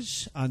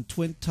garage on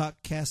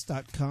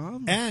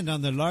twintalkcast.com. And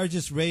on the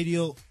largest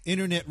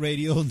internet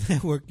radio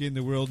network in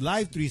the world,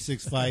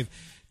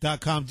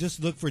 live365.com.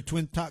 Just look for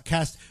Twin Talk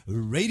Cast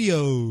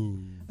Radio.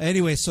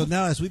 Anyway, so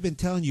now, as we've been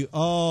telling you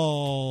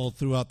all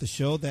throughout the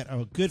show, that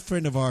a good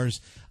friend of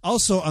ours,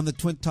 also on the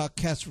Twin Talk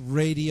Cast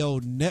Radio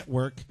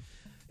Network,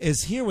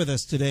 is here with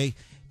us today.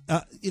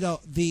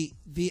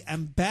 The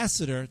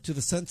ambassador to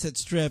the Sunset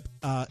Strip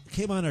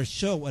came on our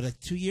show,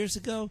 2 years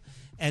ago?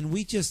 And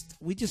we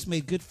just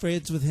made good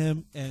friends with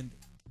him, and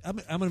I'm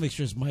going to make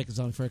sure his mic is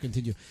on before I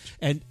continue.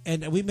 And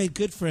we made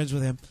good friends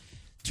with him.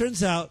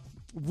 Turns out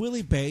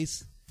Willie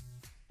Bass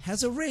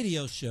has a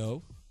radio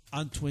show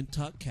on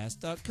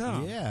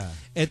twintalkcast.com. Yeah.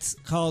 It's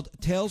called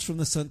Tales from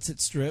the Sunset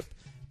Strip.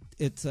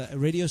 It's a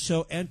radio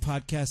show and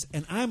podcast,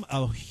 and I'm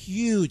a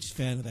huge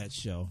fan of that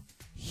show.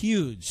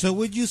 Huge. So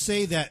would you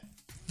say that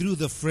through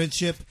the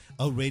friendship,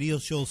 a radio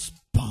show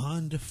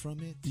spawned from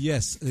it?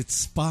 Yes, it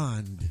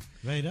spawned.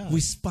 Right on. We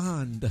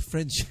spawned a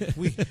friendship.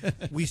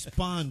 We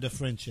spawned a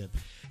friendship.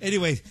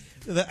 Anyway,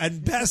 the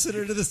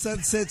ambassador to the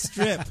Sunset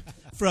Strip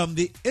from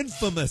the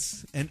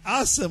infamous and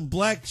awesome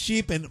Black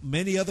Sheep and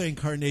many other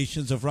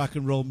incarnations of rock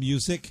and roll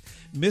music,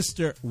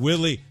 Mr.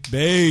 Willie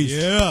Bass.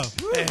 Yeah.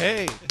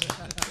 Hey.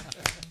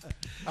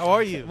 How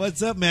are you?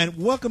 What's up, man?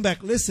 Welcome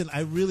back. Listen,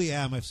 I really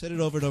am. I've said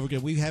it over and over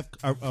again. We have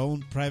our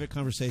own private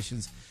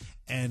conversations,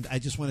 and I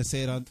just want to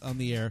say it on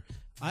the air.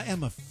 I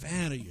am a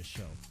fan of your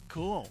show.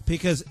 Cool.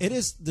 Because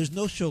there's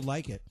no show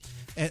like it.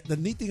 And the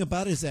neat thing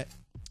about it is that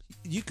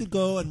you could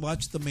go and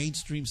watch the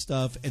mainstream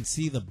stuff and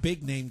see the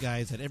big name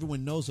guys that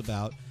everyone knows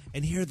about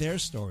and hear their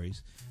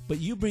stories. But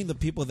you bring the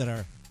people that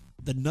are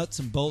the nuts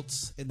and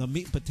bolts and the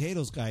meat and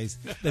potatoes guys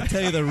that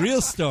tell you the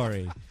real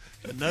story.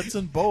 The nuts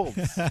and bolts.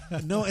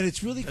 No, and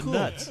it's really cool.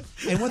 Nuts.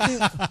 And one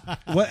thing,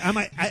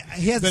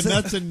 he hasn't The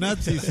nuts and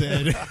nuts, he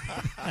said.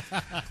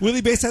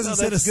 Willie Bass hasn't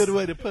said that's a good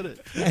way to put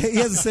it. He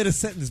hasn't said a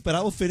sentence, but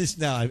I will finish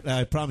now.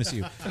 I promise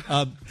you.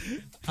 I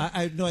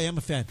am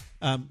a fan.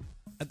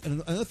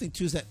 Another thing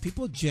too is that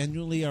people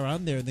genuinely are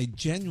on there and they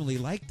genuinely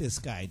like this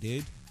guy,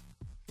 dude.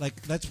 Like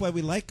that's why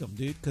we like him,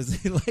 dude, because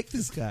they like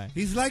this guy.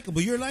 He's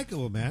likable. You're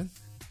likable, man.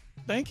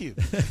 Thank you.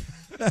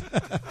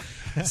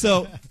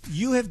 So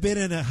you have been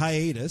in a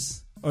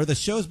hiatus, or the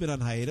show's been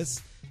on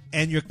hiatus,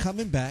 and you're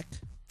coming back.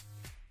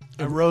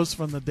 I rose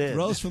from the dead.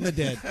 Rose from the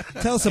dead.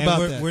 Tell us And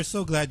about that. We're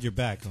so glad you're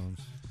back, Holmes.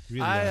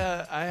 Really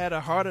are. I had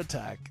a heart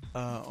attack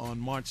on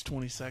March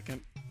 22nd,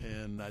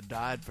 and I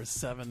died for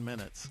 7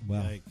 minutes.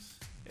 Wow. Yikes.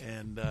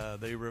 And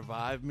they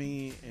revived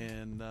me,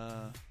 and,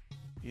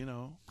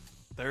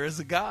 there is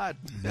a God.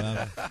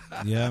 Wow.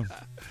 Yeah.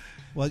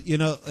 Well,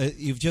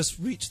 you've just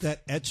reached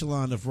that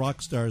echelon of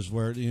rock stars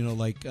where,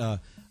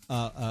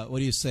 what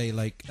do you say?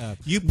 Like,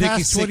 You Nikki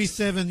passed Sixx-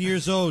 27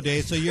 years old,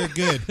 Dave, so you're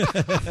good.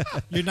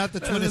 You're not the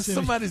 27.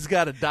 Somebody's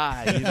got to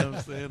die, you know what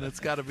I'm saying? It's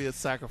got to be a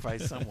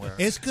sacrifice somewhere.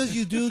 It's because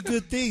you do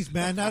good things,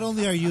 man. Not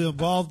only are you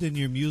involved in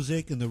your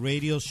music and the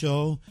radio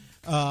show,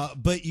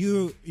 but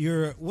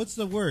you're what's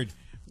the word?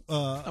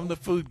 I'm the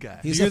food guy.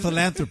 He's You're a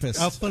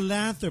philanthropist. A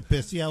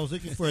philanthropist. Yeah, I was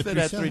looking for a Said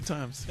that 3 3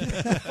 times.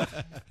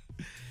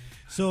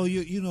 So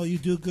you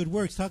do good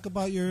works. Talk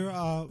about your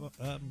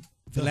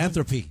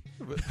Philanthropy.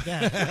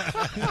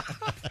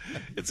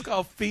 It's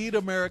called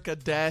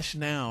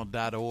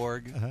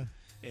feedamerica-now.org.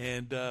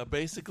 And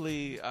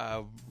basically,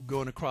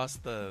 going across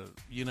the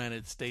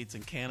United States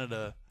and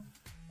Canada,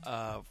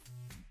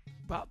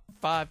 about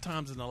 5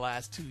 times in the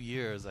last 2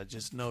 years, I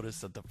just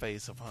noticed that the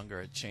face of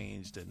hunger had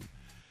changed, and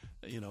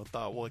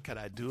thought, what could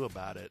I do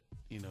about it?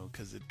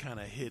 Because it kind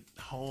of hit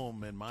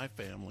home in my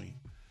family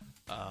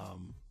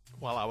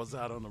while I was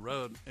out on the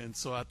road, and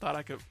so I thought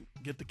I could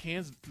get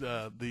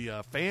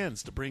the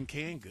fans to bring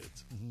canned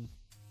goods. Mm-hmm.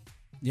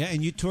 Yeah,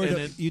 and you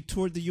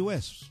toured the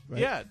U.S.,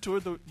 right? Yeah,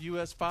 toured the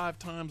U.S. 5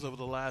 times over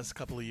the last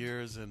couple of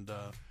years, and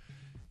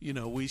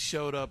we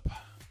showed up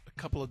a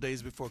couple of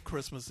days before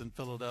Christmas in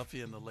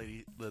Philadelphia, and the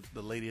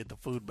lady at the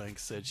food bank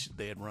said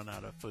they had run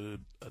out of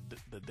food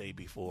the day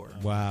before.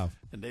 Wow!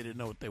 And they didn't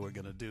know what they were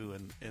going to do,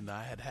 and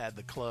I had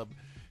the club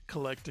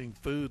collecting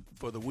food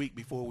for the week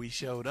before we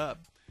showed up,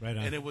 right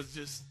on. And it was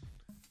just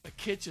a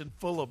kitchen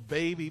full of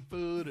baby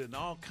food and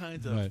all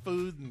kinds of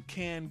food and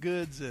canned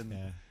goods, and.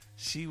 Yeah.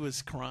 She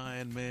was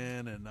crying,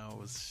 man, and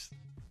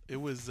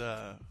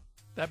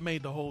that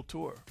made the whole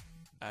tour,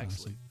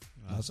 actually.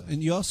 Awesome.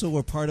 And you also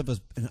were part of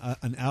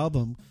an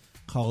album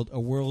called A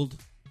World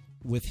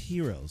with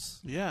Heroes.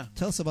 Yeah.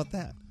 Tell us about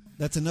that.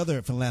 That's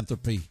another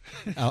philanthropy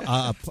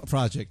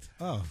project.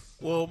 Oh.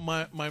 Well,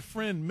 my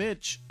friend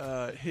Mitch,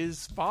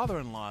 his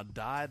father-in-law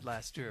died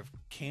last year of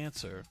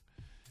cancer,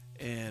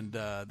 and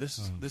this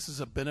is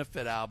a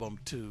benefit album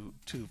to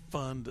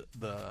fund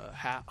the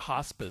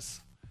hospice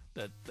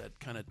that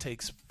kind of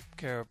takes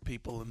care of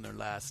people in their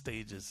last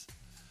stages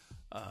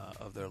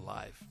of their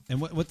life.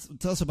 And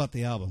tell us about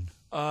the album.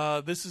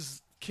 This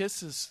is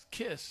Kiss.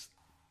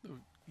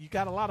 You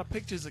got a lot of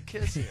pictures of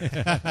Kiss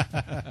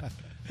here.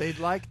 They'd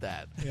like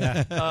that.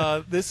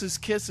 Yeah. This is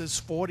Kiss's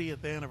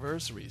 40th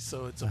anniversary,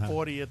 so it's a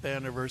 40th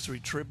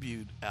anniversary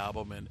tribute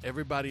album, and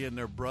everybody and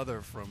their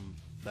brother from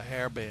the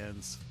hair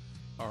bands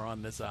are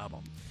on this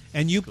album.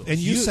 And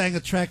you sang a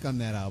track on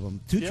that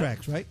album. 2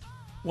 tracks, right?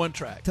 1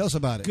 track. Tell us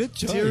about it. Good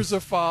choice. Tears Are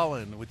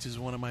Falling, which is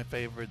one of my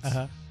favorites.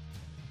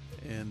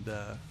 And,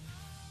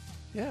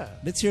 yeah.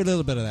 Let's hear a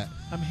little bit of that.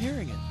 I'm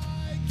hearing it.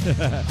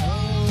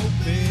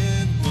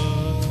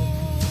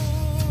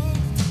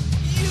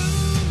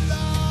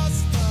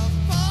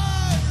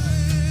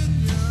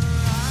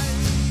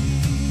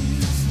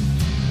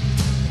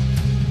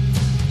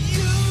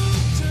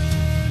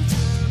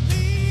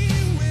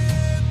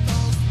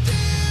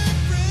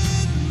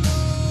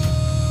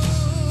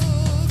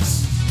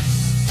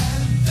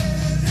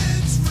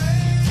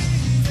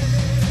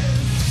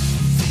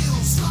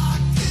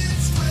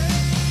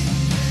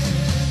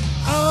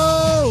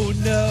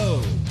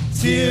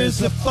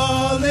 Tears are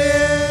falling.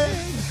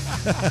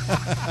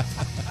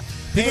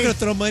 People are going to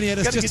throw money at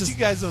us Gotta just get to you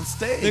guys on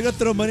stage. They're going to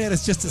throw money at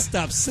us just to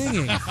stop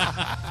singing.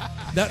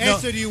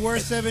 So do you wear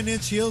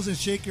 7-inch heels and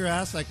shake your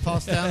ass like Paul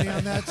Stanley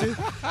on that too?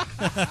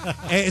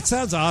 Hey, it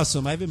sounds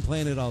awesome. I've been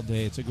playing it all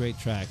day. It's a great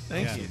track.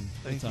 Thank you.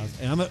 It's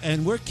awesome.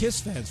 And we're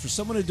Kiss fans. For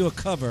someone to do a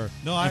cover,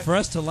 and for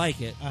us to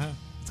like it,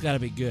 it's got to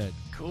be good.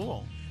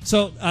 Cool.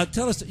 So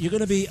tell us, you're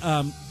going to be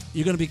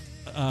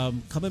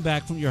coming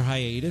back from your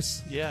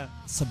hiatus. Yeah.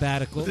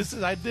 Sabbatical.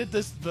 I did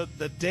this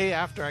the day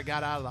after I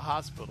got out of the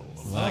hospital.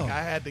 Wow. Like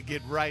I had to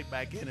get right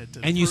back in it.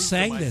 And you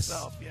sang to this.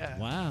 myself. Yeah.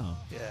 Wow.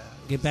 Yeah.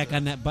 Get back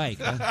on that bike.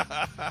 Huh?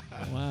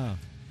 Wow.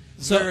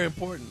 It's very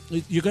important.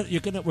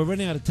 We're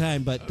running out of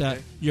time,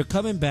 but you're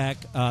coming back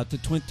to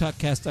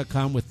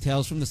twintalkcast.com with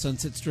Tales from the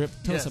Sunset Strip.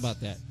 Tell us about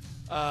that.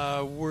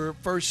 Our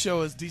first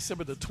show is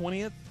December the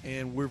 20th,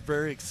 and we're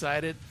very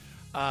excited.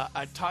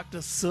 I talked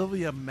to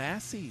Sylvia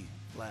Massey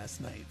last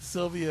night.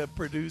 Sylvia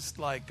produced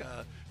like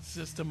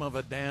System of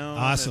a Down,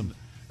 awesome, and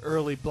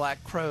early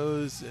Black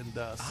Crowes, and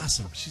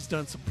awesome. She's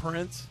done some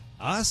Prince,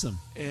 awesome,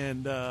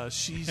 and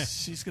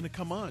she's going to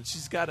come on.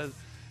 She's got a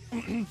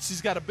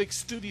big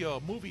studio,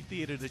 a movie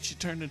theater that she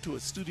turned into a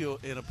studio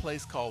in a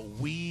place called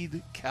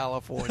Weed,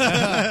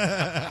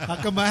 California. How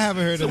come I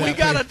haven't heard of that? So we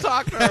got to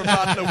talk to her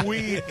about the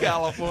Weed,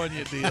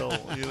 California deal.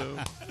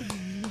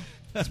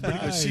 It's pretty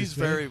good. She's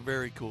very,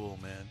 very cool,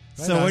 man.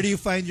 So where do you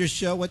find your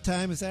show? What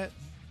time is that?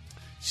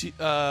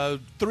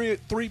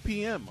 3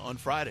 p.m. on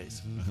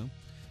Fridays. Mm-hmm.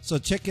 So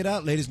check it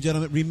out, ladies and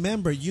gentlemen.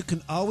 Remember, you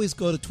can always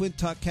go to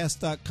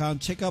twintalkcast.com.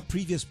 Check out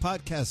previous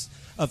podcasts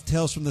of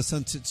Tales from the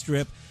Sunset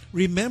Strip.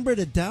 Remember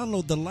to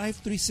download the Life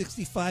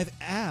 365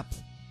 app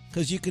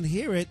because you can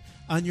hear it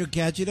on your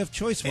gadget of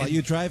choice while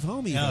you drive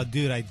home. Even. Oh,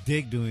 dude, I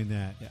dig doing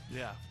that.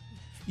 Yeah.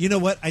 You know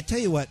what? I tell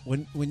you what.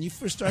 When you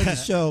first started the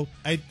show,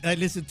 I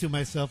listen to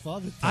myself all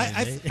the time.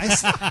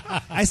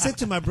 I said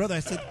to my brother, I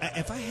said,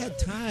 if I had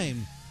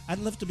time, I'd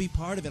love to be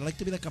part of it. I'd like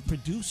to be like a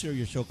producer of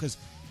your show because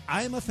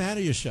I am a fan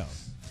of your show.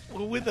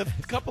 Well, with the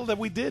couple that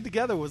we did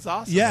together was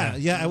awesome.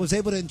 Yeah. I was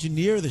able to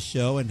engineer the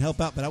show and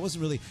help out, but I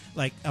wasn't really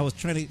I was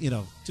trying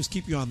to, just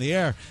keep you on the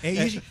air.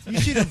 Hey,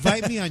 you should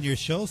invite me on your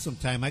show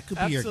sometime. I could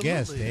be your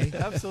guest, eh?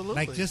 Absolutely.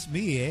 Like just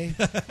me, eh?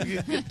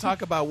 You can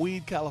talk about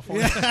Weed,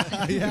 California.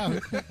 Yeah.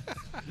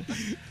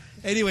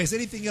 Anyways,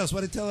 anything else?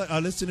 Want to tell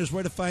our listeners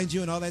where to find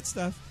you and all that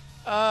stuff?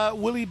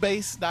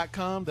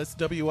 WillieBass.com. That's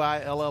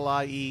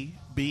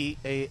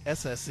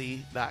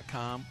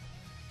WILLIEBASSE.com.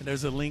 And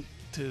there's a link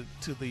to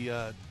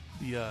the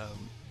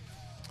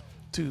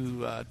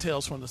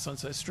Tales from the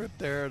Sunset Strip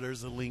there.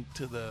 There's a link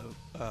to the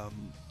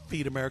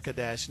Feed America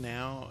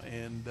Now,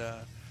 and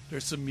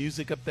there's some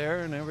music up there,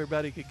 and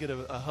everybody could get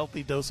a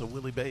healthy dose of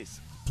Willie Bass.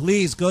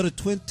 Please go to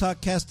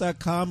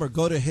twintalkcast.com or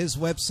go to his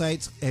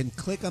websites and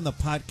click on the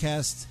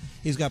podcast.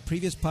 He's got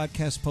previous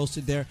podcasts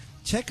posted there.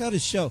 Check out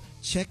his show.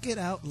 Check it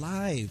out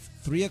live,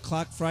 3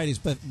 o'clock Fridays.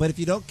 But if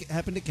you don't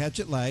happen to catch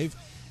it live,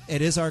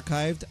 it is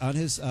archived on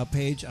his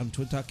page on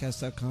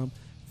twintalkcast.com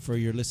for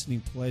your listening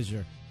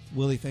pleasure.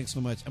 Willie, thanks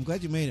so much. I'm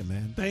glad you made it,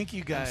 man. Thank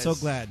you, guys. I'm so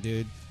glad,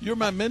 dude. You're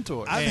my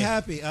mentor. I'm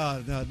happy.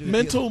 Oh, no, dude.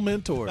 Mental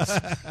mentors.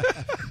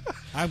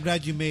 I'm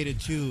glad you made it,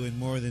 too, in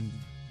more than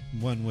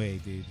one way,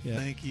 dude. Yeah.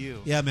 Thank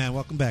you. Yeah, man.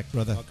 Welcome back,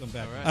 brother. Welcome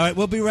back. All right,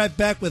 we'll be right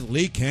back with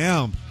Lee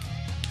Camp.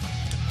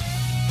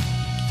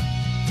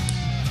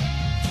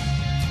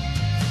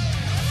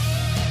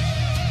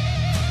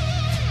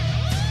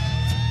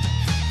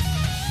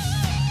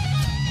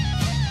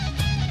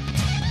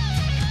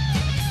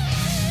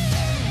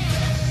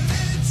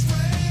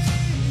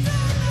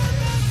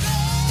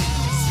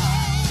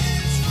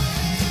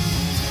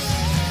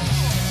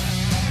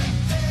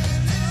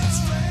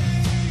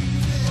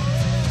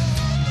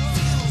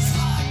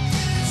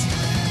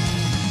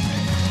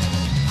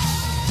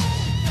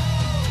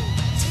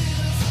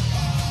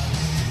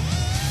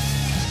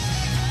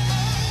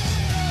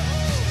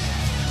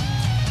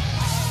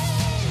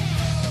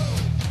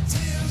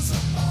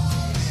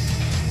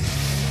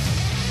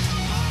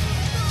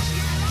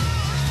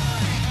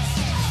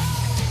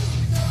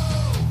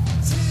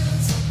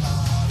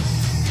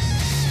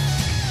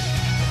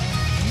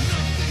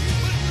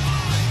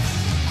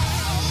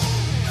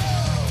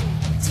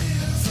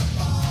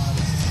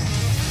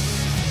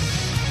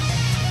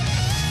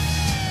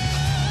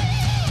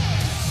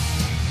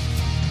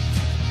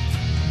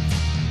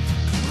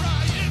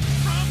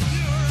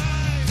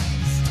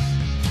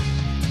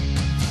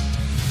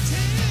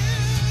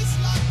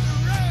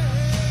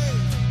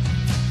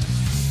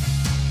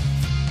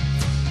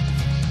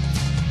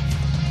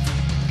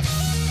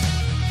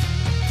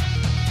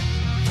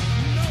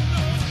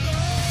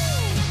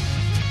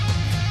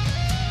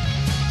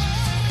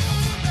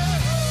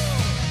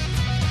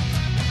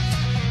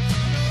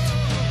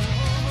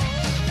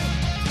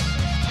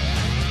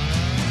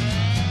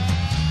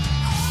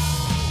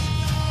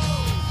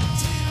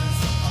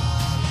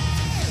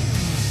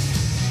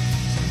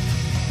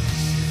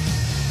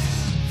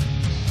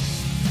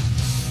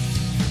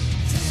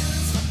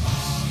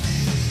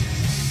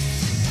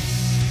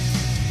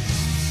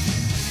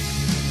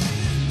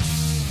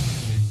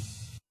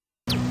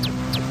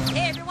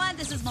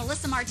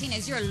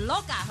 Martinez, your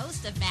loca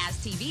host of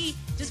Maz TV.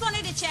 Just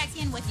wanted to check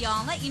in with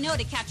y'all and let you know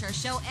to catch our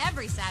show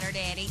every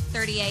Saturday at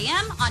 8:30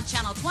 a.m. on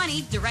Channel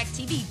 20,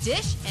 DirecTV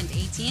Dish, and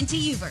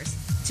AT&T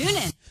Uverse. Tune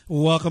in.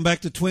 Welcome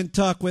back to Twin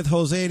Talk with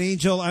Jose and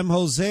Angel. I'm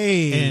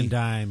Jose. And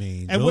I'm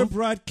Angel. And we're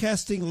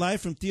broadcasting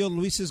live from Theo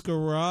Luis's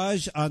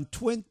garage on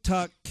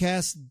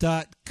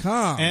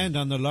twintalkcast.com. And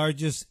on the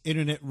largest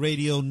internet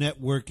radio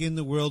network in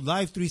the world,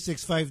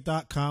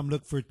 live365.com.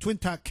 Look for Twin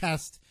Talk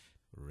Cast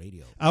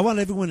Radio. I want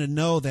everyone to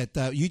know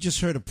that you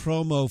just heard a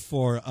promo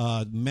for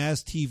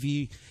Maz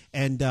TV,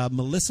 and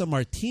Melissa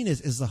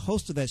Martinez is the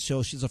host of that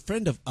show. She's a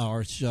friend of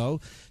our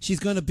show. She's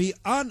going to be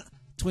on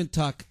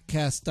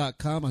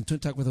twintalkcast.com, on Twin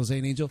Talk with Jose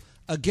and Angel,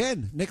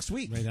 again next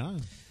week. Right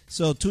on.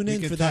 So tune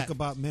in for that. Talk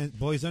about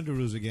boys'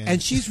 underoos again.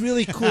 And she's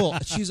really cool.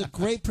 She's a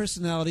great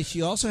personality.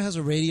 She also has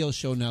a radio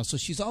show now, so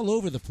she's all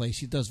over the place.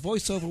 She does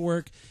voiceover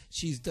work.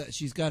 She's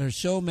got her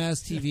show,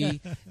 Maz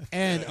TV,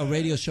 and a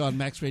radio show on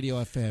Max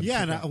Radio FM.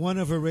 Yeah, and one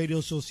of her radio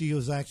shows, she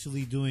was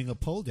actually doing a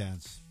pole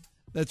dance.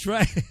 That's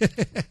right.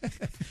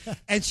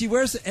 And she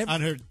wears on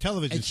her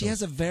television and show. She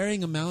has a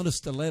varying amount of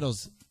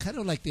stilettos, kind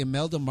of like the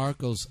Imelda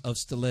Marcos of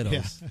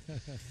stilettos. Yeah.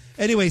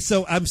 Anyway,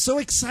 so I'm so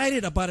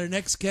excited about our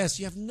next guest.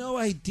 You have no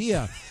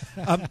idea.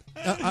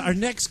 Our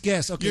next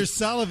guest. Okay, you're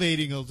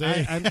salivating,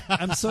 Jose.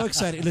 I'm so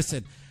excited.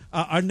 Listen,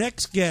 our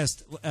next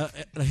guest,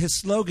 his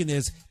slogan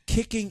is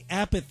 "Kicking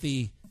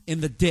Apathy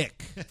in the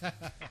Dick."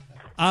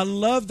 I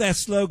love that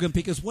slogan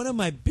because one of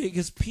my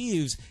biggest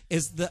peeves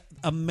is the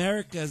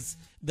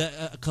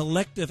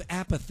collective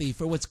apathy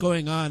for what's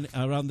going on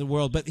around the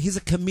world. But he's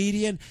a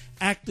comedian,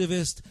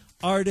 activist,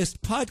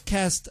 artist,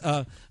 podcast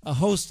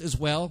host as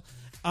well.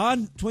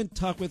 On Twin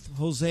Talk with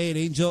Jose and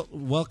Angel,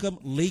 welcome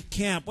Lee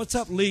Camp. What's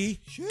up,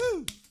 Lee?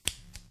 Shoo.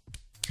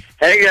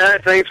 Hey,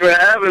 guys. Thanks for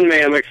having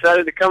me. I'm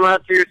excited to come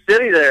out to your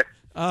city there.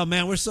 Oh,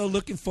 man, we're so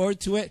looking forward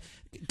to it.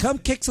 Come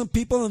kick some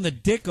people in the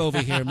dick over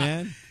here,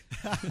 man.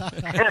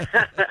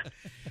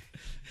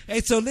 Hey,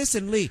 so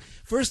listen, Lee,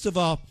 first of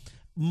all,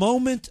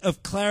 moment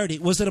of clarity.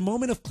 Was it a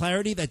moment of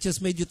clarity that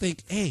just made you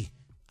think, hey,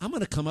 I'm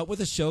going to come up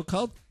with a show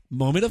called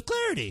Moment of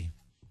Clarity?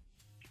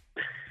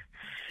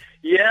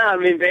 Yeah,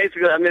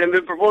 basically, I've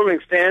been performing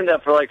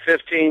stand-up for like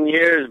 15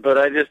 years, but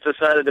I just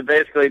decided to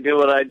basically do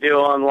what I do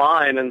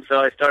online, and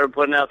so I started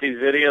putting out these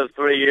videos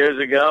 3 years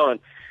ago,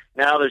 and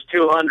now there's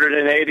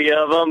 280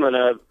 of them and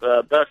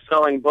a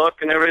best-selling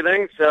book and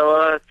everything.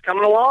 So it's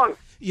coming along.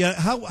 Yeah,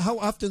 how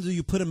often do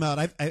you put them out?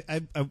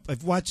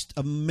 I've watched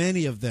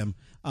many of them.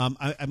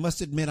 I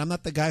must admit, I'm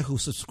not the guy who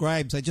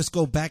subscribes. I just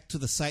go back to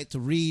the site to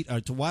read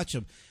or to watch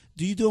them.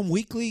 Do you do them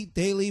weekly,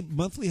 daily,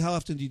 monthly? How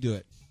often do you do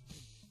it?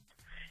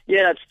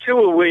 Yeah, it's 2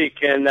 a week,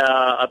 and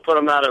I put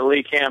them out at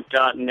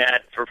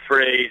leecamp.net for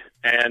free,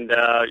 and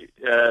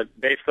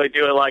basically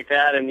do it like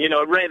that. And,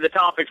 the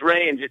topics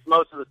range. It's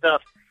most of the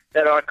stuff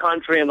that our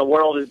country and the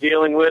world is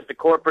dealing with, the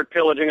corporate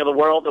pillaging of the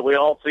world that we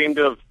all seem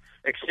to have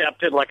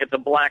accepted, like it's a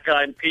Black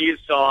Eyed Peas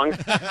song.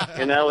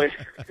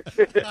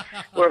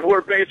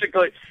 We're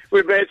basically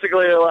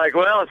like,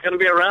 well, it's going to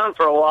be around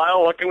for a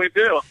while. What can we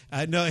do?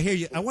 I know. I hear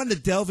you. I want to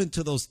delve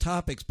into those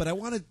topics, but I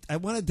want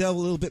to delve a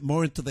little bit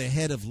more into the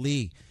head of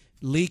Lee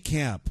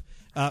Camp.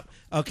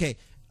 Okay,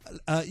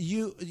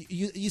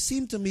 you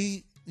seem to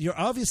me, you're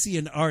obviously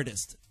an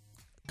artist,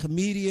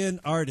 comedian,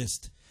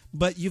 artist,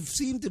 but you've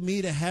seemed to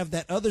me to have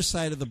that other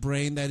side of the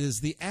brain that is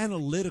the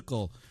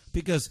analytical.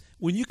 Because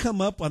when you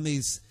come up on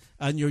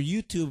your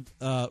YouTube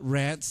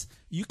rants,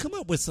 you come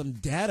up with some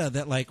data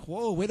that, like,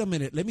 whoa, wait a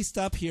minute, let me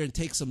stop here and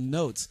take some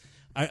notes.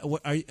 Are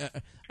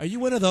you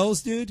one of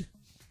those, dude?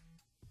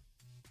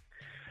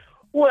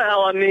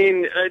 Well, I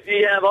mean,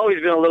 I've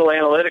always been a little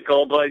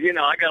analytical, but I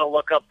got to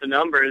look up the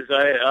numbers.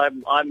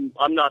 I'm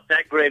not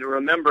that great at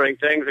remembering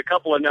things. A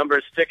couple of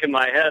numbers stick in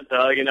my head,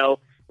 though.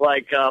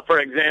 Like, for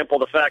example,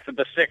 the fact that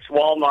the 6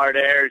 Walmart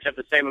heirs have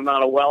the same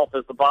amount of wealth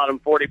as the bottom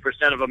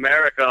 40% of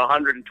America,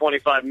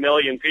 125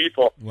 million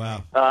people.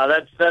 Wow.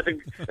 That's a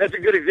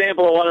good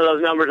example of one of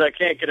those numbers I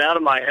can't get out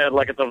of my head,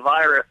 like it's a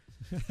virus.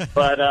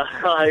 But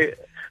I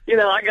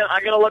got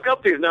to look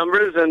up these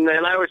numbers, and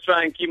I always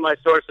try and keep my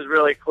sources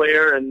really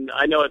clear. And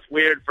I know it's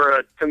weird for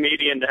a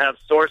comedian to have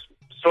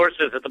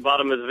sources at the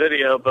bottom of his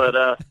video,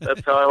 but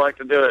that's how I like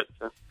to do it.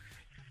 So.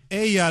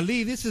 Hey,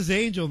 Lee, this is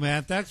Angel,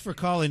 man. Thanks for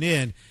calling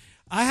in.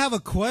 I have a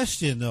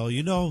question, though.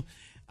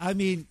 I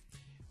mean,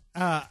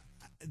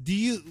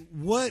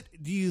 what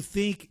do you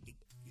think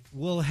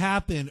will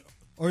happen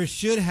or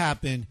should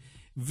happen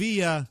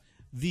via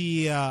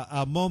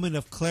the moment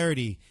of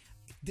clarity?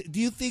 Do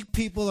you think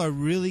people are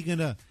really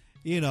gonna,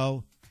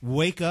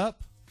 wake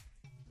up?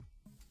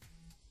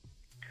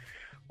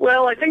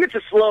 Well, I think it's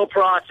a slow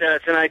process,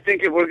 and I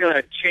think if we're going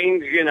to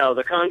change,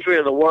 the country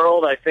or the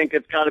world, I think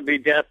it's got to be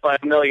death by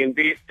a million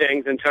bee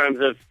stings in terms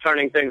of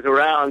turning things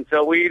around.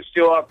 So we each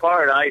do our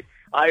part. I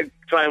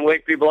try and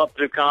wake people up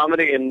through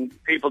comedy, and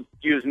people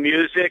use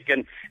music.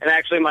 And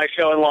actually, my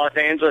show in Los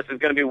Angeles is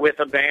going to be with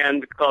a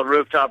band called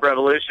Rooftop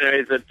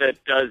Revolutionaries that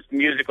does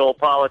musical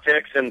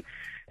politics. And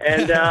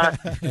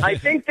I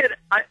think that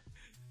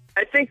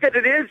I think that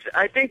it is.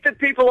 I think that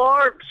people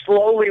are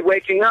slowly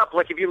waking up.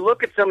 Like, if you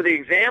look at some of the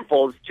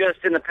examples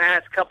just in the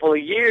past couple of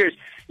years,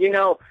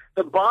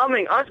 the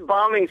bombing, us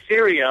bombing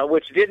Syria,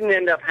 which didn't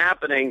end up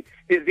happening,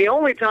 is the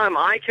only time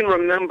I can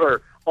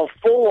remember a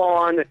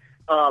full-on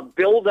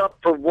build-up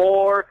for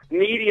war,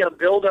 media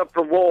build-up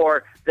for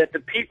war that the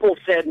people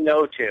said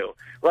no to.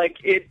 Like,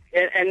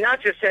 and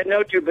not just said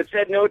no to, but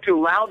said no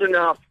to loud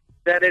enough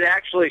that it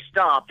actually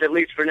stopped, at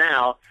least for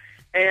now.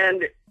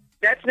 And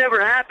that's never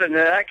happened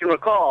that I can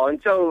recall,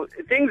 and so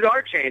things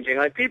are changing.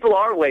 Like, people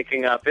are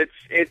waking up. It's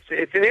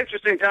an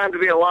interesting time to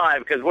be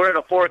alive because we're at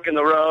a fork in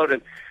the road,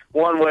 and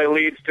one way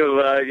leads to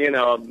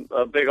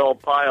a big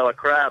old pile of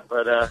crap.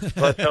 But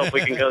let's hope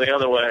we can go the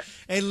other way.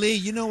 Hey, Lee,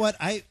 you know what?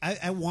 I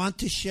want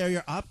to share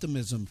your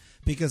optimism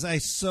because I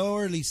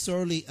sorely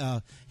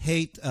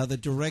hate the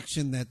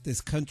direction that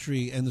this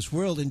country and this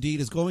world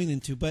indeed is going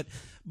into. But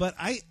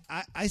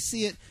I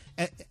see it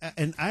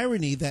an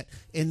irony that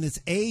in this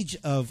age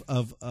of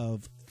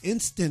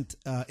instant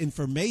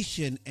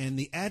information and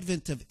the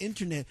advent of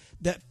internet,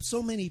 that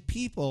so many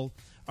people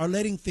are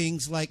letting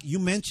things like you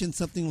mentioned,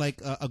 something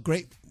like a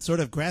great sort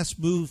of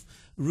grassroots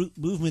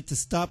movement to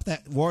stop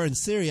that war in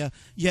Syria.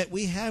 Yet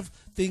we have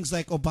things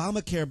like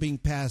Obamacare being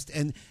passed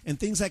and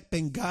things like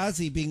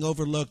Benghazi being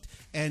overlooked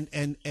and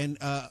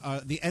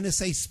the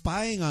NSA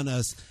spying on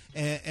us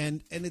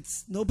and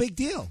it's no big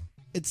deal.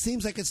 It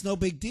seems like it's no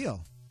big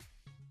deal.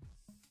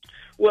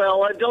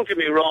 Well, don't get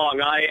me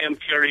wrong. I am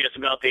curious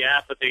about the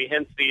apathy,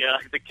 hence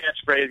the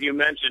catchphrase you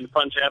mentioned,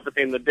 punch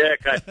apathy in the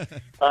dick.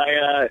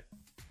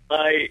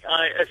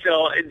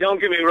 So don't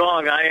get me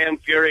wrong. I am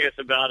curious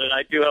about it.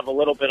 I do have a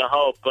little bit of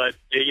hope, but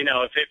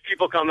if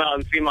people come out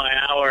and see my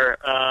hour,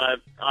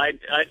 I'd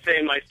say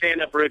in my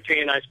stand-up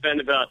routine, I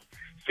spend about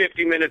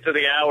 50 minutes of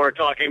the hour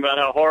talking about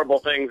how horrible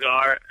things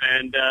are,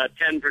 and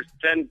 10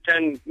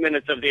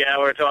 minutes of the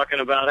hour talking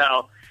about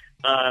how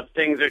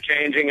things are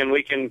changing and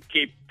we can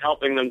keep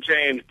helping them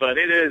change. But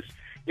it is,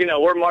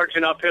 we're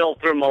marching uphill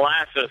through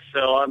molasses,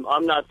 so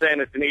I'm not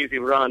saying it's an easy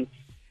run.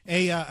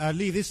 Hey,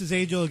 Lee, this is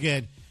Angel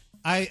again.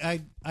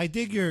 I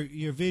dig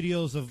your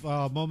videos of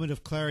Moment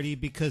of Clarity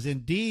because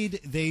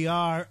indeed they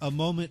are a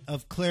moment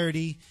of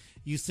clarity.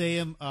 You say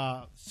them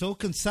so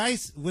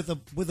concise with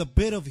a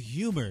bit of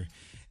humor.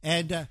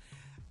 And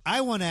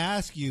I want to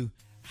ask you,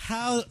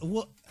 how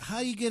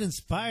you get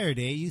inspired,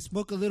 eh? You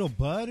smoke a little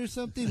bud or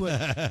something?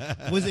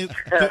 Was it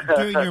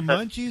during your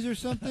munchies or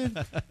something?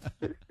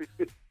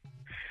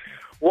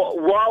 Well,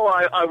 while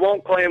I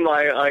won't claim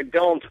I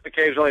don't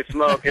occasionally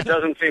smoke, it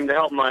doesn't seem to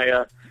help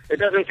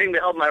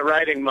my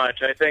writing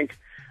much. I think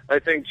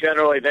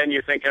generally then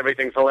you think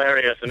everything's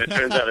hilarious, and it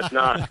turns out it's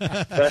not.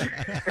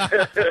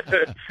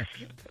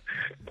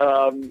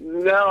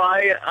 No,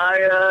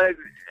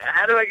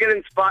 how do I get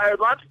inspired?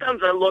 Lots of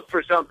times I look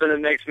for something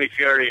that makes me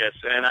furious,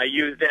 and I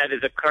use that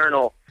as a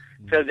kernel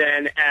to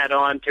then add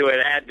on to it,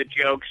 add the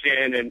jokes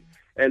in,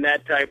 and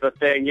that type of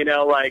thing. You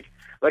know, like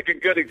a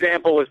good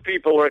example was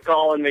people were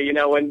calling me, you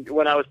know,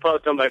 when I was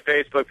posting on my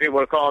Facebook, people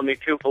were calling me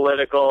too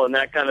political and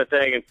that kind of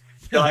thing, and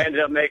so I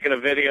ended up making a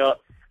video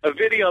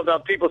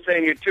about people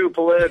saying you're too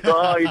political.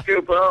 Oh, you're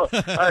too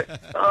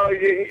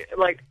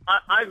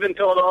I've been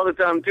told all the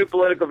time I'm too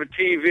political for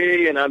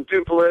TV, and I'm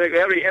too political.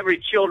 Every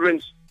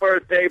children's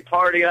birthday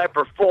party I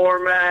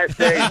perform at,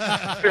 they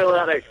fill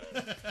out a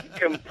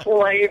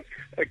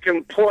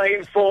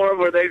complaint form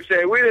where they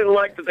say we didn't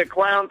like that the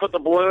clown put the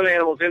balloon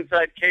animals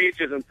inside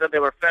cages and said they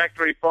were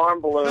factory farm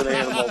balloon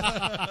animals.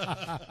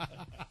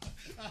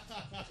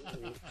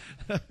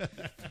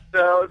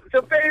 So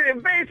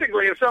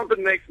basically, if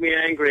something makes me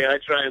angry, I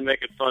try and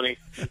make it funny.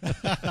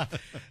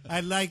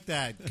 I like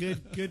that.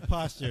 Good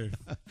posture.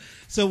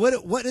 So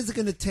what is it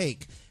going to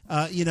take?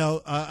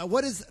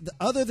 What is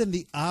other than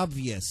the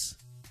obvious?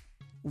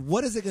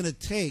 What is it going to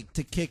take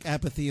to kick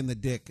apathy in the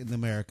dick in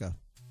America?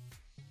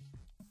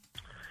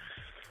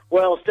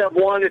 Well, step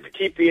one is to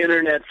keep the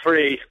internet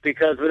free,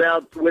 because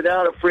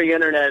without a free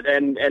internet,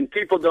 and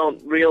people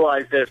don't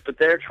realize this, but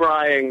they're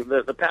trying,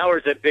 the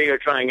powers that be are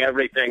trying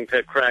everything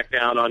to crack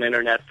down on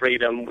internet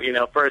freedom. You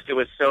know, first it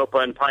was SOPA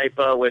and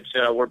PIPA, which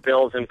were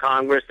bills in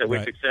Congress that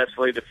we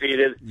successfully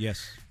defeated.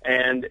 Yes.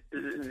 And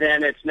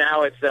then it's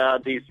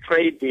these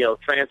trade deals,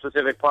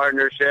 Trans-Pacific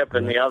Partnership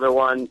and the other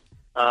one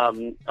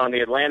on the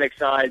Atlantic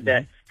side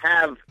that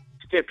have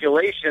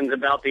stipulations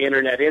about the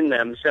internet in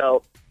them.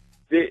 So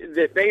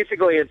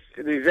basically, it's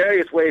the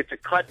various ways to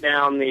cut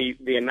down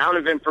the amount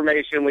of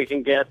information we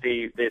can get,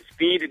 the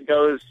speed it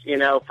goes, you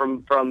know,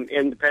 from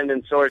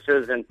independent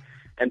sources, and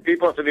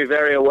people have to be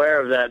very aware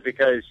of that,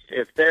 because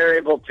if they're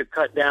able to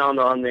cut down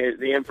on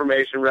the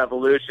information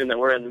revolution that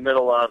we're in the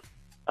middle of,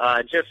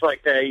 just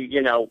like they,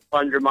 you know,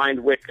 undermined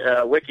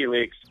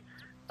WikiLeaks,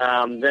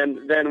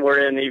 then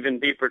we're in even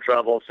deeper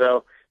trouble.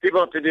 So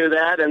people have to do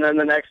that, and then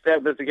the next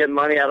step is to get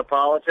money out of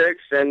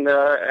politics and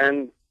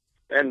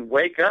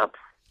wake up.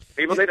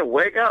 People need to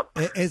wake up.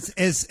 Is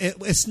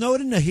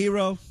Snowden a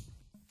hero?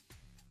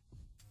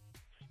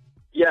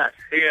 Yes,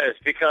 he is,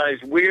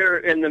 because we're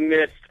in the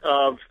midst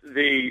of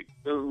the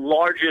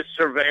largest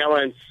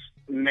surveillance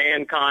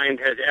mankind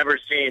has ever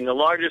seen, the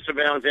largest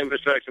surveillance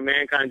infrastructure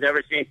mankind's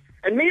ever seen.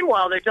 And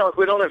meanwhile, they tell us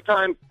we don't have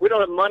time, we don't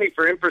have money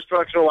for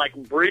infrastructure like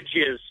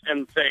bridges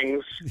and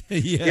things.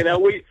 Yeah. You know,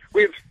 we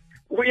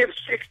have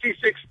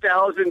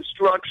 66,000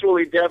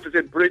 structurally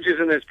deficit bridges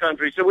in this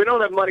country, so we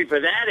don't have money for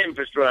that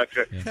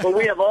infrastructure. Yeah. But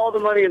we have all the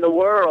money in the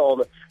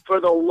world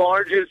for the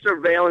largest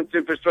surveillance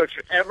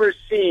infrastructure ever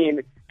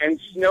seen, and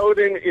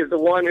Snowden is the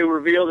one who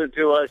revealed it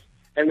to us,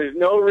 and there's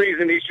no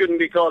reason he shouldn't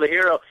be called a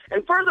hero.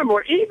 And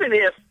furthermore, even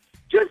if,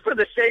 just for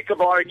the sake of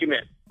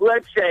argument,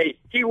 let's say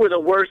he were the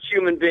worst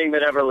human being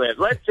that ever lived.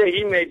 Let's say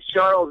he made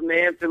Charles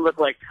Manson look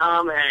like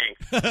Tom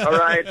Hanks, all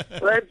right?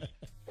 Let's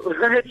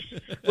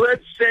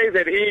say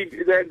that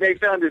they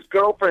found his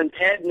girlfriend's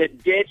head in a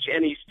ditch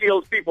and he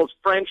steals people's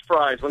French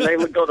fries when they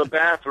would go to the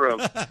bathroom.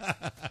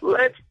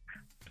 Let's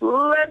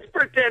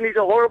pretend he's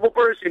a horrible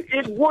person.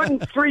 It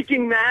wouldn't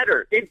freaking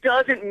matter. It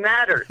doesn't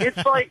matter.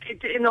 It's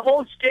like in the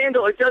whole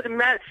scandal, it doesn't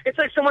matter. It's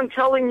like someone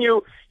telling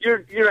you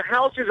your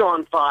house is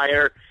on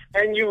fire,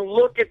 and you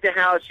look at the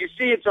house, you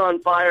see it's on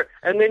fire,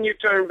 and then you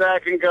turn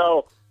back and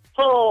go,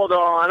 hold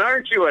on,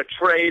 aren't you a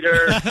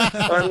traitor?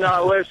 I'm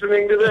not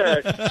listening to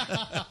this.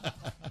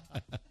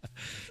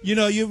 You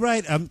know, you're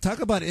right. Talk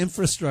about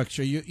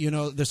infrastructure. You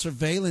know, the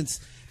surveillance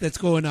that's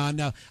going on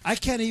now. I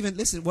can't even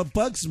listen. What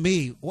bugs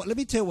me? Let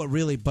me tell you what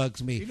really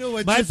bugs me. You know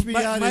what? My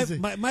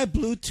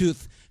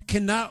Bluetooth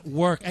cannot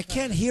work. I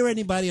can't hear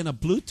anybody on a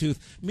Bluetooth.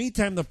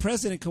 Meantime, the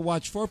president could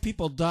watch 4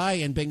 people die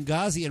in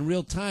Benghazi in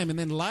real time and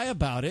then lie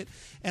about it,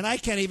 and I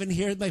can't even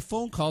hear my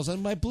phone calls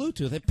on my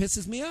Bluetooth. It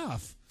pisses me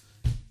off.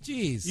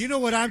 Jeez. You know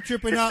what I'm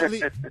tripping out,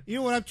 Lee?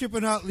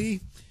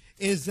 Lee?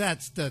 Is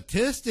that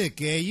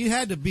statistic, eh? You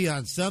had to be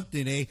on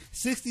something, eh?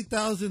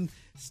 60,000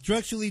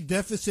 structurally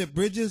deficit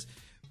bridges.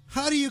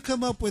 How do you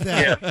come up with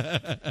that?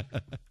 Yeah.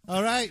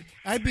 All right,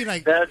 I'd be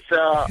like, that's.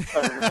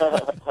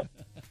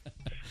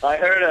 I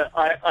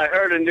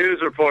heard a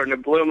news report and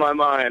it blew my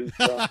mind.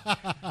 So.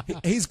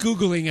 He's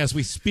Googling as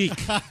we speak.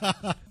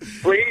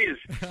 Please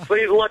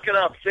look it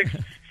up.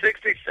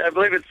 60, I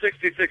believe it's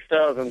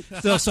 66,000.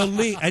 So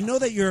Lee, I know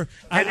that you're.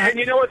 And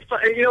you know what's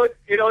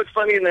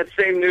funny in that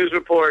same news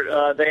report?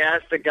 They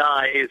asked a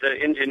guy, he's an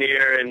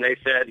engineer, and they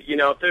said, you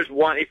know, if there's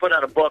one, he put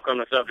out a book on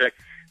the subject.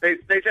 They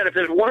said if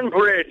there's one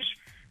bridge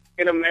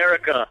in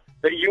America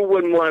that you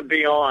wouldn't want to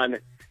be on,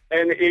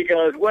 And he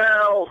goes,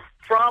 well,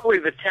 probably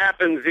the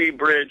Tappan Zee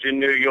Bridge in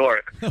New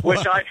York,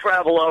 which I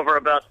travel over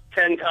about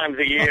 10 times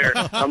a year.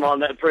 I'm on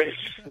that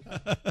bridge.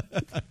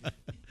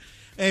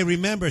 Hey,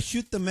 remember,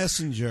 shoot the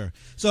messenger.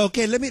 So,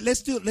 okay,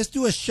 let's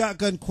do a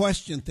shotgun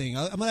question thing.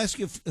 I'm gonna ask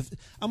you.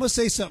 I'm gonna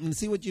say something and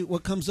see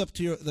what comes up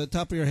to the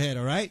top of your head.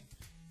 All right?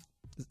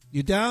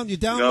 You down? You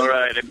down? All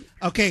right.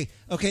 Okay.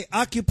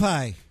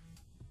 Occupy.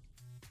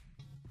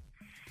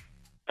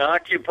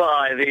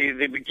 Occupy,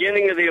 the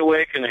beginning of the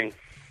awakening.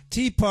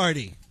 Tea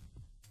Party.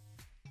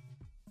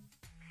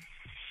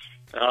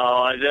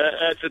 Oh,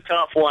 that's a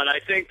tough one. I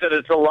think that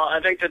it's a lot. I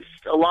think that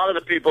a lot of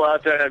the people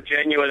out there have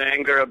genuine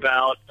anger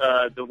about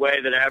the way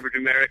that average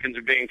Americans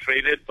are being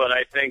treated. But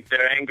I think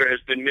their anger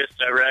has been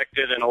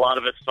misdirected, and a lot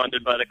of it's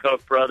funded by the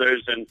Koch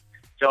brothers. And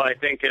so I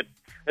think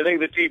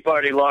the Tea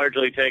Party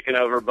largely taken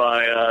over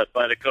by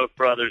the Koch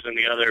brothers and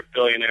the other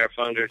billionaire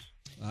funders.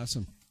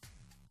 Awesome.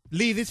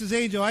 Lee, this is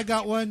Angel. I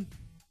got one.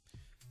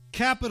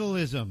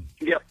 Capitalism.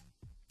 Yep.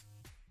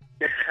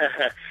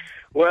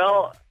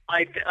 Well,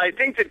 I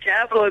think that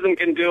capitalism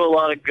can do a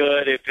lot of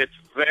good if it's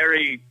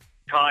very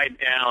tied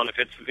down. If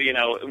it's,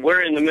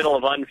 we're in the middle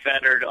of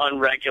unfettered,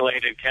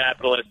 unregulated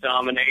capitalist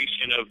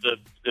domination of the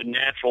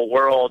natural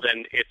world,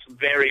 and it's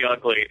very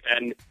ugly.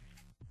 And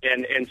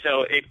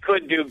so it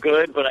could do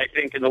good, but I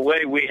think in the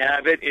way we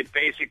have it, it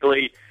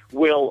basically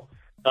will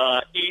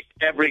eat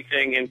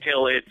everything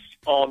until it's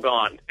all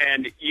gone.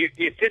 And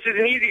if this is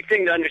an easy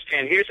thing to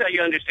understand, here's how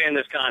you understand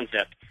this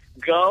concept.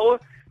 Go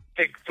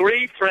pick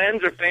 3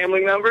 friends or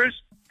family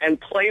members and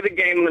play the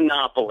game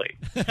Monopoly.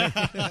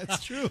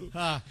 That's true.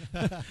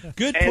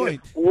 Good and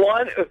point.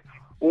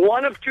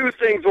 One of 2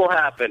 things will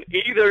happen.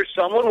 Either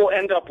someone will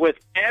end up with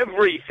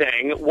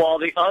everything while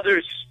the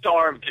others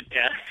starve to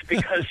death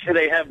because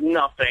they have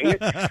nothing,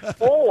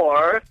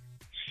 or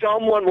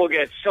someone will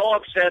get so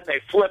upset they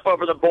flip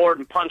over the board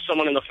and punch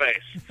someone in the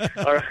face.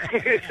 All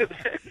right?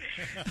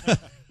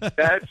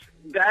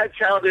 That's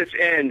how this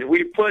ends.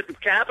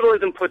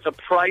 Capitalism puts a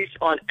price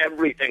on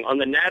everything, on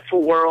the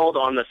natural world,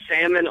 on the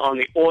salmon, on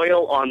the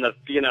oil, on the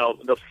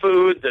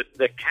food,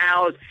 the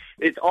cows.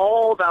 It's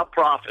all about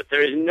profit.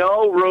 There is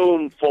no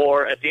room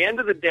for, at the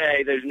end of the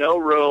day, there's no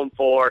room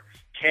for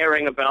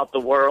caring about the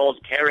world,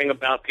 caring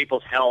about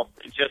people's health.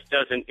 It just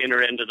doesn't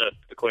enter into the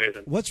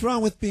equation. What's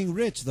wrong with being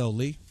rich, though,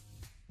 Lee?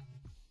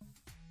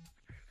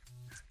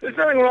 There's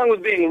nothing wrong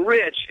with being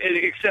rich,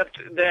 except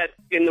that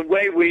in the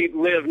way we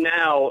live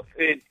now,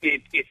 it's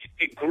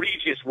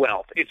egregious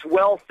wealth. It's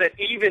wealth that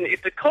even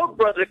if the Koch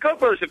brothers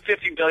have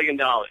 $50 billion.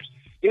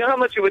 You know how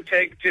much it would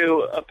take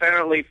to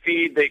apparently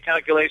feed the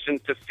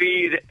calculations to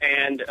feed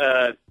and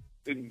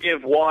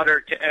give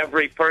water to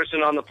every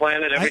person on the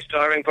planet, every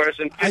starving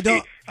person?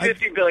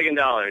 $50 billion.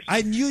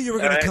 I knew you were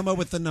going to come up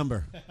with the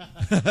number.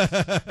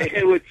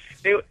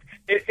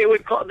 It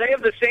would cost, they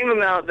have the same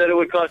amount that it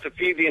would cost to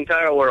feed the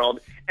entire world,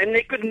 and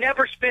they could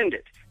never spend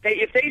it.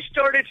 If they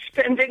started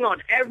spending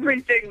on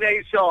everything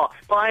they saw,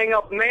 buying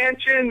up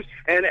mansions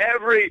and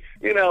every,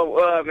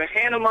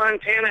 Hannah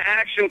Montana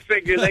action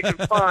figure they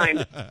could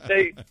find,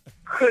 they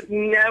could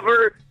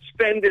never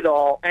spend it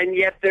all, and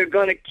yet they're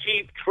going to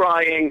keep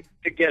trying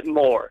to get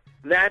more.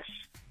 That's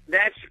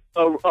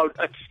a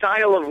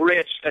style of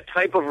rich, a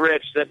type of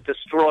rich that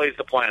destroys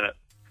the planet.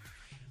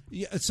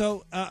 Yeah,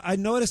 so I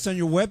noticed on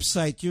your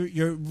website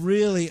you're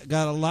really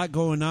got a lot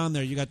going on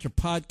there. You got your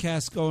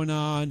podcast going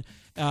on.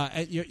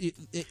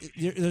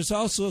 There's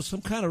also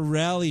some kind of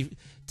rally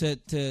to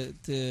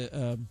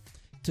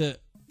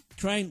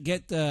try and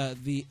get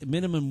the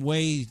minimum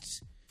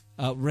wage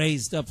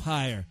raised up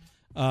higher.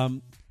 I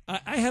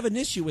have an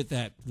issue with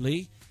that,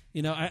 Lee.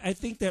 I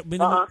think that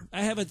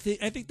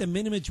I think the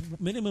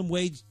minimum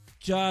wage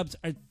jobs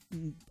are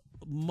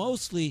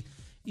mostly,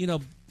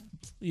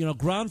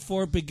 ground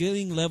floor,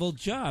 beginning level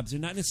jobs. They're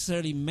not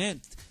necessarily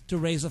meant to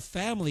raise a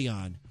family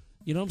on.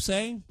 You know what I'm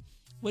saying?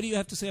 What do you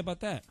have to say about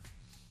that?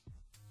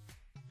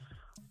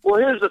 Well,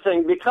 here's the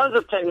thing. Because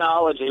of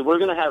technology, we're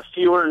going to have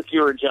fewer and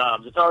fewer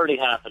jobs. It's already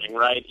happening,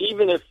 right?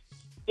 Even if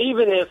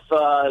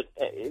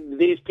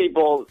these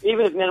people,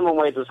 even if minimum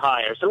wage was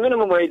higher. So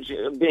minimum wage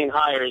being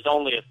higher is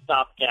only a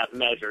stopgap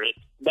measure.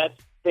 That's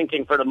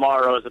thinking for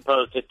tomorrow as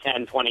opposed to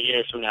 10, 20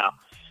 years from now.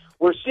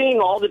 We're seeing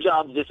all the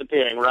jobs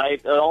disappearing,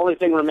 right? The only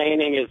thing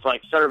remaining is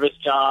like service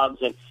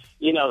jobs, and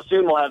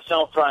soon we'll have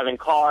self-driving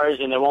cars,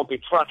 and there won't be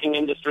trucking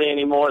industry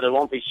anymore. There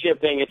won't be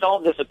shipping. It's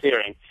all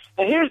disappearing.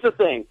 And here's the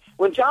thing: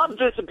 when jobs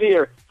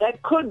disappear,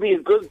 that could be a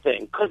good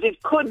thing because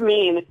it could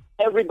mean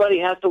everybody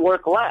has to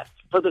work less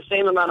for the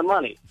same amount of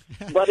money.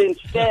 But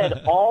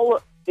instead, all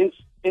of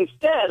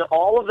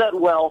that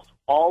wealth,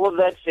 all of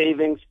that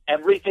savings,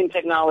 everything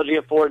technology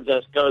affords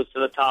us goes to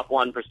the top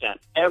 1%.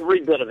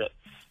 Every bit of it.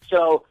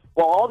 So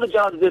while all the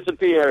jobs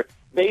disappear,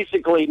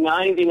 basically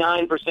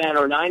 99%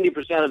 or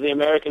 90% of the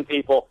American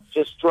people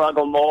just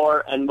struggle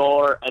more and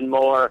more and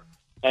more,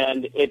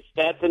 and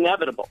that's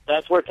inevitable.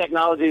 That's where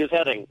technology is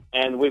heading,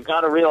 and we've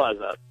got to realize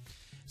that.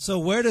 So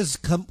where does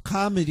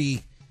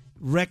comedy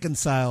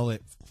reconcile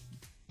it?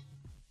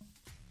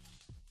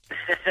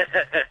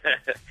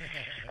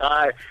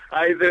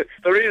 The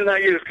reason I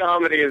use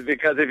comedy is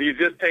because if you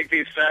just take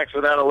these facts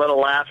without a little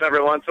laugh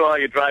every once in a while,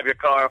 you drive your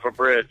car off a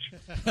bridge.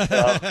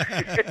 So,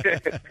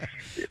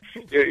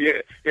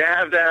 you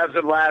have to have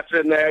some laughs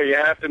in there. You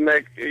have to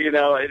make, and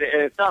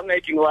it's not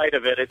making light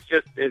of it. It's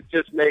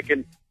just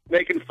making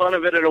fun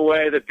of it in a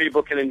way that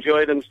people can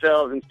enjoy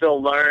themselves and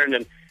still learn.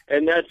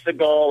 And that's the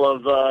goal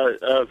of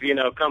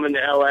coming to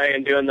LA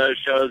and doing those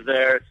shows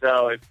there.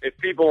 So if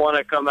people want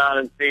to come out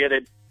and see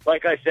it,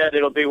 like I said,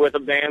 it'll be with a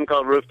band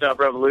called Rooftop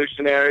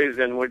Revolutionaries,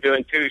 and we're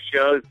doing 2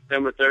 shows,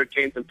 December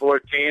 13th and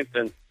 14th,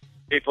 and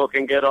people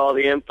can get all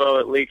the info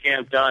at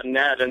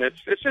leecamp.net. And it's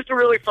just a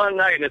really fun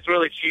night, and it's a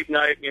really cheap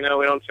night. We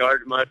don't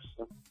charge much.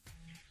 So.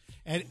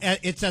 And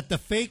it's at the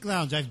Fake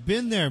Lounge. I've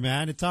been there,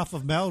 man. It's off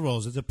of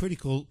Melrose. It's a pretty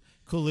cool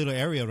little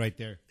area right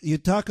there. You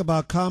talk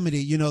about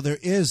comedy. There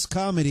is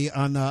comedy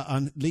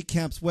on Lee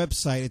Camp's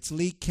website. It's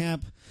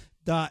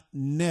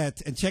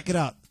leecamp.net, and check it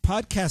out.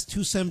 Podcast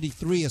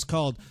 273 is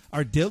called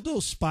 "Are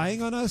Dildos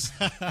Spying on Us?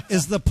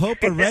 Is the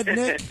Pope a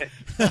Redneck?"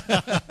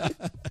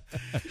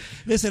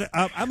 Listen,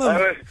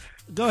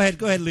 go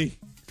ahead, Lee.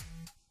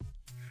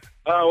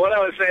 What I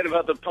was saying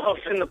about the Pope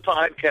in the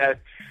podcast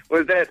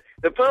was that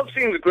the Pope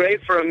seems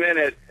great for a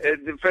minute.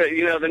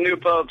 The new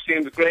Pope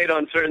seems great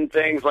on certain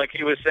things, like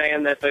he was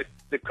saying that the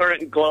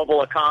current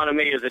global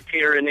economy is a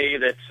tyranny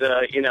that's,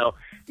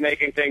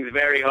 making things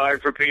very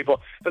hard for people.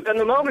 But then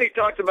the moment he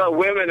talks about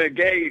women and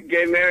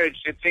gay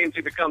marriage, it seems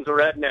he becomes a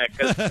redneck.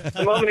 'Cause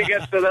the moment he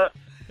gets to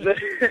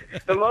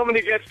the moment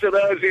he gets to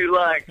those, he's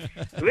like,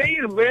 these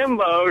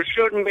bimbos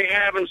shouldn't be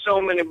having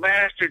so many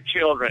bastard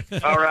children.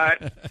 All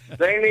right,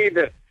 they need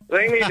to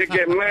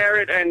get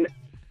married, and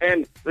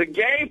the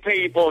gay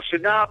people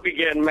should not be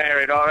getting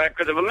married. All right,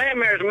 because if a man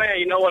marries a man,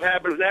 you know what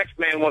happens next?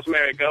 Man wants to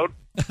marry a goat.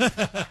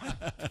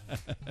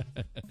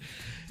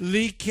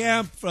 Lee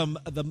Camp from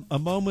A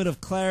Moment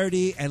of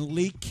Clarity and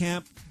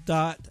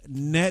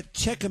leecamp.net.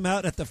 Check him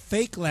out at the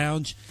Fake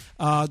Lounge,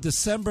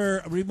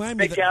 December. Remind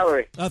me.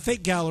 Gallery.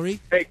 Fake Gallery.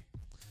 Fake.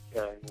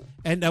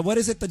 And what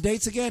is it? The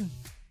dates again?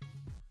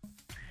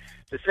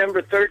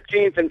 December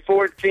 13th and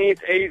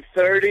 14th,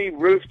 8:30.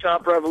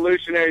 Rooftop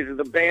Revolutionaries is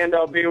the band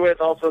I'll be with.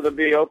 Also, there'll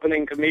be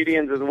opening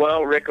comedians as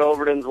well. Rick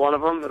Overton's one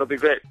of them. It'll be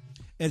great.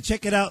 And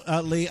check it out,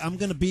 Lee. I'm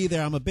going to be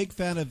there. I'm a big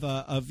fan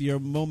of your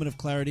Moment of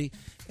Clarity.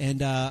 And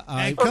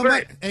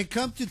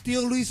come to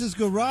Theo Luis's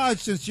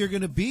Garage since you're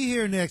going to be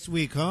here next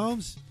week,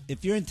 Holmes.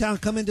 If you're in town,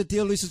 come into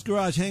Theo Luis's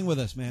Garage. Hang with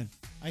us, man.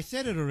 I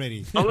said it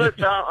already.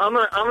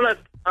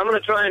 I'm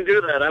gonna try and do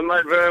that. I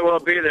might very well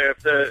be there if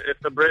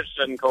the bridge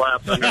doesn't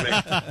collapse under me.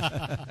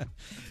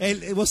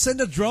 Hey, we'll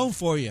send a drone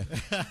for you.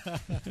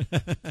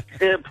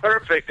 Yeah,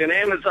 perfect. Send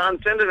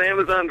an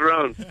Amazon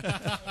drone.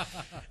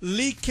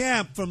 Lee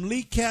Camp from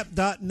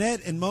leecamp.net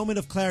and Moment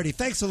of Clarity.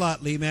 Thanks a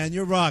lot, Lee, man.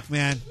 You're rock,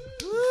 man.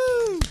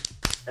 Woo!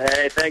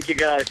 Hey, thank you,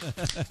 guys.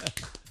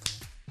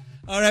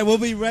 All right, we'll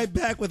be right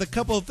back with a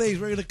couple of things.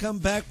 We're going to come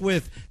back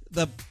with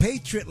the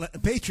Patriot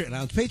Lounge,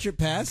 Patriot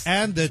Pass,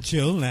 and the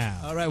Chill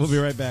Lounge. All right, we'll be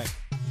right back.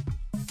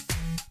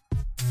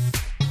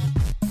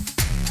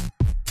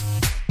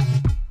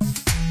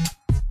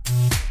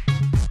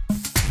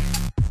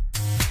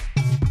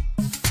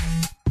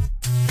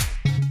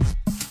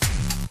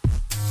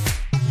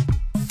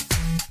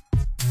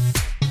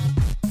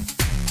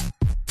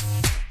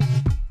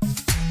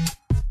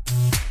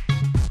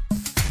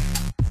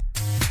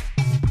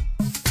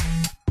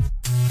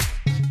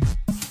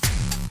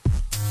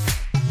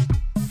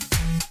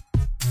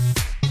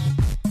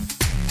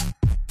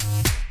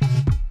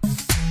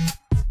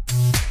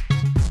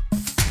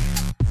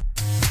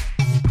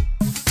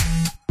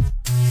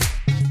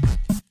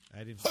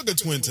 Hug a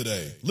twin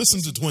today. Listen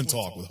to Twin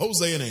Talk with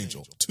Jose and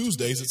Angel,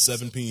 Tuesdays at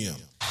 7 p.m.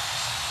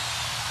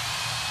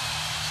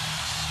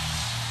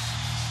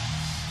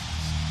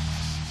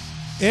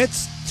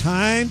 It's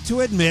time to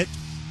admit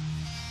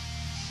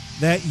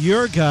that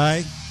your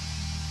guy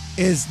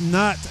is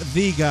not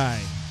the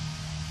guy.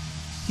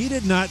 He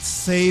did not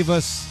save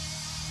us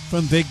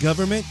from big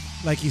government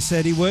like he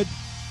said he would.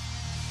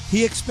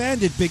 He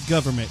expanded big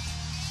government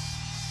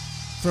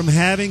from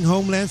having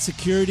Homeland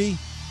Security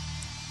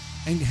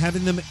and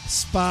having them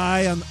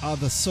spy on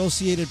the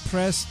Associated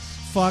Press,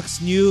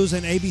 Fox News,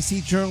 and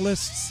ABC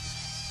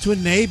journalists, to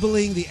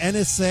enabling the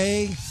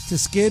NSA to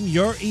skim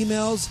your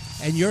emails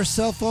and your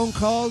cell phone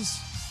calls,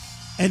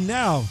 and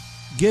now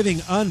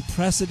giving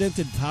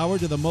unprecedented power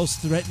to the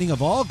most threatening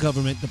of all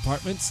government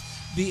departments,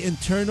 the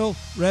Internal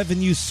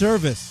Revenue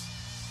Service.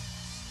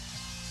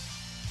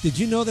 Did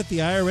you know that the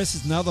IRS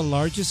is now the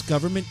largest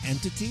government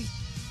entity?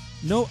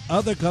 No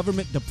other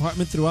government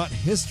department throughout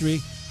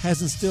history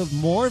has instilled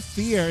more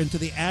fear into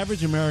the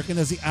average American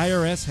as the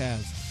IRS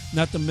has.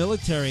 Not the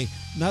military,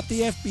 not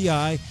the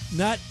FBI,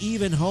 not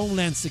even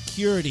Homeland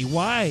Security.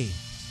 Why?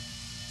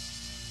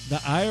 The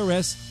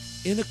IRS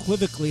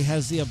unequivocally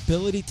has the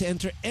ability to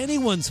enter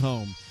anyone's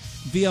home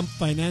via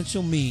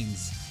financial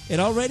means. It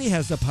already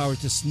has the power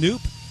to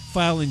snoop,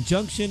 file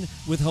injunction,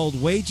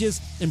 withhold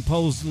wages,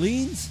 impose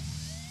liens.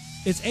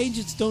 Its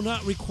agents do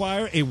not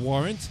require a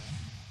warrant.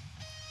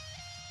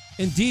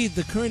 Indeed,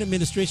 the current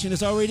administration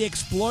has already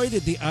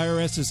exploited the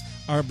IRS's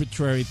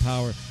arbitrary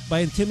power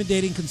by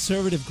intimidating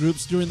conservative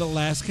groups during the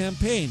last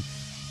campaign.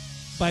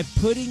 By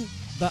putting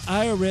the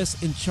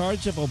IRS in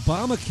charge of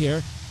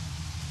Obamacare,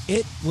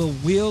 it will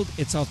wield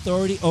its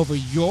authority over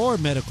your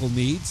medical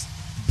needs,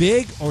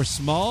 big or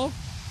small,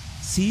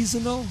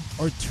 seasonal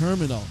or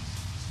terminal.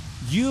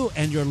 You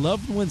and your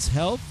loved one's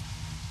health,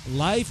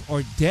 life,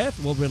 or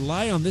death will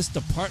rely on this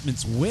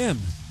department's whim.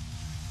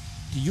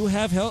 Do you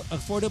have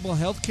affordable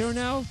health care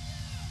now?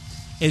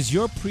 Is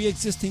your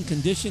pre-existing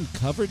condition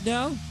covered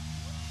now?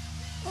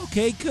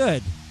 Okay,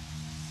 good.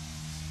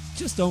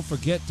 Just don't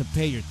forget to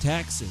pay your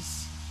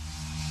taxes.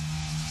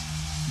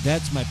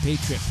 That's my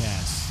Patriot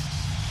Pass.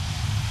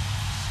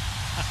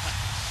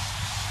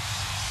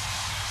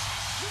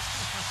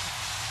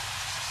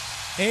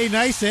 Hey,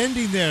 nice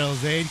ending there,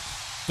 Jose.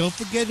 Don't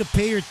forget to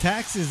pay your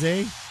taxes,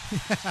 eh?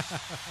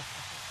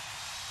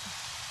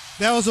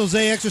 That was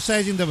Jose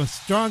exercising the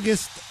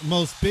strongest,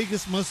 most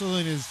biggest muscle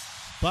in his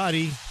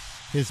body,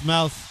 his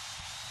mouth,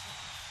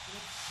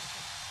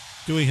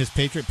 doing his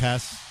Patriot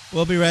Pass.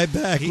 We'll be right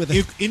back.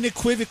 He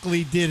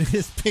unequivocally did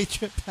his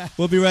Patriot Pass.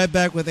 We'll be right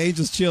back with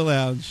Angel's Chill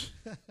Lounge.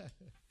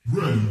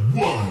 Ready,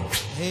 one.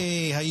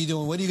 Hey, how you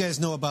doing? What do you guys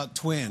know about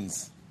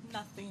twins?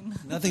 Nothing.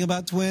 Nothing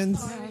about twins?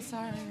 Oh,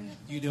 sorry.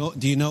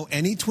 Do you know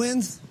any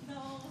twins? No.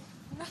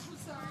 No,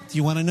 sorry. Do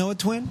you want to know a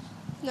twin?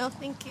 No,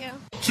 thank you.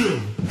 2,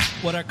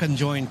 What are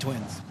conjoined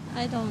twins?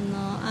 I don't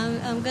know.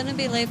 I'm gonna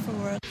be late for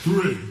work.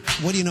 3,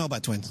 What do you know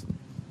about twins?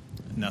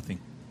 Nothing.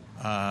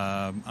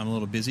 I'm a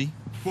little busy.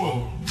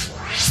 4.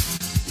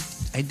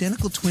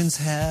 Identical twins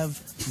have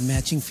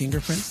matching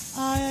fingerprints?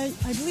 I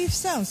believe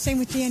so. Same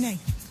with DNA.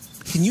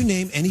 Can you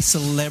name any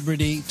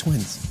celebrity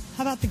twins?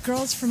 How about the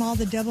girls from all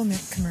the Devil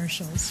Milk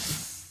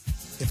commercials?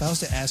 If I was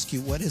to ask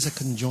you what is a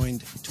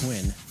conjoined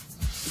twin,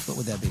 what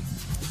would that be?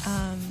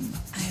 I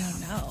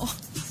don't know.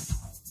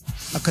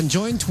 A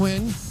conjoined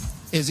twin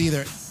is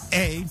either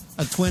A,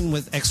 a twin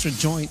with extra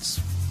joints,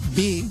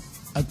 B,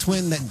 a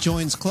twin that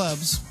joins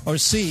clubs, or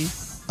C,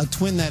 a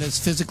twin that is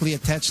physically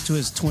attached to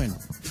his twin.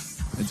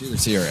 It's either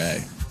C or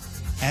A.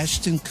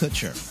 Ashton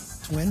Kutcher,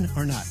 twin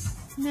or not?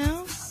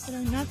 No,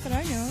 not that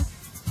I know.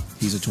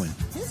 He's a twin.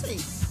 Is he?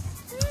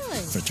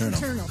 Really?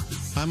 Fraternal.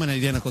 I'm an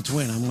identical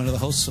twin. I'm one of the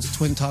hosts of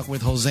Twin Talk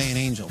with Jose and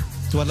Angel.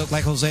 Do I look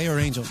like Jose or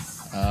Angel?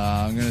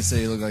 I'm going to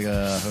say you look like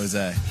a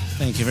Jose.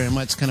 Thank you very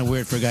much. It's kind of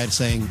weird for a guy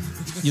saying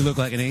you look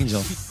like an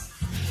angel.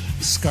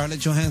 Scarlett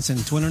Johansson,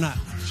 twin or not?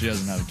 She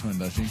doesn't have a twin,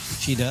 does she?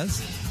 She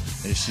does.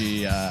 Is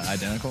she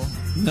identical?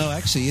 No,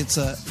 actually, it's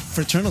a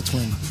fraternal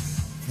twin.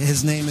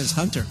 His name is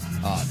Hunter.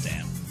 Oh,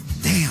 damn.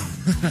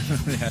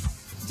 Damn. Yeah.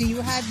 Do you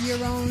have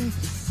your own?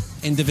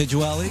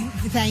 Individuality?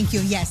 Thank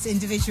you. Yes,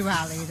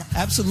 individuality.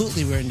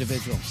 Absolutely, we're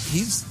individual.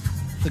 He's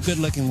the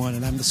good-looking one,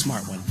 and I'm the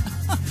smart one.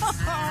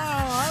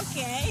 Oh,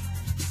 okay.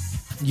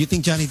 You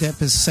think Johnny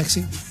Depp is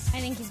sexy? I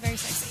think he's very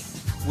sexy.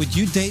 Would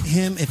you date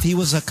him if he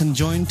was a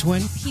conjoined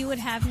twin? If he would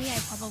have me, I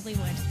probably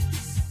would.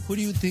 Who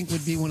do you think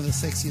would be one of the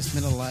sexiest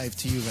men alive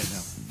to you right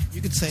now?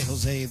 You could say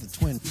Jose the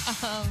twin.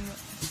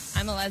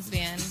 I'm a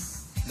lesbian.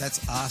 That's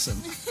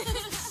awesome.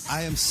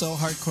 I am so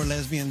hardcore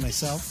lesbian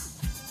myself.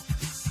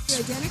 You're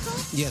identical?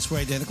 Yes, we're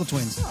identical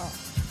twins. Oh.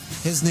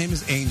 His name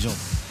is Angel.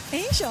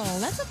 Angel.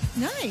 That's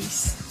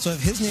nice. So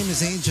if his name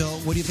is Angel,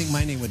 what do you think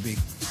my name would be?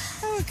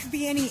 Oh, it could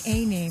be any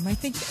A name. I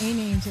think the A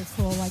names are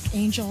cool, like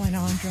Angel and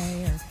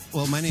Andre. Or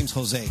Well, my name's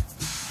Jose.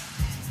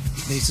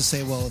 They used to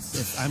say, well,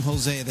 if I'm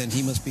Jose, then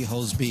he must be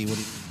Jose B. What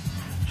do you...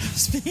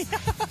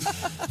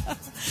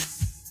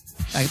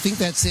 I think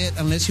that's it,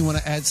 unless you want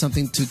to add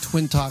something to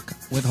Twin Talk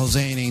with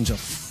Jose and Angel.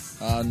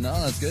 No,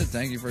 that's good.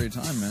 Thank you for your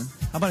time, man.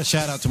 How about a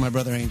shout out to my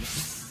brother Angel?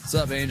 What's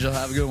up, Angel?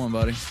 Have a good one,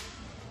 buddy.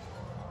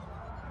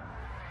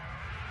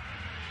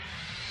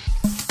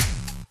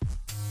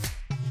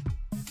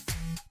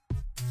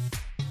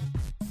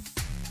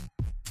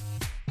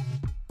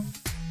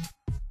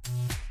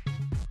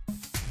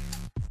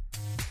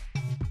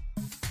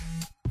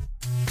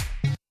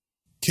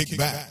 Kick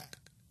back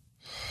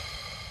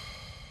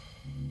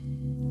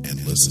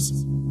and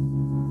listen.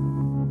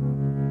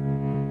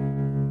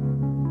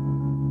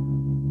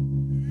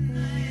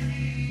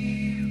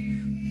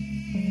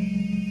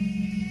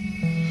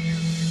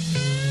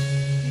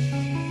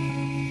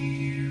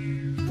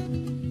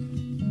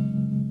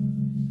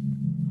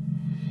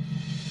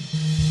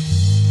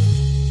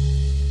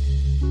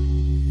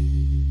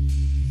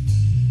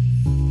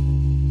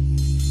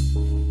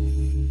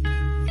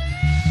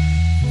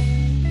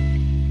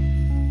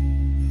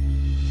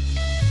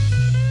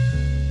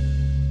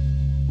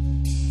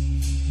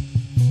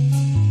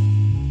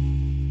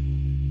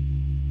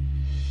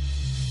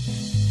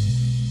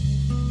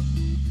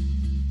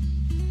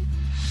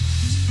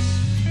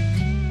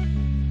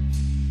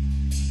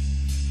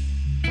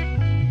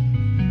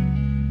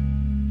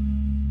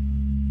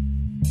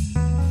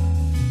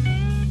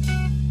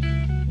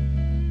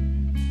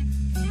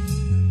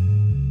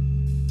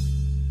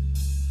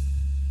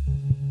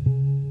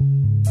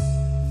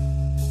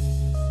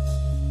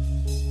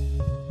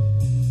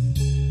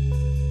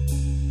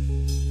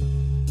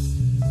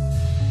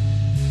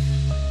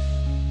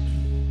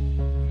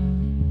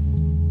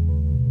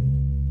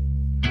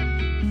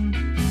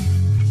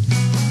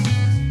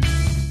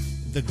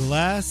 The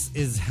glass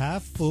is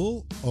half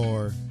full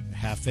or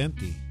half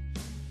empty.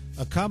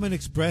 A common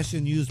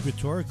expression used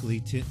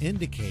rhetorically to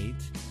indicate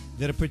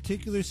that a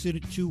particular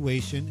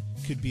situation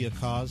could be a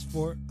cause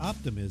for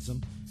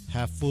optimism,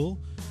 half full,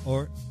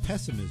 or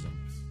pessimism,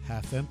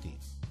 half empty.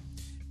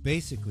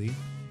 Basically,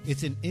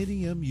 it's an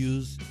idiom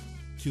used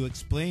to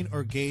explain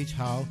or gauge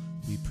how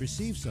we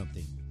perceive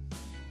something.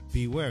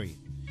 Be wary.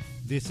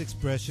 This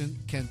expression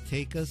can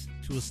take us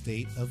to a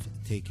state of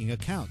taking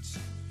accounts,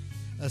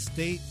 a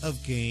state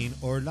of gain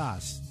or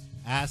loss,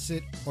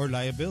 asset or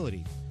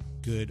liability,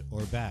 good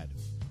or bad,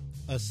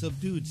 a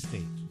subdued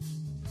state.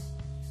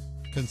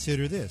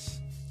 Consider this.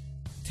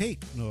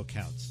 Take no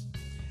accounts.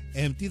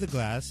 Empty the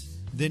glass,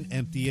 then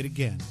empty it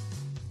again,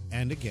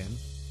 and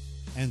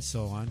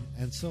so on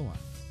and so on.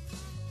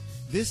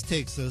 This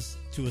takes us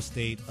to a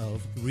state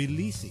of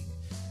releasing,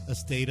 a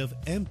state of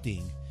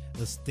emptying,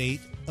 a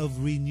state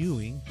of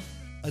renewing,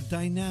 a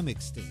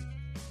dynamic state.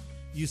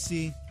 You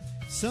see,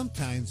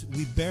 sometimes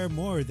we bear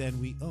more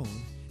than we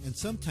own, and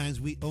sometimes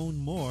we own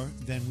more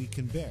than we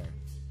can bear.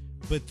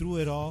 But through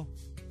it all,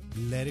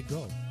 let it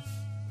go.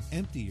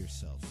 Empty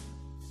yourself.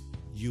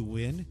 You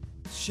win,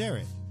 share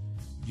it.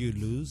 You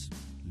lose,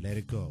 let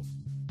it go.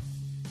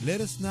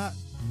 Let us not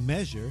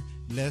measure,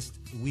 lest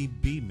we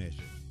be measured.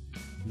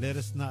 Let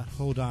us not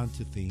hold on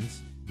to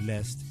things,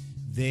 lest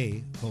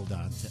they hold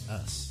on to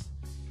us.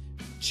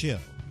 Chill.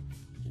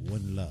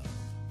 One love.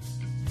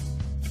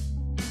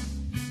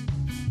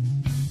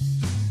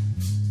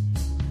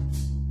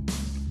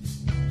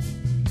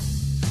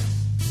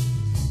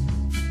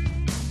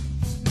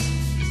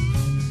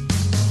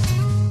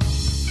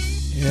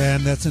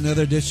 And that's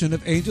another edition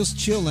of Angels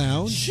Chill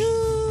Lounge.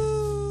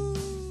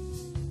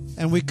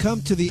 And we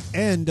come to the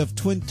end of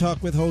Twin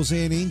Talk with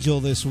Jose and Angel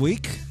this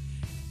week.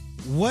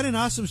 What an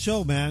awesome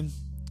show, man.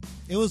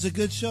 It was a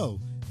good show.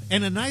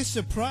 And a nice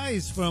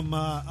surprise from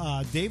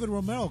David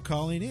Romero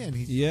calling in.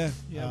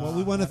 Well,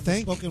 we want to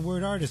thank spoken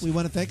word artist. We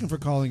want to thank him for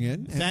calling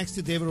in. Thanks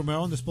to David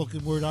Romero, the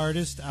spoken word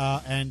artist,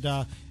 and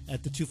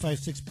at the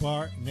 256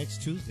 bar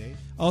next Tuesday.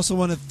 Also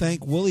want to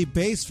thank Willie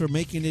Bass for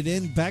making it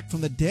in back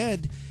from the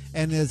dead,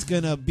 and is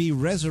going to be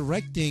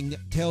resurrecting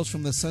Tales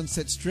from the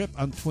Sunset Strip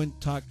on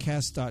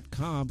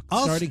twintalkcast.com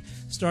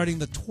starting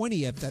the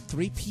 20th at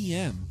 3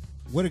 p.m.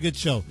 What a good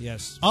show.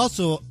 Yes.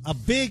 Also, a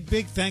big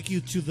thank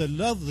you to the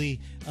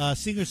lovely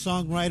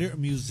singer-songwriter,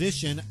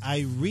 musician,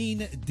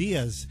 Irene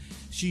Diaz.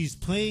 She's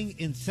playing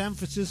in San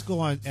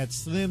Francisco at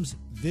Slim's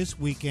this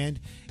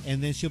weekend,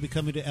 and then she'll be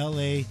coming to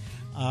L.A.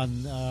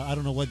 on, I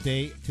don't know what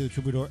day, to the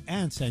Troubadour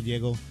and San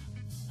Diego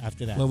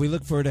after that. Well, we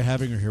look forward to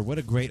having her here. What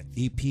a great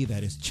EP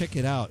that is. Check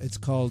it out. It's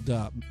called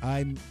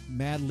I'm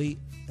Madly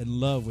in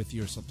Love with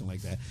You or something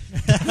like that.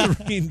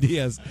 Irene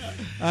Diaz.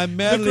 I'm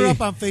madly. Look her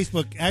up on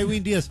Facebook,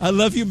 Irene Diaz. I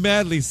love you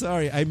madly.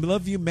 Sorry. I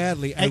love you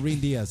madly, Irene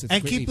Diaz.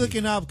 And keep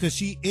looking out because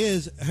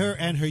her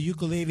and her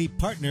ukulele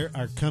partner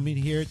are coming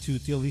here to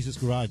Theolisa's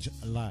Garage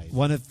live.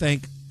 Want to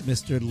thank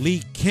Mr.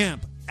 Lee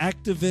Camp,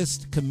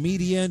 activist,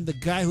 comedian, the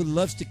guy who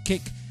loves to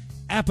kick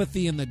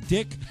apathy in the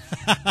dick.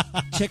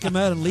 Check him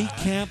out on Lee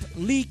Camp,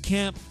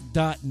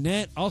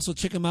 leecamp.net. Also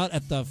check him out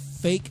at the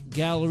Fake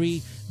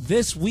Gallery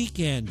this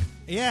weekend.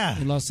 Yeah,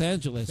 in Los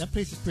Angeles. That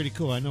place is pretty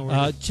cool. I know where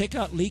it is. Check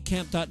out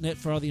leecamp.net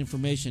for all the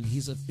information.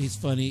 He's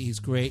funny. He's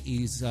great.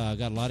 He's got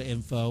a lot of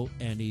info,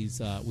 and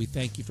we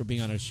thank you for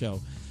being on our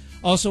show.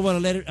 Also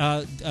want to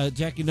let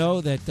Jackie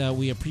know that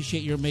we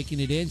appreciate your making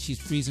it in. She's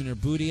freezing her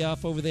booty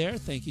off over there.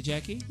 Thank you,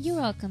 Jackie. You're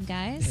welcome,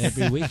 guys.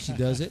 Every week she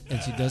does it,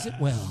 and she does it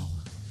well.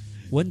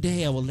 One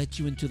day I will let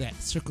you into that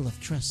circle of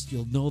trust.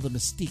 You'll know the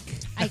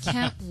mystique. I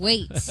can't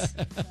wait.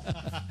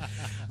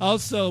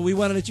 Also, we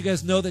want to let you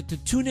guys know that to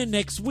tune in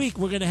next week,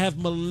 we're going to have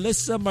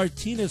Melissa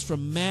Martinez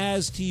from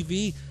Maz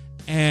TV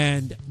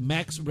and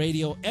Max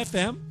Radio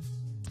FM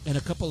and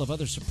a couple of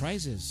other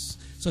surprises.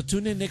 So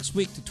tune in next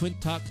week to Twin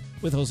Talk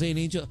with Jose and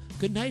Angel.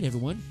 Good night,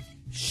 everyone.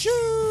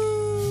 Shoo!